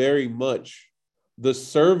him very much. The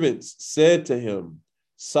servants said to him,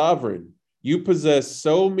 Sovereign, you possess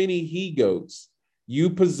so many he-goats. You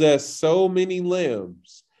possess so many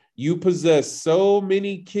lambs. You possess so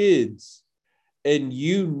many kids, and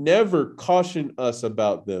you never caution us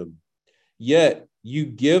about them. Yet you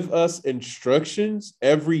give us instructions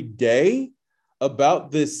every day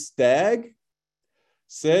about this stag?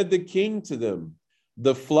 Said the king to them,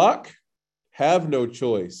 the flock have no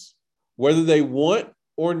choice, whether they want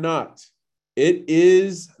or not. It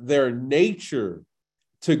is their nature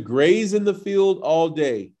to graze in the field all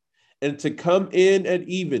day and to come in at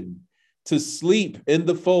even, to sleep in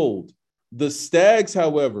the fold. The stags,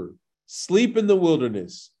 however, sleep in the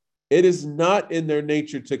wilderness. It is not in their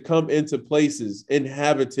nature to come into places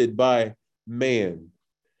inhabited by man.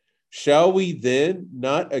 Shall we then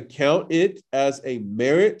not account it as a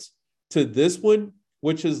merit to this one,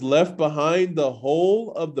 which has left behind the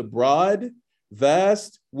whole of the broad,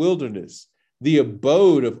 vast wilderness, the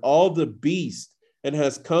abode of all the beasts, and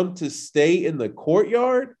has come to stay in the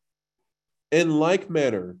courtyard? In like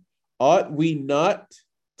manner, ought we not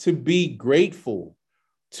to be grateful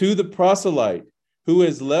to the proselyte who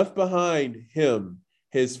has left behind him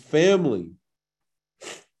his family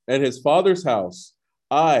and his father's house,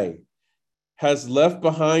 has left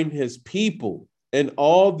behind his people and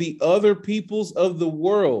all the other peoples of the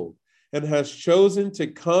world, and has chosen to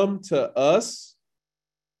come to us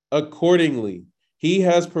accordingly? He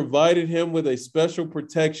has provided him with a special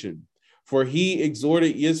protection, for he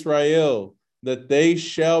exhorted Israel that they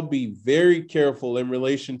shall be very careful in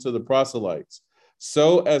relation to the proselytes,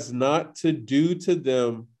 so as not to do to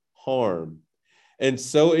them harm. And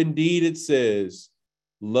so indeed it says,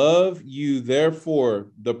 love you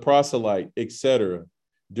therefore the proselyte, etc.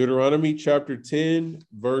 Deuteronomy chapter 10,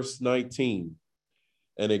 verse 19.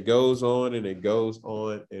 And it goes on and it goes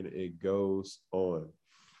on and it goes on.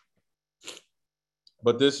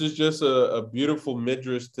 But this is just a beautiful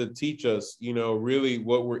midrash to teach us, really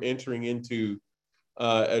what we're entering into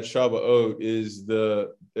at Shabbat is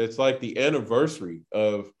it's like the anniversary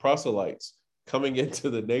of proselytes coming into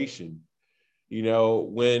the nation.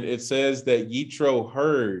 When it says that Yitro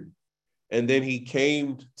heard, and then he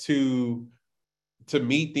came to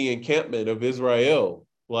meet the encampment of Israel.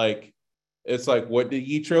 It's like, what did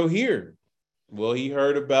Yitro hear? Well, he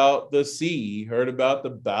heard about the sea. He heard about the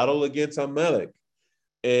battle against Amalek.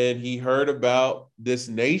 And he heard about this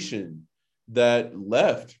nation that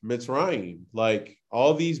left Mitzrayim, like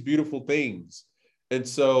all these beautiful things. And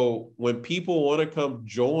so when people want to come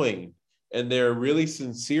join and they're really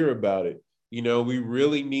sincere about it, we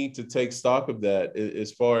really need to take stock of that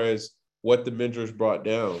as far as what the Midrash brought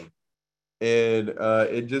down. And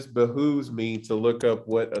it just behooves me to look up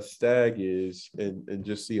what a stag is and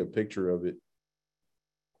just see a picture of it.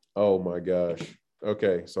 Oh my gosh.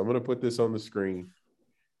 Okay, so I'm going to put this on the screen.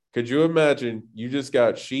 Could you imagine you just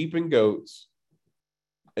got sheep and goats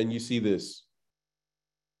and you see this?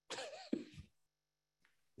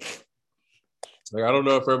 I don't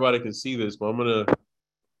know if everybody can see this, but I'm going to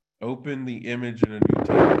open the image in a new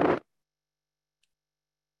tab.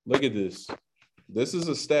 Look at this. This is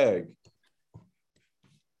a stag.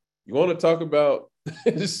 You want to talk about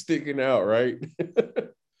sticking out, right?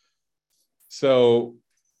 So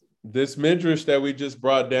this midrash that we just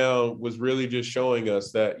brought down was really just showing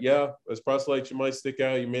us that, as proselytes, you might stick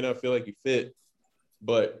out. You may not feel like you fit,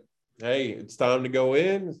 but hey, it's time to go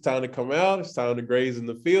in. It's time to come out. It's time to graze in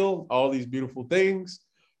the field, all these beautiful things.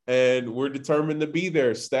 and we're determined to be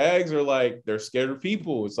there. Stags are like, they're scared of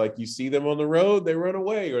people. It's like you see them on the road, they run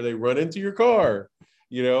away or they run into your car,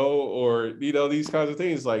 or, these kinds of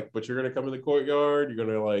things. Like, but you're going to come in the courtyard, you're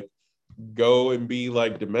going to like go and be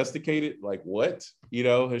like domesticated. Like, what?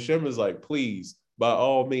 Hashem is like, please, by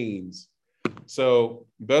all means. So,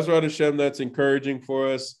 Bezrat Hashem, that's encouraging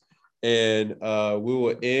for us. And we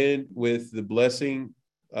will end with the blessing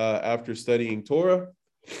after studying Torah.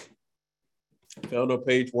 Found on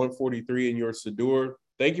page 143 in your Siddur.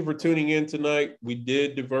 Thank you for tuning in tonight. We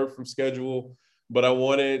did divert from schedule, but I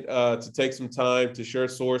wanted to take some time to share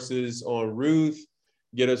sources on Ruth,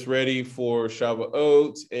 get us ready for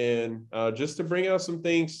Shavuot, and just to bring out some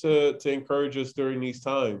things to encourage us during these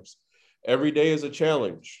times. Every day is a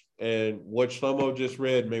challenge, and what Shlomo just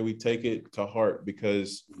read, may we take it to heart,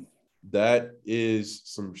 because that is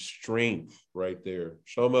some strength right there.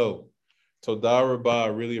 Shlomo, Todah Rabbah, I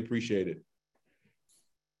really appreciate it.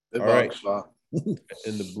 All right.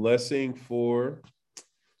 And the blessing for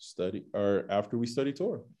study, or after we study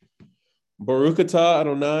Torah. Baruch atah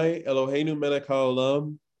Adonai Eloheinu melech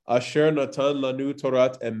haolam asher natan lanu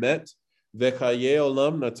Torat emet v'chaye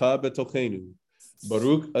olam nata betochenu.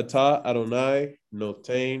 Baruch atah Adonai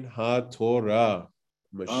noten ha-Torah.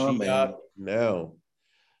 Mashiach now.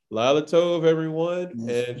 Laila Tov, everyone,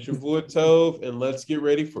 and Shavua Tov, and let's get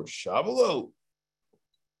ready for Shavuot.